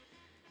know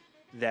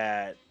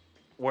that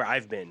where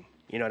I've been,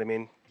 you know what I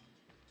mean?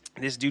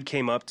 This dude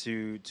came up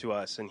to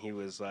us and he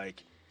was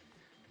like,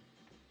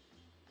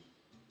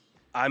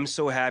 I'm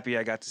so happy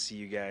I got to see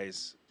you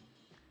guys.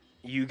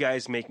 You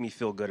guys make me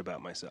feel good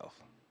about myself.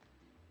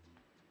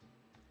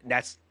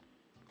 That's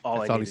all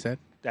That's I all needed. he said?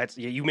 That's,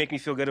 yeah, you make me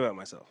feel good about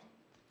myself.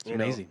 It's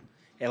amazing.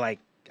 And like,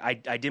 I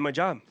did my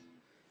job.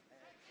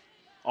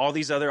 All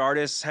these other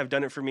artists have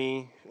done it for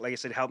me. Like I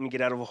said, helped me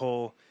get out of a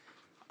hole.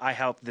 I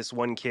helped this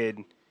one kid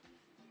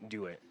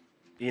do it.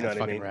 You know That's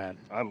what I mean? fucking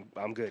rad.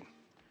 I'm good.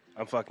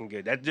 I'm fucking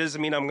good. That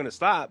doesn't mean I'm going to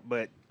stop,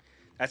 but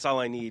that's all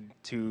I need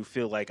to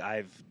feel like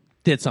I've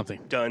Did something.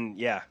 done.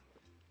 Yeah.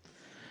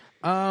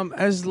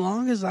 As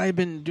long as I've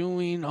been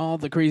doing all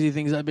the crazy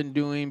things I've been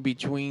doing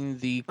between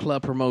the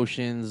club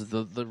promotions,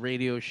 the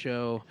radio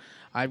show,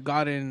 I've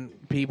gotten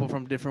people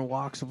from different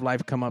walks of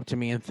life come up to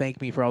me and thank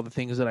me for all the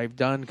things that I've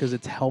done because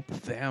it's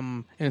helped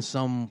them in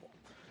some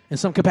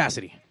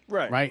capacity.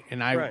 Right. And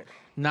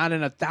not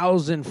in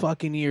 1,000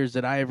 fucking years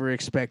did I ever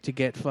expect to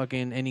get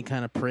fucking any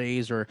kind of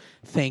praise or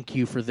thank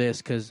you for this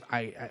because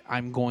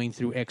I'm going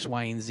through X,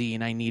 Y, and Z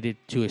and I needed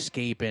to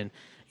escape. And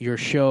your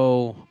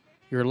show,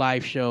 your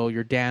live show,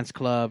 your dance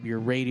club, your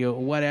radio,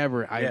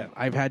 whatever.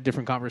 I've had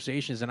different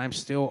conversations and I'm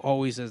still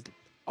always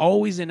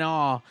in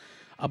awe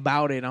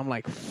about it. I'm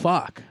like,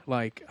 fuck.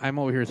 Like, I'm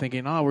over here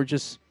thinking,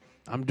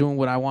 I'm doing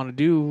what I want to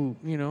do,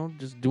 you know,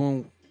 just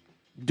doing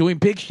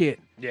pig shit.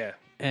 Yeah.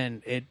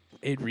 And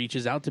it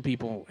reaches out to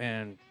people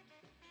and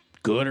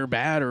good or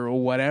bad or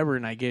whatever.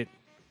 And I get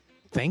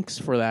thanks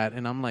for that.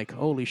 And I'm like,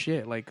 holy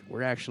shit. Like,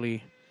 we're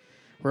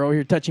over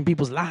here touching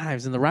people's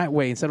lives in the right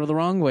way instead of the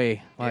wrong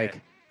way.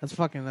 Like,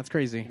 that's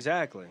crazy.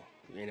 Exactly.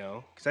 You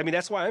know, because I mean,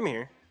 that's why I'm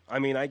here. I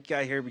mean, I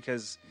got here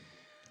because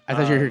I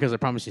thought you were here because I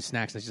promised you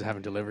snacks and I just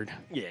haven't delivered.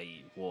 Yeah,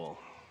 well,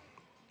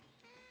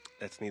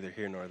 that's neither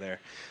here nor there.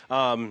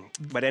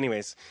 But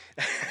anyways.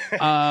 We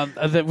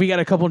got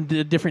a couple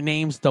different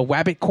names. The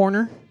Wabbit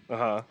Corner.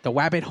 Uh-huh. The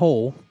Wabbit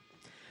Hole.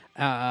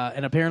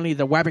 And apparently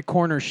the Wabbit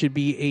Corner should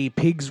be a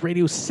Pigs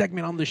Radio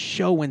segment on the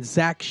show when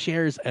Zach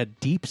shares a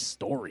deep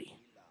story.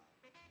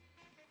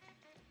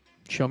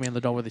 Show me on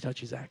the doll where they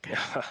touch you, Zach.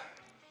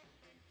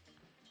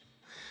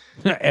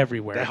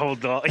 Everywhere. That whole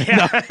doll.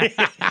 Yeah.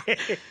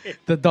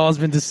 The doll's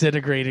been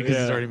disintegrated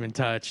because it's already been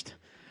touched.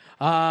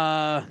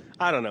 I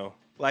don't know.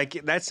 Like,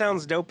 that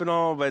sounds dope and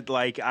all, but,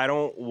 like, I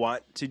don't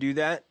want to do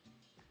that.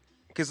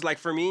 Because, like,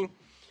 for me,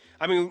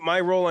 I mean,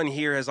 my role on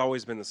here has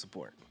always been the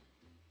support.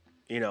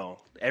 You know,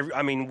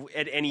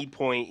 at any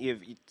point, if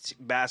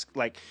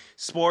like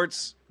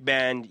sports,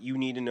 band, you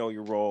need to know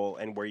your role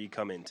and where you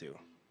come into.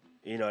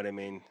 You know what I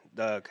mean?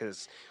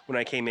 Because when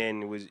I came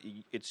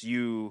in, it's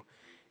you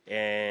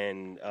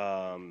and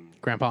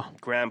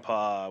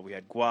Grandpa. We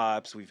had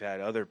Guaps. We've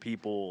had other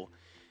people,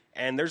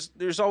 and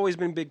there's always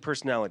been big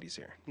personalities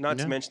here. Not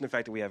to mention the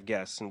fact that we have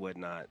guests and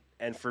whatnot.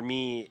 And for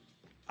me,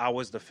 I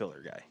was the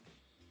filler guy.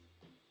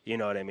 You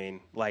know what I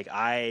mean? Like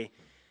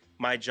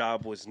my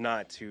job was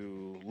not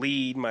to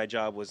lead. My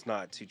job was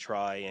not to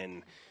try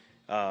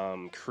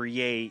and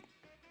create.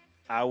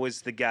 I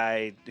was the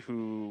guy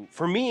who,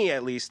 for me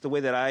at least, the way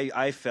that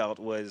I felt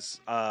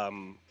was,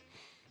 I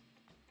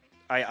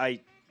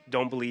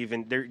don't believe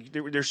in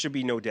there should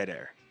be no dead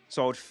air.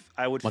 So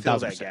I would fill 1,000%.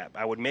 that gap.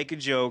 I would make a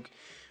joke,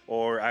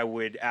 or I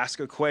would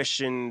ask a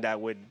question that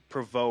would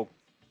provoke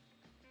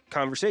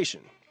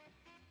conversation.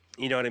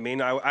 You know what I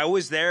mean? I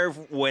was there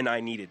when I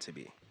needed to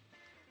be.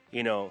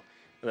 You know,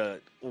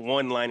 the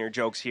one-liner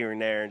jokes here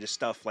and there, and just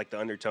stuff like the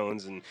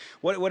undertones and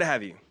what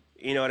have you.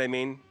 You know what I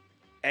mean?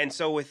 And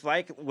so with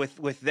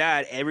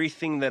that,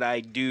 everything that I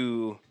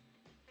do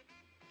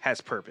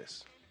has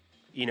purpose.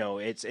 You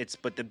know,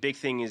 but the big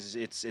thing is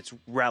it's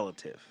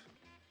relative.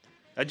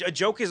 A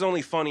joke is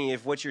only funny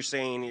if what you're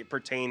saying it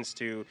pertains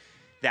to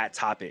that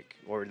topic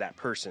or that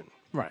person.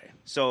 Right.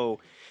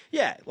 So,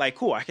 yeah, like,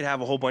 cool. I could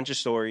have a whole bunch of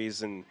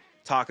stories and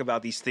talk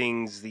about these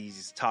things,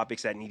 these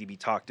topics that need to be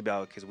talked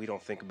about because we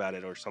don't think about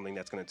it, or something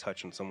that's going to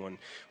touch on someone,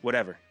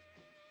 whatever.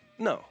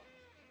 No.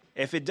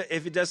 If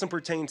it doesn't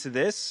pertain to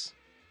this,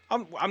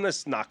 I'm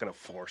just not going to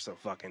force a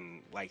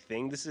fucking like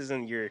thing. This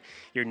isn't your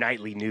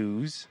nightly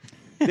news.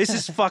 This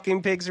is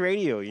fucking Pigs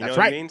Radio. You know what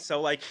I mean?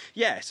 So like,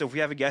 yeah. So if we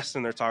have a guest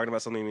and they're talking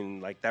about something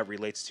like that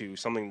relates to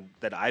something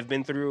that I've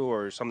been through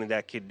or something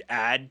that could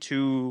add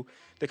to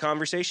the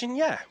conversation,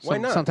 yeah, why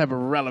not? Some type of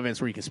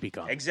relevance where you can speak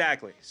on.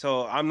 Exactly.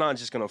 So I'm not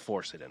just going to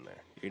force it in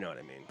there. You know what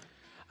I mean?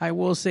 I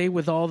will say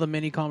with all the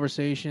many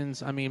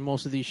conversations, I mean,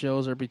 most of these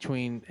shows are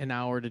between an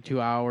hour to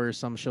 2 hours.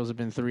 Some shows have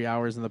been 3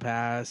 hours in the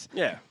past.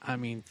 Yeah. I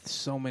mean,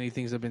 so many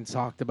things have been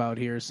talked about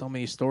here. So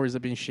many stories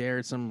have been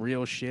shared. Some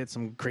real shit,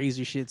 some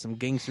crazy shit, some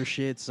gangster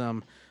shit,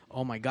 some,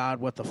 oh my God,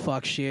 what the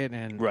fuck shit.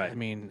 And I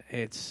mean,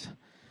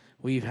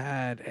 we've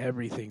had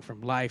everything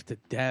from life to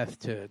death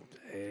to,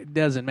 it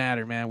doesn't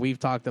matter, man. We've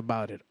talked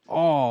about it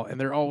all, and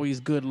they're always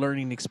good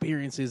learning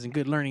experiences and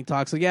good learning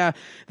talks. So, yeah,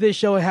 this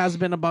show has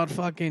been about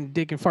fucking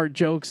dick and fart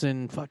jokes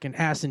and fucking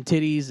ass and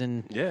titties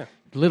and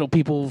little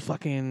people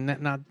fucking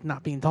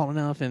not being tall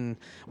enough and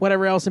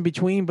whatever else in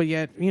between. But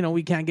yet, you know,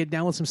 we can't get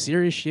down with some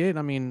serious shit.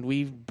 I mean,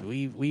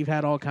 we've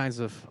had all kinds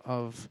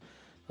of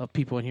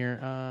people in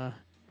here.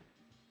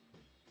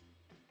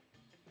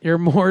 You're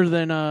more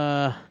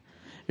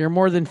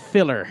than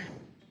filler.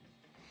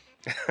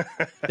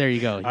 There you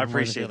go. I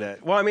appreciate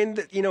that. Well, I mean,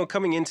 you know,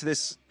 coming into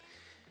this,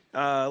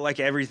 like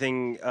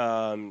everything,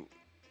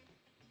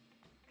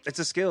 it's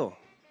a skill.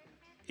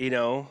 You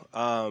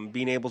know,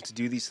 being able to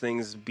do these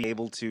things, being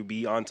able to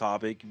be on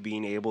topic,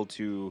 being able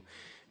to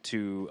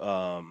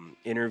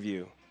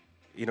interview.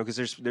 You know,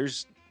 because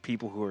there's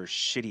people who are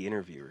shitty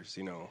interviewers.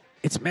 You know,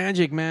 it's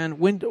magic, man.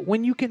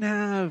 When you can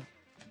have.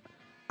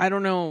 I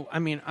don't know. I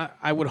mean,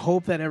 I would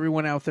hope that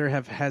everyone out there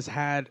has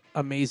had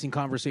amazing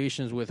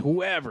conversations with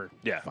whoever.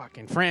 Yeah.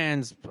 Fucking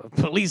friends,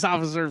 police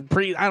officer,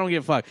 I don't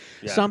give a fuck.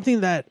 Yeah. Something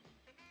that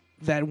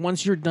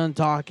once you're done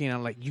talking,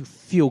 I'm like, you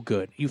feel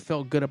good. You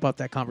felt good about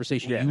that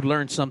conversation. Yeah. You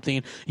learned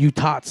something. You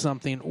taught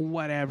something.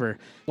 Whatever.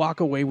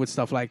 Walk away with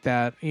stuff like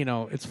that. You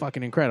know, it's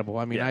fucking incredible.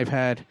 I mean, I've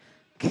had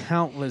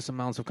countless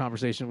amounts of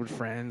conversations with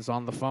friends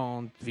on the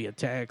phone, via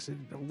text,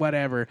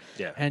 whatever.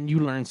 Yeah. And you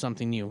learn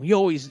something new. You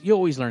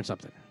always learn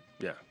something.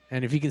 Yeah.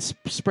 And if you can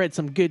spread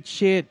some good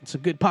shit, some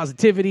good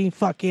positivity,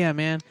 fuck yeah,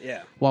 man.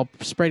 Yeah. While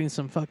spreading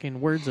some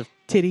fucking words of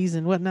titties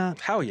and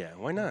whatnot. Hell yeah,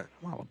 why not?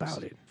 I'm all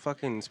about it.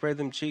 Fucking spread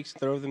them cheeks,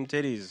 throw them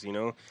titties, you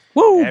know?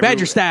 Woo,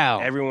 Badger style.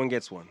 Everyone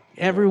gets one.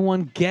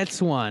 Everyone gets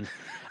one.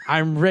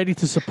 I'm ready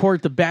to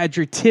support the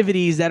Badger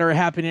activities that are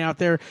happening out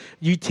there.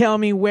 You tell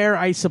me where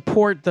I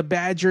support the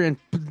Badger and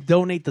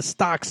donate the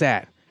stocks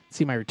at.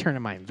 See my return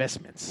on my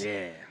investments.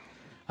 Yeah.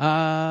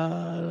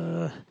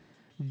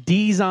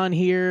 D's on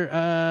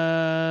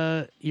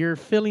here. You're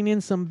filling in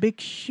some big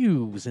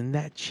shoes in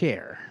that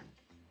chair.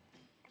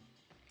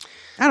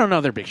 I don't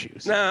know they're big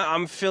shoes. Nah,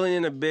 I'm filling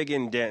in a big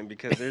indent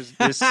because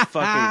this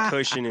fucking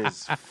cushion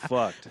is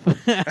fucked.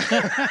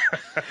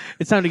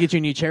 It's time to get you a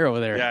new chair over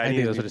there. Yeah, I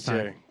think that's what it's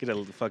chair. time. Get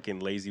a fucking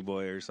lazy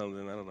boy or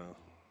something. I don't know.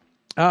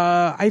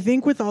 I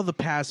think with all the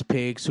past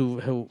pigs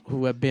who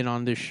have been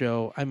on this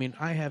show, I mean,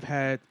 I have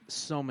had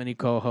so many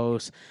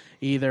co-hosts.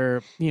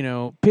 Either, you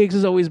know, Pigs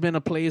has always been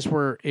a place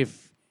where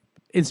if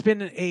it's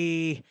been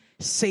a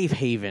safe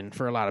haven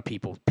for a lot of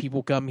people.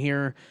 People come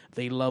here,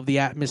 they love the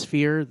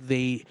atmosphere,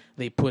 they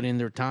put in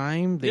their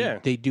time,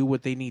 they do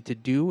what they need to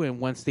do, and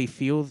once they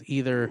feel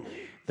either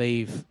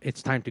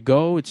it's time to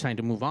go, it's time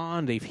to move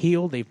on, they've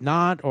healed, they've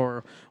not,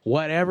 or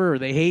whatever, or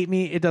they hate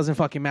me, it doesn't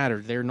fucking matter.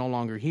 They're no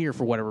longer here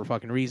for whatever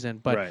fucking reason.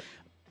 But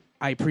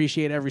I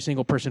appreciate every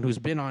single person who's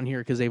been on here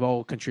because they've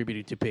all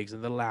contributed to Pigs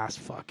in the last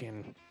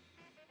fucking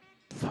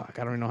I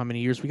don't even know how many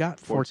years we got.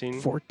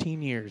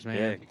 14 years, man.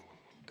 Yeah,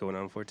 going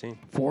on 14.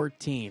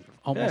 14,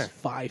 almost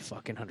 5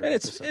 fucking hundred. And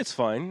it's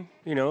fine.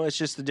 You know, it's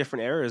just the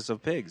different eras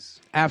of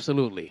Pigs.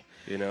 Absolutely.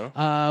 You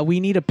know,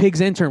 we need a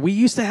Pigs intern. We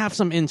used to have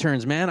some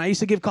interns, man. I used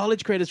to give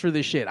college credits for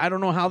this shit. I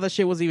don't know how that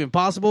shit was even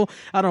possible.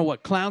 I don't know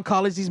what clown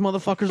college these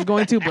motherfuckers are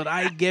going to, but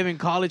I given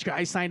college.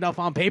 I signed off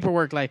on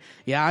paperwork. Like,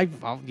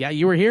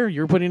 you were here.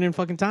 You were putting in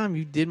fucking time.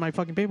 You did my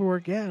fucking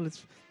paperwork. Yeah,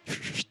 let's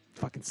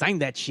fucking sign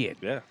that shit.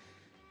 Yeah.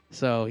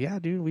 So yeah,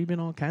 dude, we've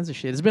been all kinds of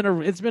shit. It's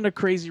been a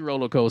crazy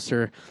roller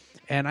coaster,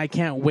 and I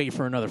can't wait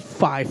for another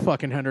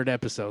 500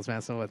 episodes,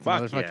 man. So what's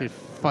another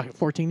fucking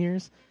 14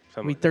 years?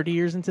 We 30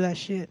 years into that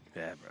shit.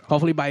 Yeah, bro.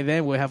 Hopefully by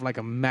then we'll have like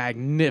a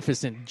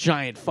magnificent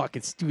giant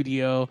fucking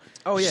studio.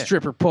 Oh yeah,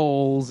 stripper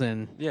poles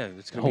and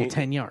it's gonna the whole be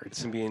 10 yards.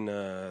 It's gonna be in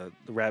the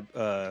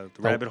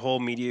Rabbit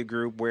Hole Media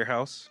Group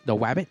warehouse. The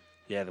Wabbit.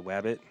 Yeah, the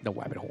Wabbit. The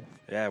Wabbit Hole.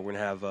 Yeah, we're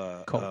gonna have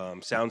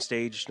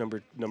soundstage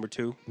number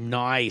 2.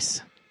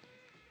 Nice.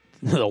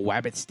 The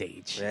Wabbit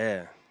stage.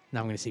 Yeah. Now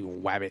I'm going to see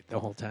Wabbit the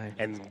whole time.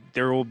 And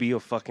there will be a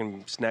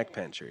fucking snack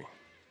pantry.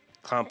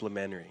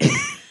 Complimentary.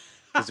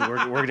 Because we're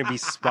going to be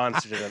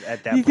sponsored at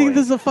that point. You think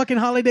this is a fucking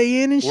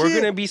Holiday Inn and shit? We're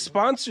going to be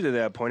sponsored at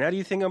that point. How do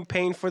you think I'm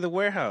paying for the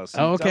warehouse?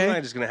 Oh, okay. I'm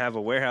not just going to have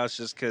a warehouse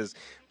just because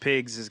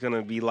Pigs is going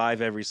to be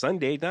live every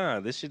Sunday.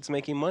 Nah, this shit's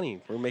making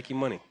money. We're making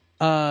money.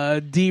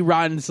 D.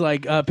 Rodden's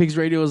like,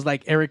 Pigzradio is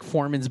like Eric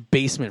Foreman's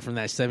basement from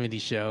that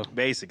 70s show.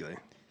 Basically.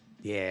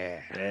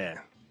 Yeah. Yeah.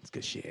 It's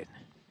good shit.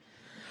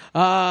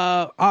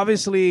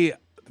 Obviously,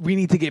 we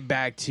need to get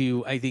back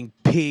to, I think,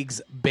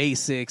 Pigs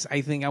basics.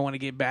 I think I want to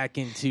get back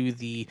into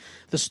the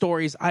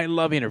stories. I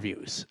love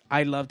interviews.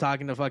 I love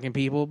talking to fucking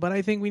people, but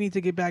I think we need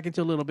to get back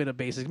into a little bit of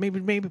basics. Maybe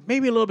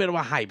a little bit of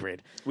a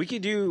hybrid. We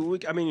could do.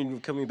 I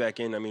mean, coming back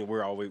in. I mean,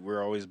 we're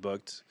always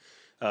booked.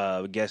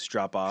 Guests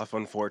drop off,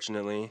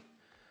 unfortunately.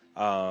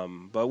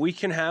 But we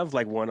can have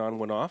like one on,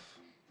 one off.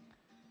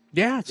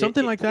 Yeah,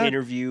 something like that.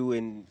 Interview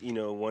in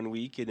 1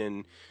 week and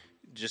then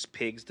just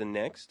Pigs the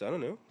next. I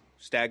don't know.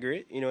 Stagger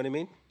it. You know what I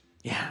mean?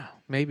 Yeah,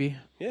 maybe.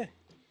 Yeah.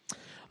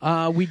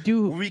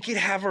 We could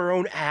have our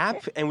own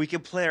app and we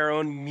could play our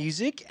own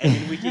music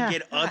and we could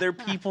get other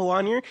people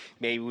on here.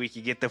 Maybe we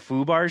could get the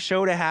Foo Bar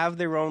Show to have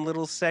their own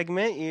little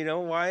segment.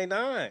 Why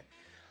not?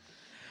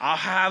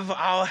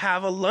 I'll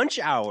have a lunch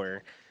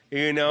hour.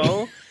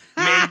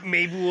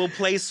 Maybe we'll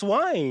play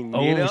swine.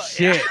 Oh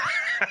shit!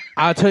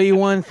 I'll tell you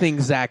one thing,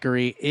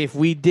 Zachary. If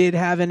we did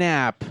have an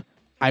app,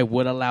 I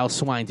would allow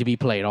swine to be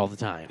played all the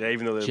time. Yeah,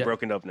 even though they're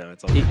broken up now,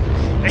 it's all.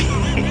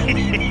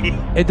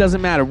 It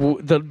doesn't matter.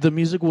 The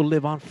music will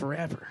live on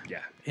forever. Yeah.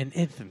 In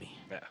infamy.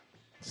 Yeah.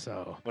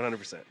 So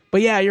 100%.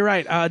 But yeah, you're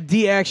right.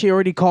 D actually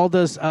already called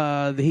us.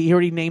 He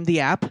already named the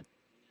app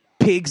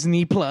Pigs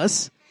Knee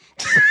Plus.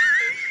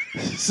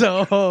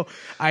 So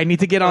I need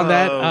to get on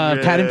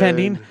that. Patent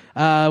pending.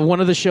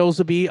 One of the shows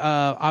will be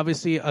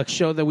obviously a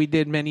show that we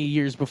did many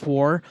years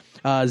before.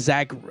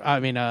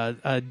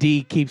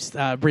 D keeps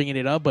bringing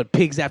it up, but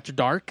Pigs After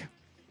Dark.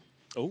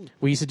 Oh,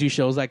 we used to do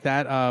shows like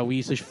that.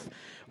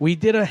 We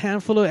did a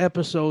handful of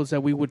episodes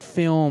that we would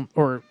film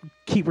or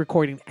keep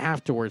recording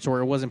afterwards,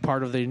 or it wasn't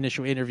part of the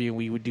initial interview. And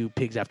we would do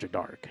Pigs After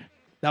Dark.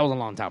 That was a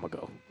long time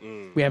ago.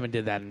 We haven't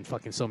did that in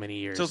fucking so many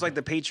years. So it's like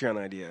the Patreon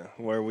idea,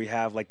 where we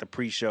have like the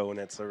pre-show and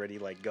it's already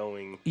like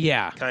going.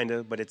 Yeah, kind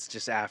of, but it's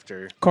just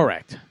after.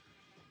 Correct.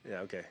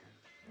 Yeah. Okay.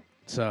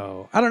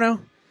 So I don't know.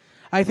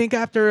 I think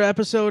after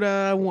episode,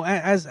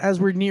 as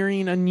we're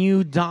nearing a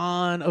new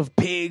dawn of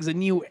Pigs, a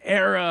new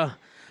era,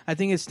 I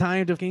think it's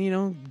time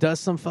to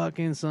dust some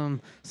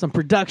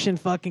production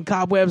fucking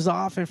cobwebs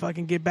off and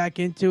fucking get back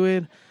into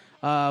it.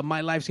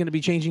 My life's going to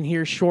be changing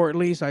here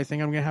shortly, so I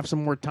think I'm going to have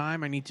some more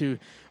time. I need to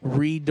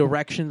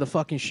redirection the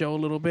fucking show a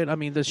little bit. I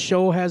mean, the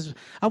show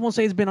I won't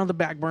say it's been on the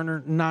back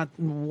burner, not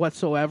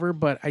whatsoever,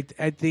 but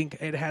I think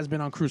it has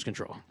been on cruise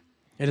control.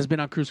 It has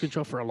been on cruise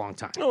control for a long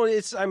time. No,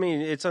 it's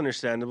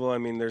understandable. I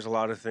mean, there's a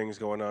lot of things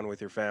going on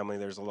with your family.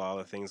 There's a lot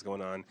of things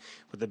going on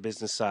with the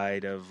business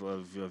side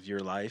of your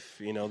life.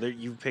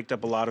 You've picked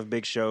up a lot of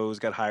big shows,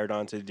 got hired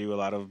on to do a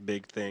lot of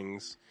big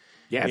things.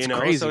 Yeah, it's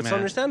crazy, so it's man.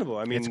 understandable.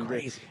 I mean, it's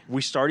crazy.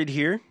 We started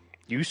here.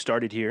 You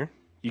started here.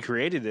 You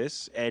created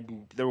this,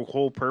 and the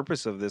whole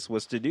purpose of this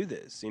was to do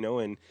this.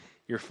 And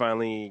you're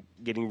finally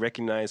getting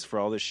recognized for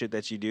all the shit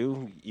that you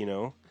do.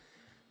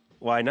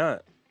 Why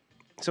not?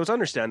 So it's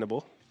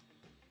understandable.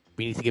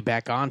 We need to get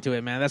back onto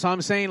it, man. That's all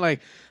I'm saying. Like,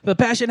 the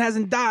passion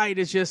hasn't died.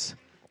 It's just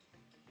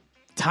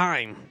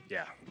time.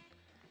 Yeah.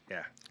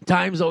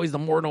 Time's always the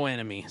mortal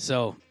enemy.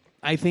 So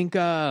I think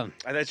I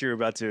thought you were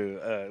about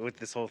to with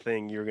this whole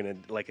thing you were gonna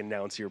like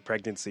announce your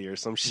pregnancy or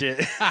some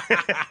shit.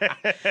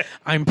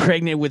 I'm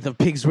pregnant with a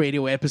Pigs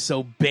Radio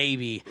episode,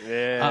 baby.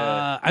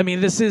 Yeah. I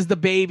mean, this is the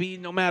baby.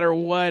 No matter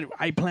what,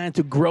 I plan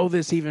to grow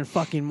this even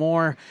fucking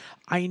more.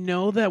 I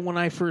know that when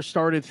I first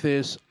started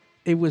this,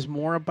 it was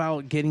more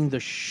about getting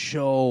the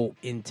show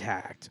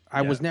intact.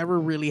 I was never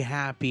really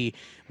happy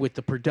with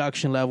the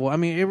production level. I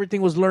mean,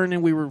 everything was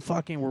learning. We were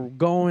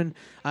going.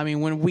 I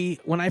mean,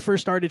 when I first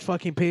started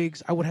fucking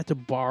Pigs, I would have to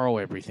borrow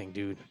everything,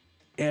 dude.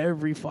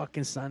 Every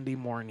fucking Sunday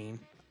morning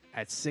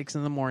at 6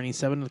 a.m,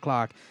 7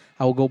 o'clock,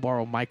 I will go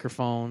borrow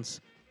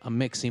microphones, a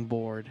mixing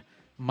board,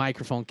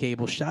 microphone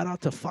cable. Shout out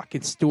to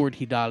fucking Stuart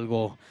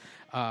Hidalgo.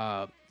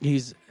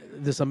 He's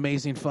this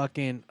amazing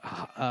fucking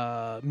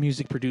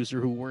music producer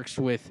who works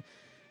with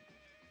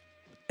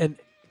an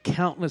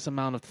countless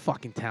amount of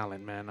fucking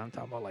talent, man. I'm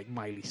talking about like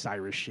Miley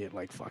Cyrus shit,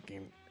 like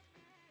fucking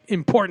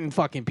important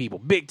fucking people,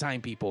 big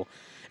time people.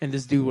 And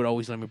this dude would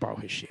always let me borrow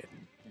his shit.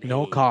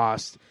 No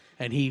cost.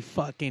 And he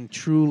fucking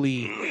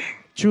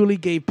truly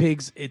gave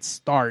Pigs its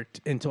start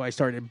until I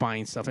started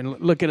buying stuff. And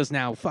look at us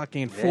now,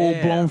 fucking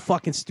full-blown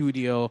fucking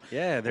studio.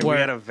 Yeah, we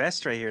got a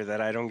vest right here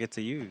that I don't get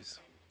to use.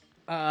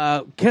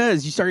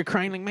 Because you started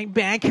crying like my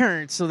back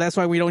hurts, so that's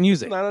why we don't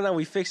use it. No,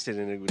 we fixed it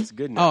and it's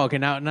good now. Oh, okay,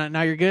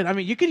 now you're good. I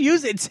mean, you could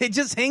use it; it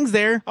just hangs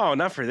there. Oh,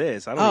 not for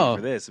this. I don't need it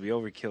for this. It'd be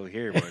overkill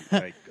here, but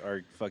like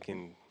our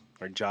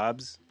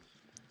jobs.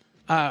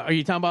 Are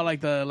you talking about like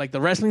the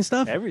wrestling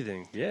stuff?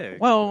 Everything, yeah.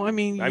 Well, I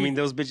mean,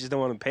 those bitches don't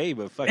want to pay,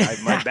 but fuck,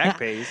 my back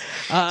pays.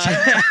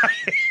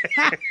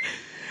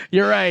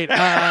 You're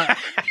right.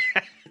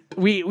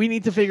 We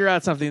need to figure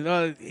out something.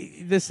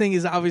 This thing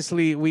is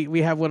obviously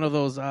we have one of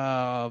those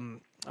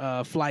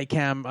fly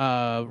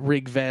cam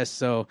rig vests,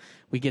 so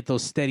we get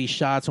those steady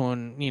shots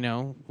when we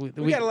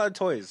got a lot of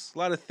toys, a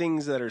lot of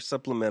things that are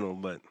supplemental,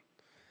 but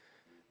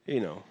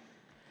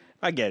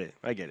I get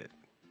it.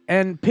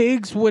 And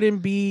Pigs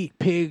wouldn't be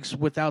Pigs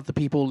without the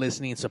people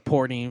listening and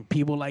supporting.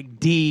 People like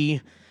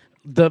D,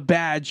 the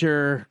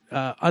Badger,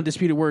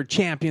 Undisputed Word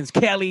Champions,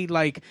 Kelly,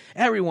 like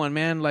everyone,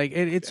 man. Like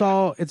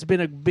it's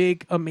been a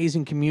big,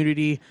 amazing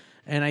community.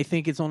 And I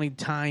think it's only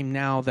time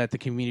now that the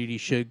community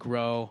should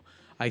grow.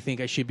 I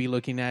think I should be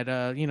looking at,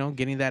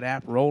 getting that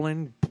app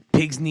rolling,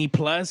 Pig's Knee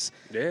Plus,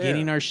 Yeah.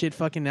 getting our shit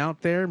fucking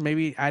out there.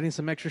 Maybe adding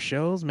some extra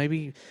shows.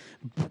 Maybe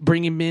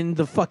bringing in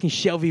the fucking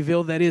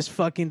Shelbyville that is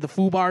fucking the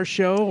Fubar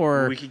show,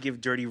 or We could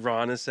give Dirty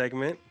Ron a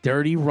segment.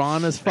 Dirty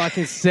Rana's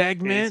fucking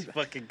segment. His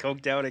fucking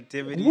coked out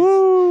activities.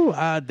 Woo!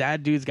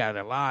 That dude's got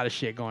a lot of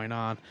shit going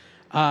on.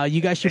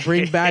 You guys should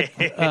bring back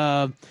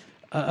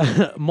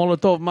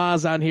Molotov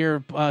Maz out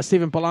here.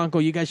 Steven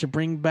Polanco, you guys should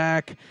bring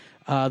back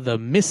the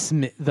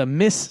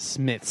Miss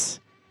Smiths.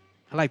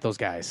 I like those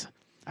guys.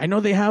 I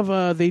know they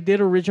have they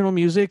did original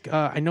music.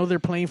 I know they're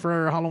playing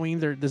for Halloween.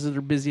 This is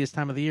their busiest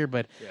time of the year,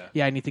 but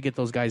yeah, I need to get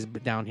those guys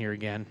down here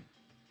again.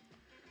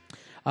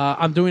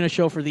 I'm doing a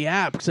show for the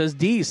app, says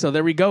D. So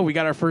there we go. We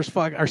got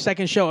our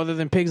second show other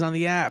than Pigs on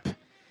the app.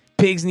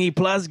 Pigs Knee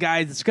Plus,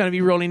 guys. It's gonna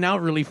be rolling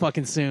out really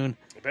fucking soon.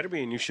 It better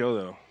be a new show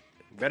though.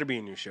 It better be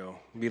a new show.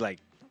 It'd be like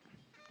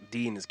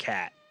D and his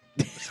cat,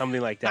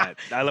 something like that.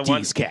 I love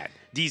D's cat.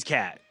 D's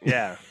cat.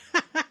 Yeah.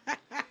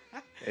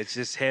 It's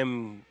just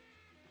him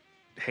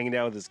hanging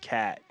out with his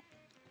cat.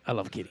 I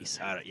love kitties.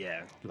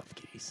 Yeah. Love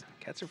kitties.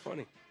 Cats are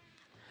funny.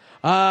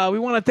 We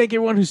want to thank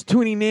everyone who's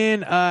tuning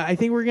in. I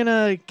think we're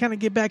gonna kind of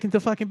get back into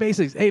fucking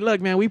basics. Hey, look,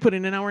 man, we put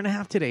in an hour and a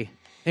half today,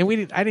 and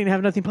I didn't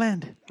have nothing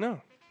planned. No.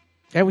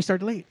 And we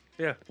started late.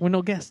 Yeah. With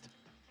no guest.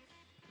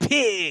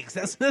 Pigs.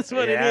 That's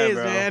what Yeah, it is,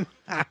 bro.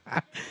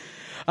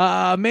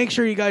 man. Make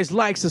sure you guys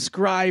like,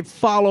 subscribe,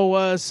 follow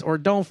us, or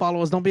don't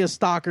follow us. Don't be a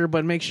stalker,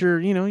 but make sure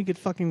you get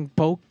fucking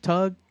poke,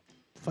 tug,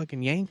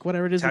 fucking yank,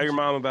 whatever it is. Tell your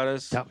mom about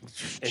us, and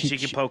she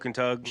can poke and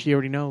tug. She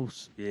already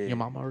knows. Yeah. Your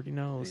mom already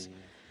knows.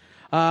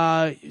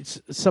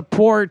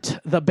 Support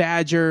the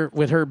Badger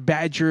with her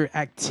Badger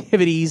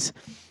activities.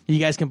 You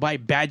guys can buy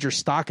Badger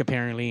stock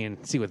apparently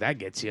and see what that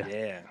gets you.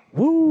 Yeah.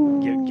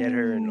 Woo! Get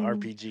her an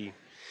RPG.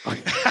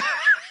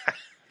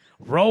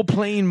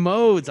 Role-playing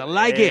modes. I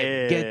like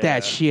it. Get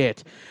that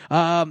shit.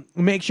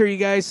 Make sure you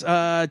guys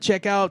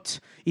check out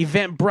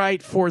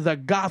Eventbrite for the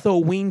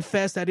Gothoween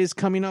Fest that is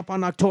coming up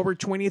on October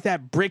 20th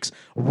at Bricks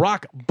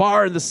Rock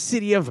Bar in the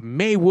city of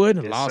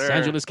Maywood, Los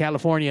Angeles,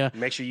 California.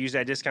 Make sure you use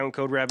that discount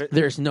code Rabbit.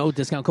 There's no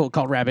discount code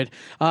called Rabbit.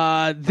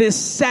 This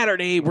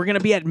Saturday, we're going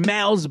to be at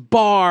Mal's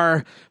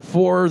Bar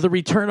for the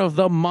return of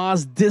the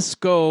Moz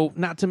Disco,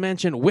 not to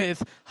mention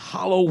with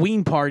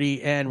Halloween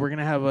Party, and we're going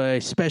to have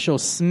a special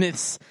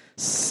Smiths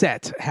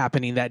set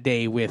happening that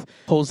day with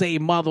Jose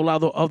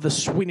Maldonado of the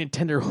Sweet and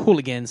Tender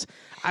Hooligans.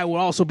 I will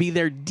also be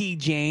there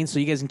DJing, so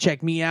you guys can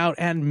check me out,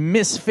 and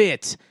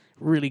Misfit.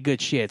 Really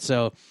good shit.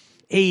 So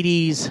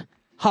 80s,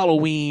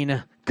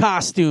 Halloween,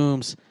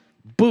 costumes,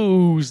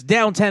 booze,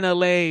 downtown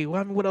LA.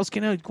 What else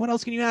can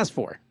you ask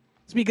for?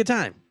 It's be a good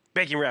time.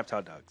 Bacon wrapped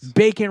hot dogs.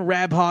 Bacon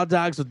wrapped hot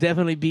dogs will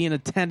definitely be in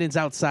attendance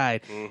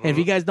outside. And if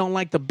you guys don't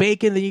like the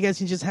bacon, then you guys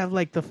can just have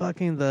like the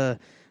fucking the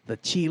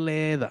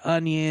chile, the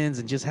onions,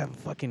 and just have a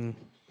fucking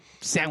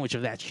sandwich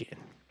of that shit.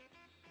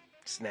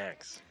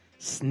 Snacks.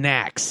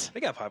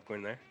 They got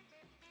popcorn there.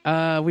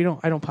 I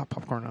don't pop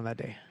popcorn on that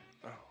day.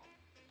 Oh.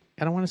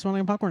 I don't want to smell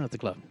like popcorn at the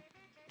club.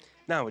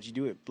 No, but you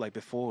do it like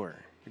before.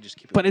 You just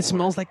keep it. But it before.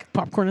 smells like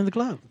popcorn in the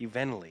club. You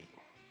ventilate.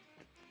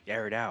 You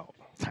air it out.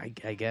 I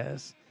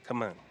guess.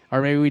 Come on.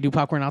 Or maybe we do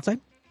popcorn outside?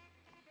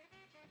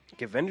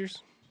 Get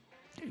vendors.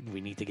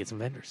 We need to get some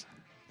vendors.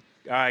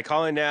 All right,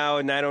 call in now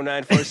at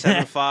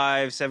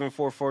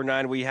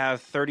 909-475-7449. We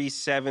have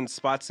 37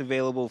 spots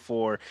available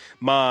for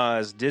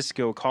Moz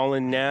Disco. Call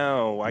in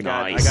now. I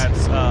got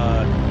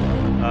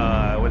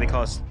what they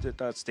call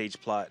not stage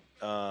plot.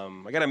 I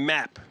got a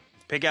map.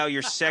 Pick out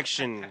your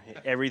section.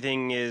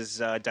 Everything is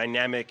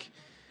dynamic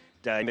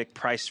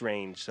price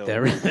range. So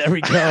there we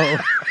go.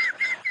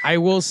 I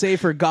will say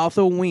for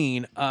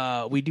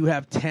Gothoween, we do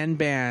have 10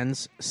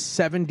 bands,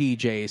 7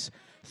 DJs,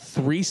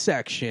 3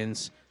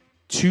 sections,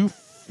 2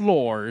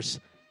 floors,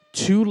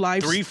 2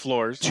 live... 3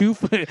 floors. 2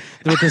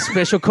 with the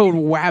special code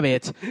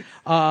WABBIT,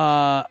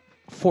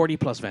 40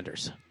 plus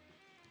vendors.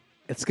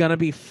 It's going to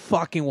be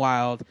fucking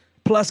wild.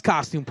 Plus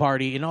costume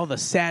party and all the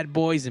sad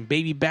boys and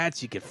baby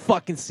bats you can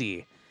fucking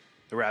see.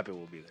 The Rabbit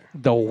will be there.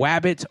 The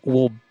WABBIT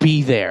will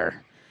be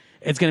there.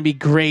 It's going to be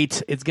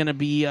great. It's going to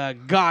be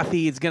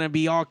gothy. It's going to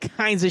be all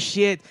kinds of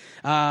shit.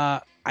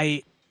 The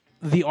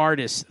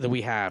artists that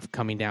we have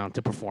coming down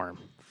to perform.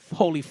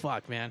 Holy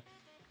fuck, man.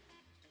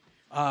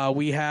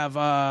 We have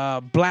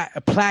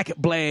Plaque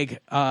Blag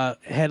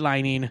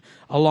headlining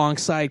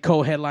alongside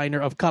co-headliner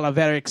of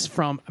Calaverix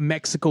from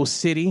Mexico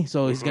City.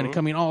 So he's going to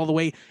come in all the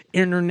way.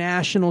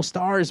 International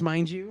stars,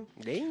 mind you.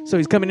 Damn. So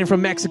he's coming in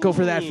from Mexico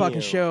for that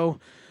fucking show.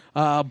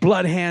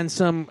 Blood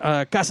Handsome,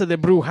 Casa de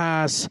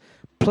Brujas,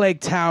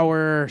 Plague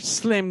Tower,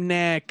 Slim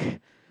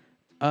Neck.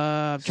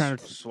 Trying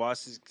to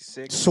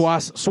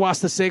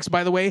Swasta 6,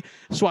 by the way.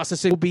 Swasta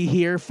 6 will be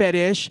here.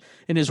 Fetish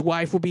and his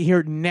wife will be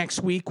here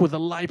next week with a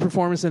live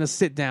performance and a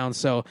sit down.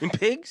 So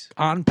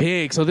on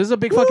Pigs. So this is a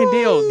big fucking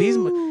deal.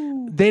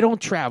 They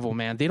don't travel,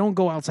 man. They don't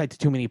go outside to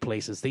too many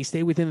places. They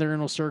stay within their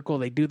inner circle.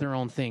 They do their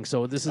own thing.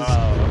 So this is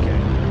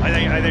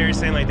I thought you were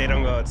saying like they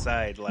don't go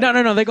outside. Like,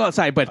 No, they go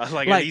outside, but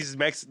like are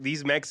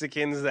these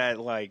Mexicans that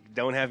like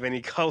don't have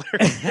any color.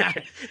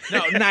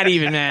 No, not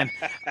even, man.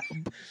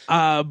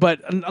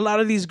 But a lot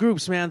of these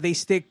groups, man, they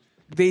stick.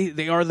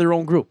 They are their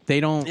own group. They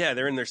don't. Yeah,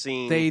 they're in their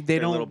scene. They their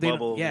don't. little They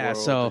bubble don't yeah.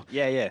 world. So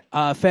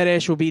yeah.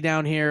 Fetish will be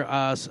down here.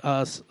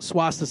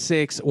 Swasta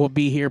 6 will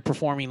be here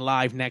performing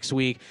live next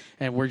week,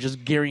 and we're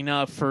just gearing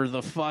up for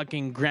the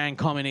fucking grand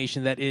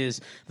culmination that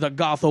is the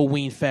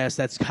Gothoween Fest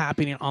that's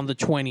happening on the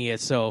 20th.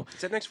 So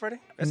is that next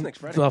Friday? That's next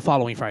Friday. The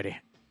following Friday.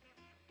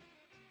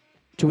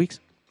 2 weeks?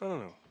 I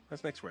don't know.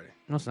 That's next Friday.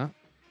 No, it's not.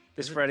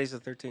 This Friday's the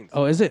 13th.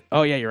 Oh, is it?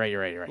 Oh, yeah, you're right.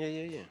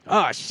 Yeah.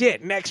 Oh,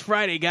 shit. Next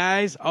Friday,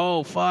 guys.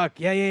 Oh, fuck.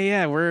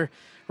 Yeah. We're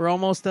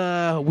almost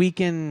week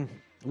and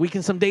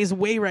some days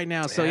away right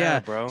now. So,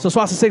 yeah. Bro. So,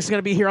 Swasta 6 is going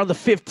to be here on the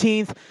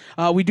 15th.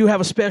 We do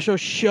have a special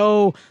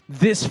show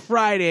this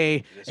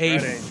Friday.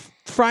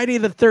 Friday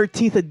the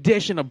 13th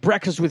edition of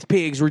Breakfast with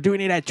Pigs. We're doing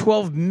it at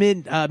 12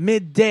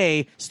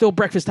 midday. Still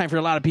breakfast time for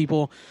a lot of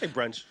people. Hey,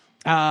 brunch.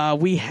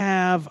 We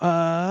have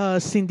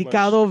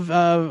Sindicado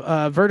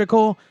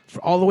Vertical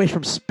all the way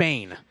from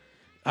Spain.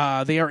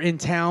 They are in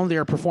town. They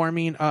are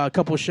performing a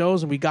couple of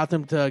shows, and we got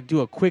them to do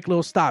a quick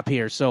little stop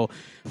here. So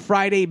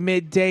Friday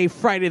midday,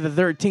 Friday the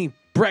 13th,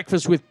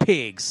 Breakfast with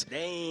Pigs.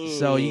 Dang.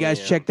 So you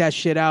guys check that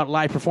shit out.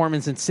 Live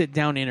performance and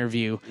sit-down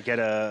interview. You got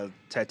a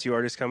tattoo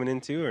artist coming in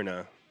too, or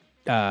no?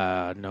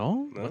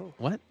 No.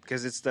 What?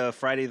 Because it's the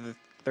Friday the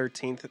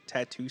 13th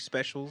tattoo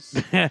specials.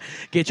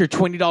 Get your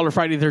 $20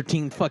 Friday the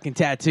 13th fucking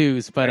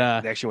tattoos.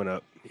 But they actually went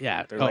up.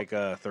 Yeah, they're like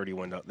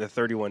 $31. They're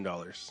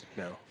 $31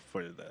 now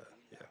for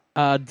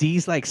the.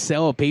 D's like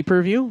sell a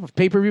pay-per-view.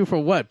 Pay-per-view for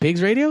what?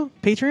 Pigzradio?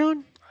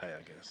 Patreon? I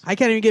guess. I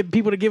can't even get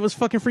people to give us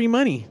fucking free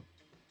money.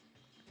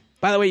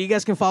 By the way, you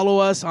guys can follow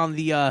us on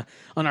the on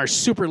our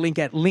super link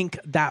at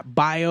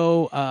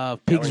link.bio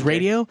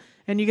Pigzradio,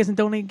 and you guys can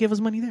donate, give us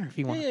money there if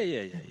you want.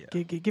 Yeah.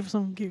 Give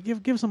some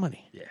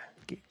money. Yeah.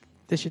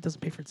 This shit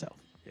doesn't pay for itself.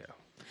 Yeah.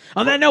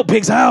 On that note,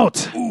 Pigs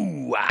out.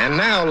 Ooh, and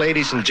now,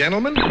 ladies and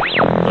gentlemen.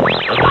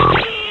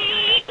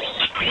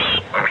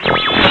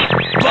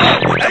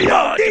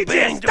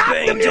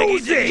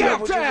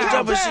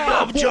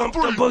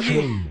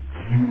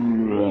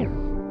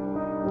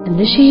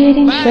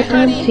 Initiating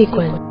shutdown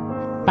sequence.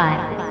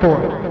 5,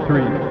 4,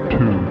 3, 2,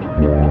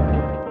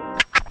 1.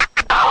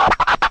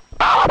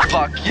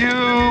 Fuck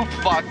you.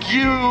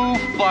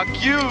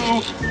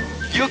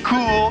 You're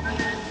cool.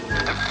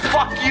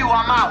 Fuck you,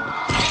 I'm out.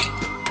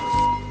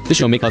 This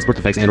show may cause birth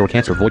defects and/or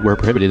cancer. Void where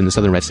prohibited in the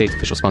Southern Red States.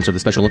 Official sponsor of the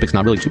Special Olympics.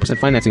 Not really. 2%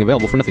 financing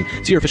available for nothing.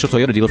 See your official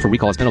Toyota dealer for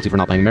recall as penalty for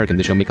not buying American.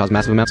 This show may cause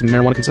massive amounts of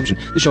marijuana consumption.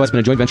 This show has been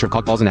a joint venture of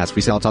cockballs and ass.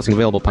 Free salad tossing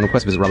available upon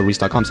request. Visit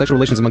RobbertReese.com. Sexual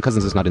relations among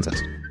cousins is not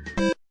incest.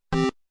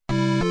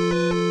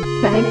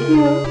 Thank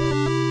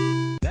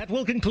you. That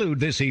will conclude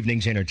this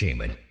evening's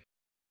entertainment.